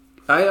enough.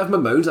 I have my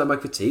moans and my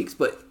critiques,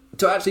 but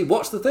to actually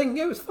watch the thing,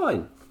 yeah, it was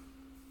fine.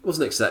 It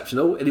wasn't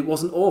exceptional, and it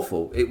wasn't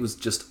awful. It was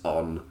just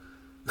on.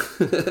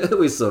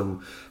 with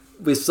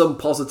some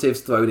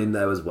positives thrown in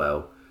there as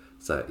well.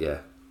 So yeah.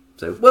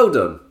 So well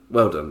done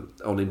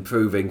on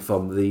improving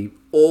from the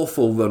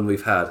awful run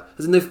we've had.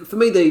 As in, for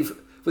me,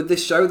 with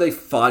this show they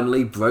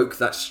finally broke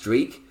that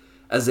streak.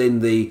 As in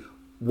the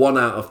 1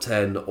 out of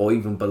 10 or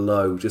even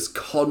below, just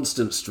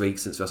constant streak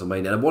since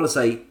WrestleMania. And I want to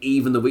say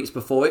even the weeks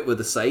before it were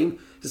the same.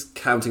 Just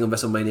counting on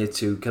WrestleMania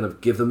to kind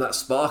of give them that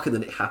spark, and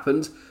then it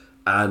happened,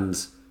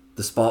 and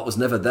the spark was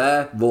never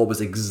there. Raw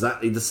was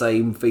exactly the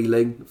same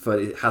feeling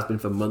it has been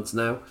for months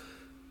now,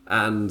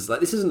 and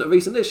this isn't a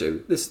recent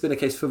issue. This has been a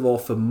case for Raw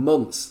for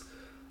months,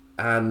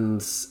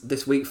 and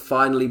this week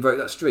finally broke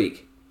that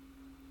streak,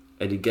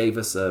 and he gave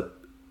us a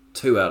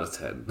 2 out of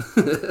 10,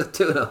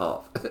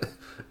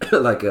 2.5,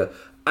 like a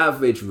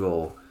average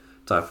Raw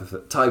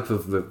type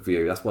of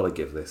review. That's what I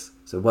give this.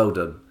 So well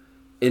done.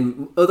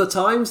 In other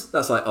times,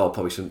 that's like,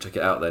 probably shouldn't check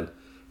it out then.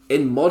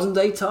 In modern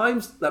day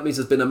times, that means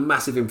there's been a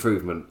massive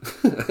improvement.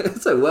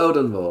 So well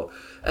done, Raw.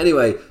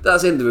 Anyway,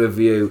 that's the end of the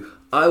review.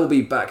 I will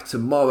be back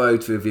tomorrow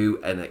to review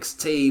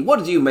NXT. What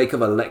did you make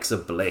of Alexa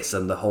Bliss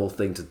and the whole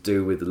thing to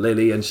do with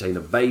Lily and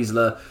Shayna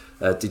Baszler?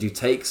 Did you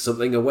take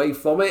something away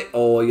from it?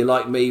 Or are you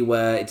like me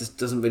where it just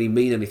doesn't really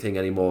mean anything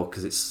anymore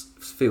because it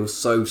feels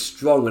so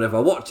strong whenever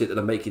I watch it that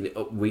I'm making it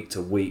up week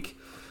to week?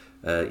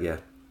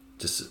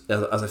 Just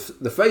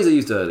the phrase I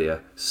used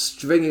earlier,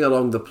 stringing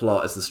along the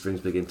plot as the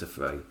strings begin to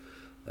fray.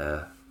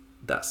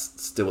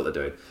 That's still what they're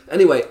doing.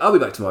 Anyway, I'll be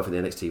back tomorrow for the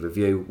NXT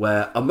review,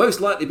 where I'll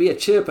most likely be a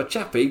chirper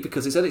chappy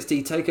because it's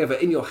NXT Takeover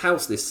in your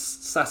house this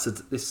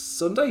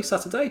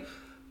Saturday.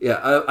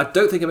 Yeah, I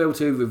don't think I'm able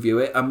to review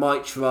it. I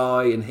might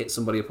try and hit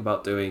somebody up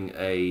about doing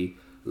a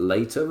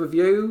later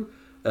review,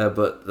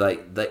 but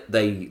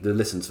the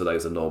listens for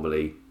those are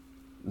normally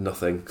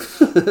nothing.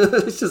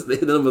 It's just the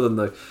number of them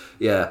though.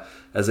 Yeah,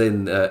 as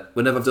in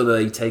whenever I've done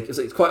a take,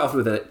 it's quite often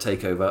with a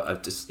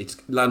takeover, it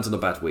lands on a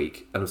bad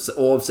week, and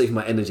I'm saving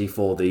my energy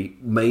for the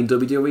main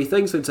WWE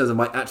thing. So in terms of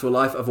my actual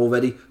life, I've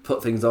already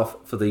put things off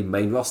for the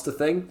main roster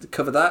thing to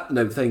cover that and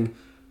everything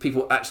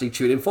people actually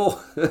tune in for.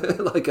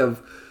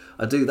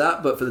 I do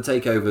that, but for the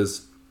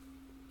takeovers,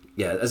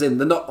 yeah, as in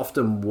they're not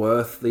often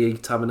worth the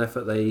time and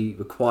effort they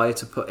require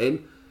to put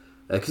in,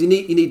 because you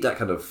need that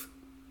kind of.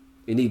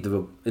 You need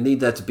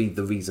there to be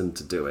the reason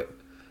to do it,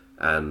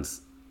 and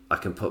I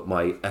can put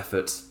my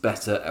efforts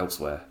better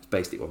elsewhere. It's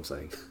basically what I'm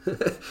saying.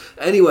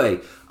 Anyway,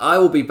 I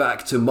will be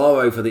back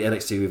tomorrow for the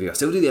NXT review. I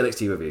still do the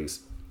NXT reviews,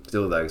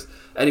 still those.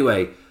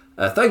 Anyway,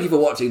 thank you for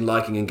watching,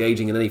 liking,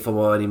 engaging in any form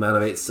or any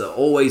manner. It's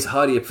always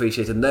highly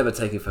appreciated, never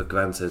taken for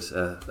granted.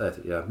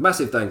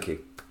 Massive thank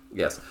you.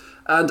 Yes.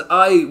 And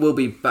I will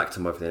be back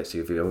tomorrow for the NXT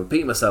review. I'm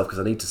repeating myself because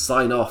I need to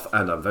sign off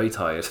and I'm very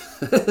tired.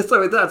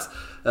 So with that,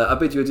 I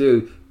bid you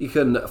adieu. You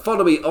can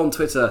follow me on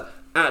Twitter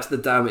at the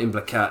Damn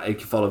Implicat. You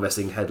can follow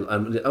Wrestling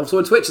Headline. And also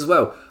on Twitch as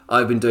well.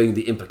 I've been doing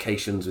the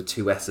implications with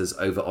 2 S's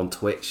over on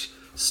Twitch.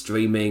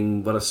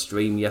 Streaming what I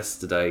streamed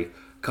yesterday.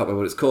 Can't remember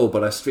what it's called,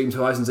 but I streamed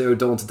Horizon Zero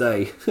Dawn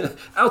today.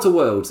 Outer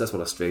Worlds, that's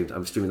what I streamed.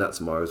 I'm streaming that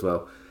tomorrow as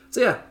well.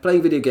 So yeah,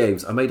 playing video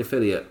games. I made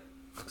affiliate.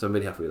 So I'm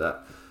really happy with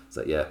that.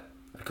 So yeah.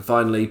 I can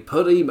finally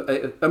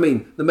the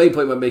main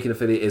point about making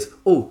affiliate is,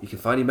 you can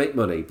finally make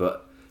money,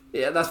 but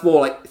yeah, that's more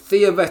like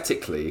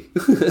theoretically.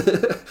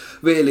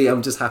 Really,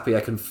 I'm just happy I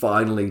can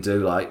finally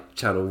do like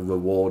channel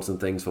rewards and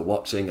things for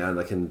watching, and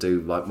I can do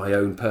like my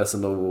own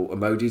personal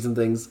emojis and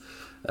things.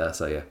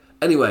 So yeah.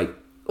 Anyway,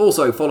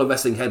 also follow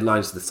Wrestling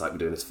Headlines, the site we're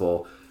doing this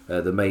for,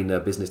 the main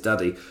business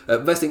daddy.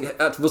 Wrestling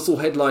at Russell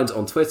Headlines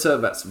on Twitter,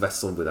 that's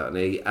Wrestle without an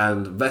E,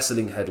 and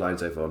Wrestling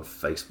Headlines over on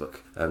Facebook.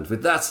 And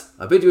with that,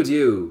 I bid you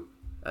adieu.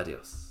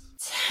 Adios.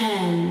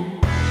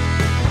 10.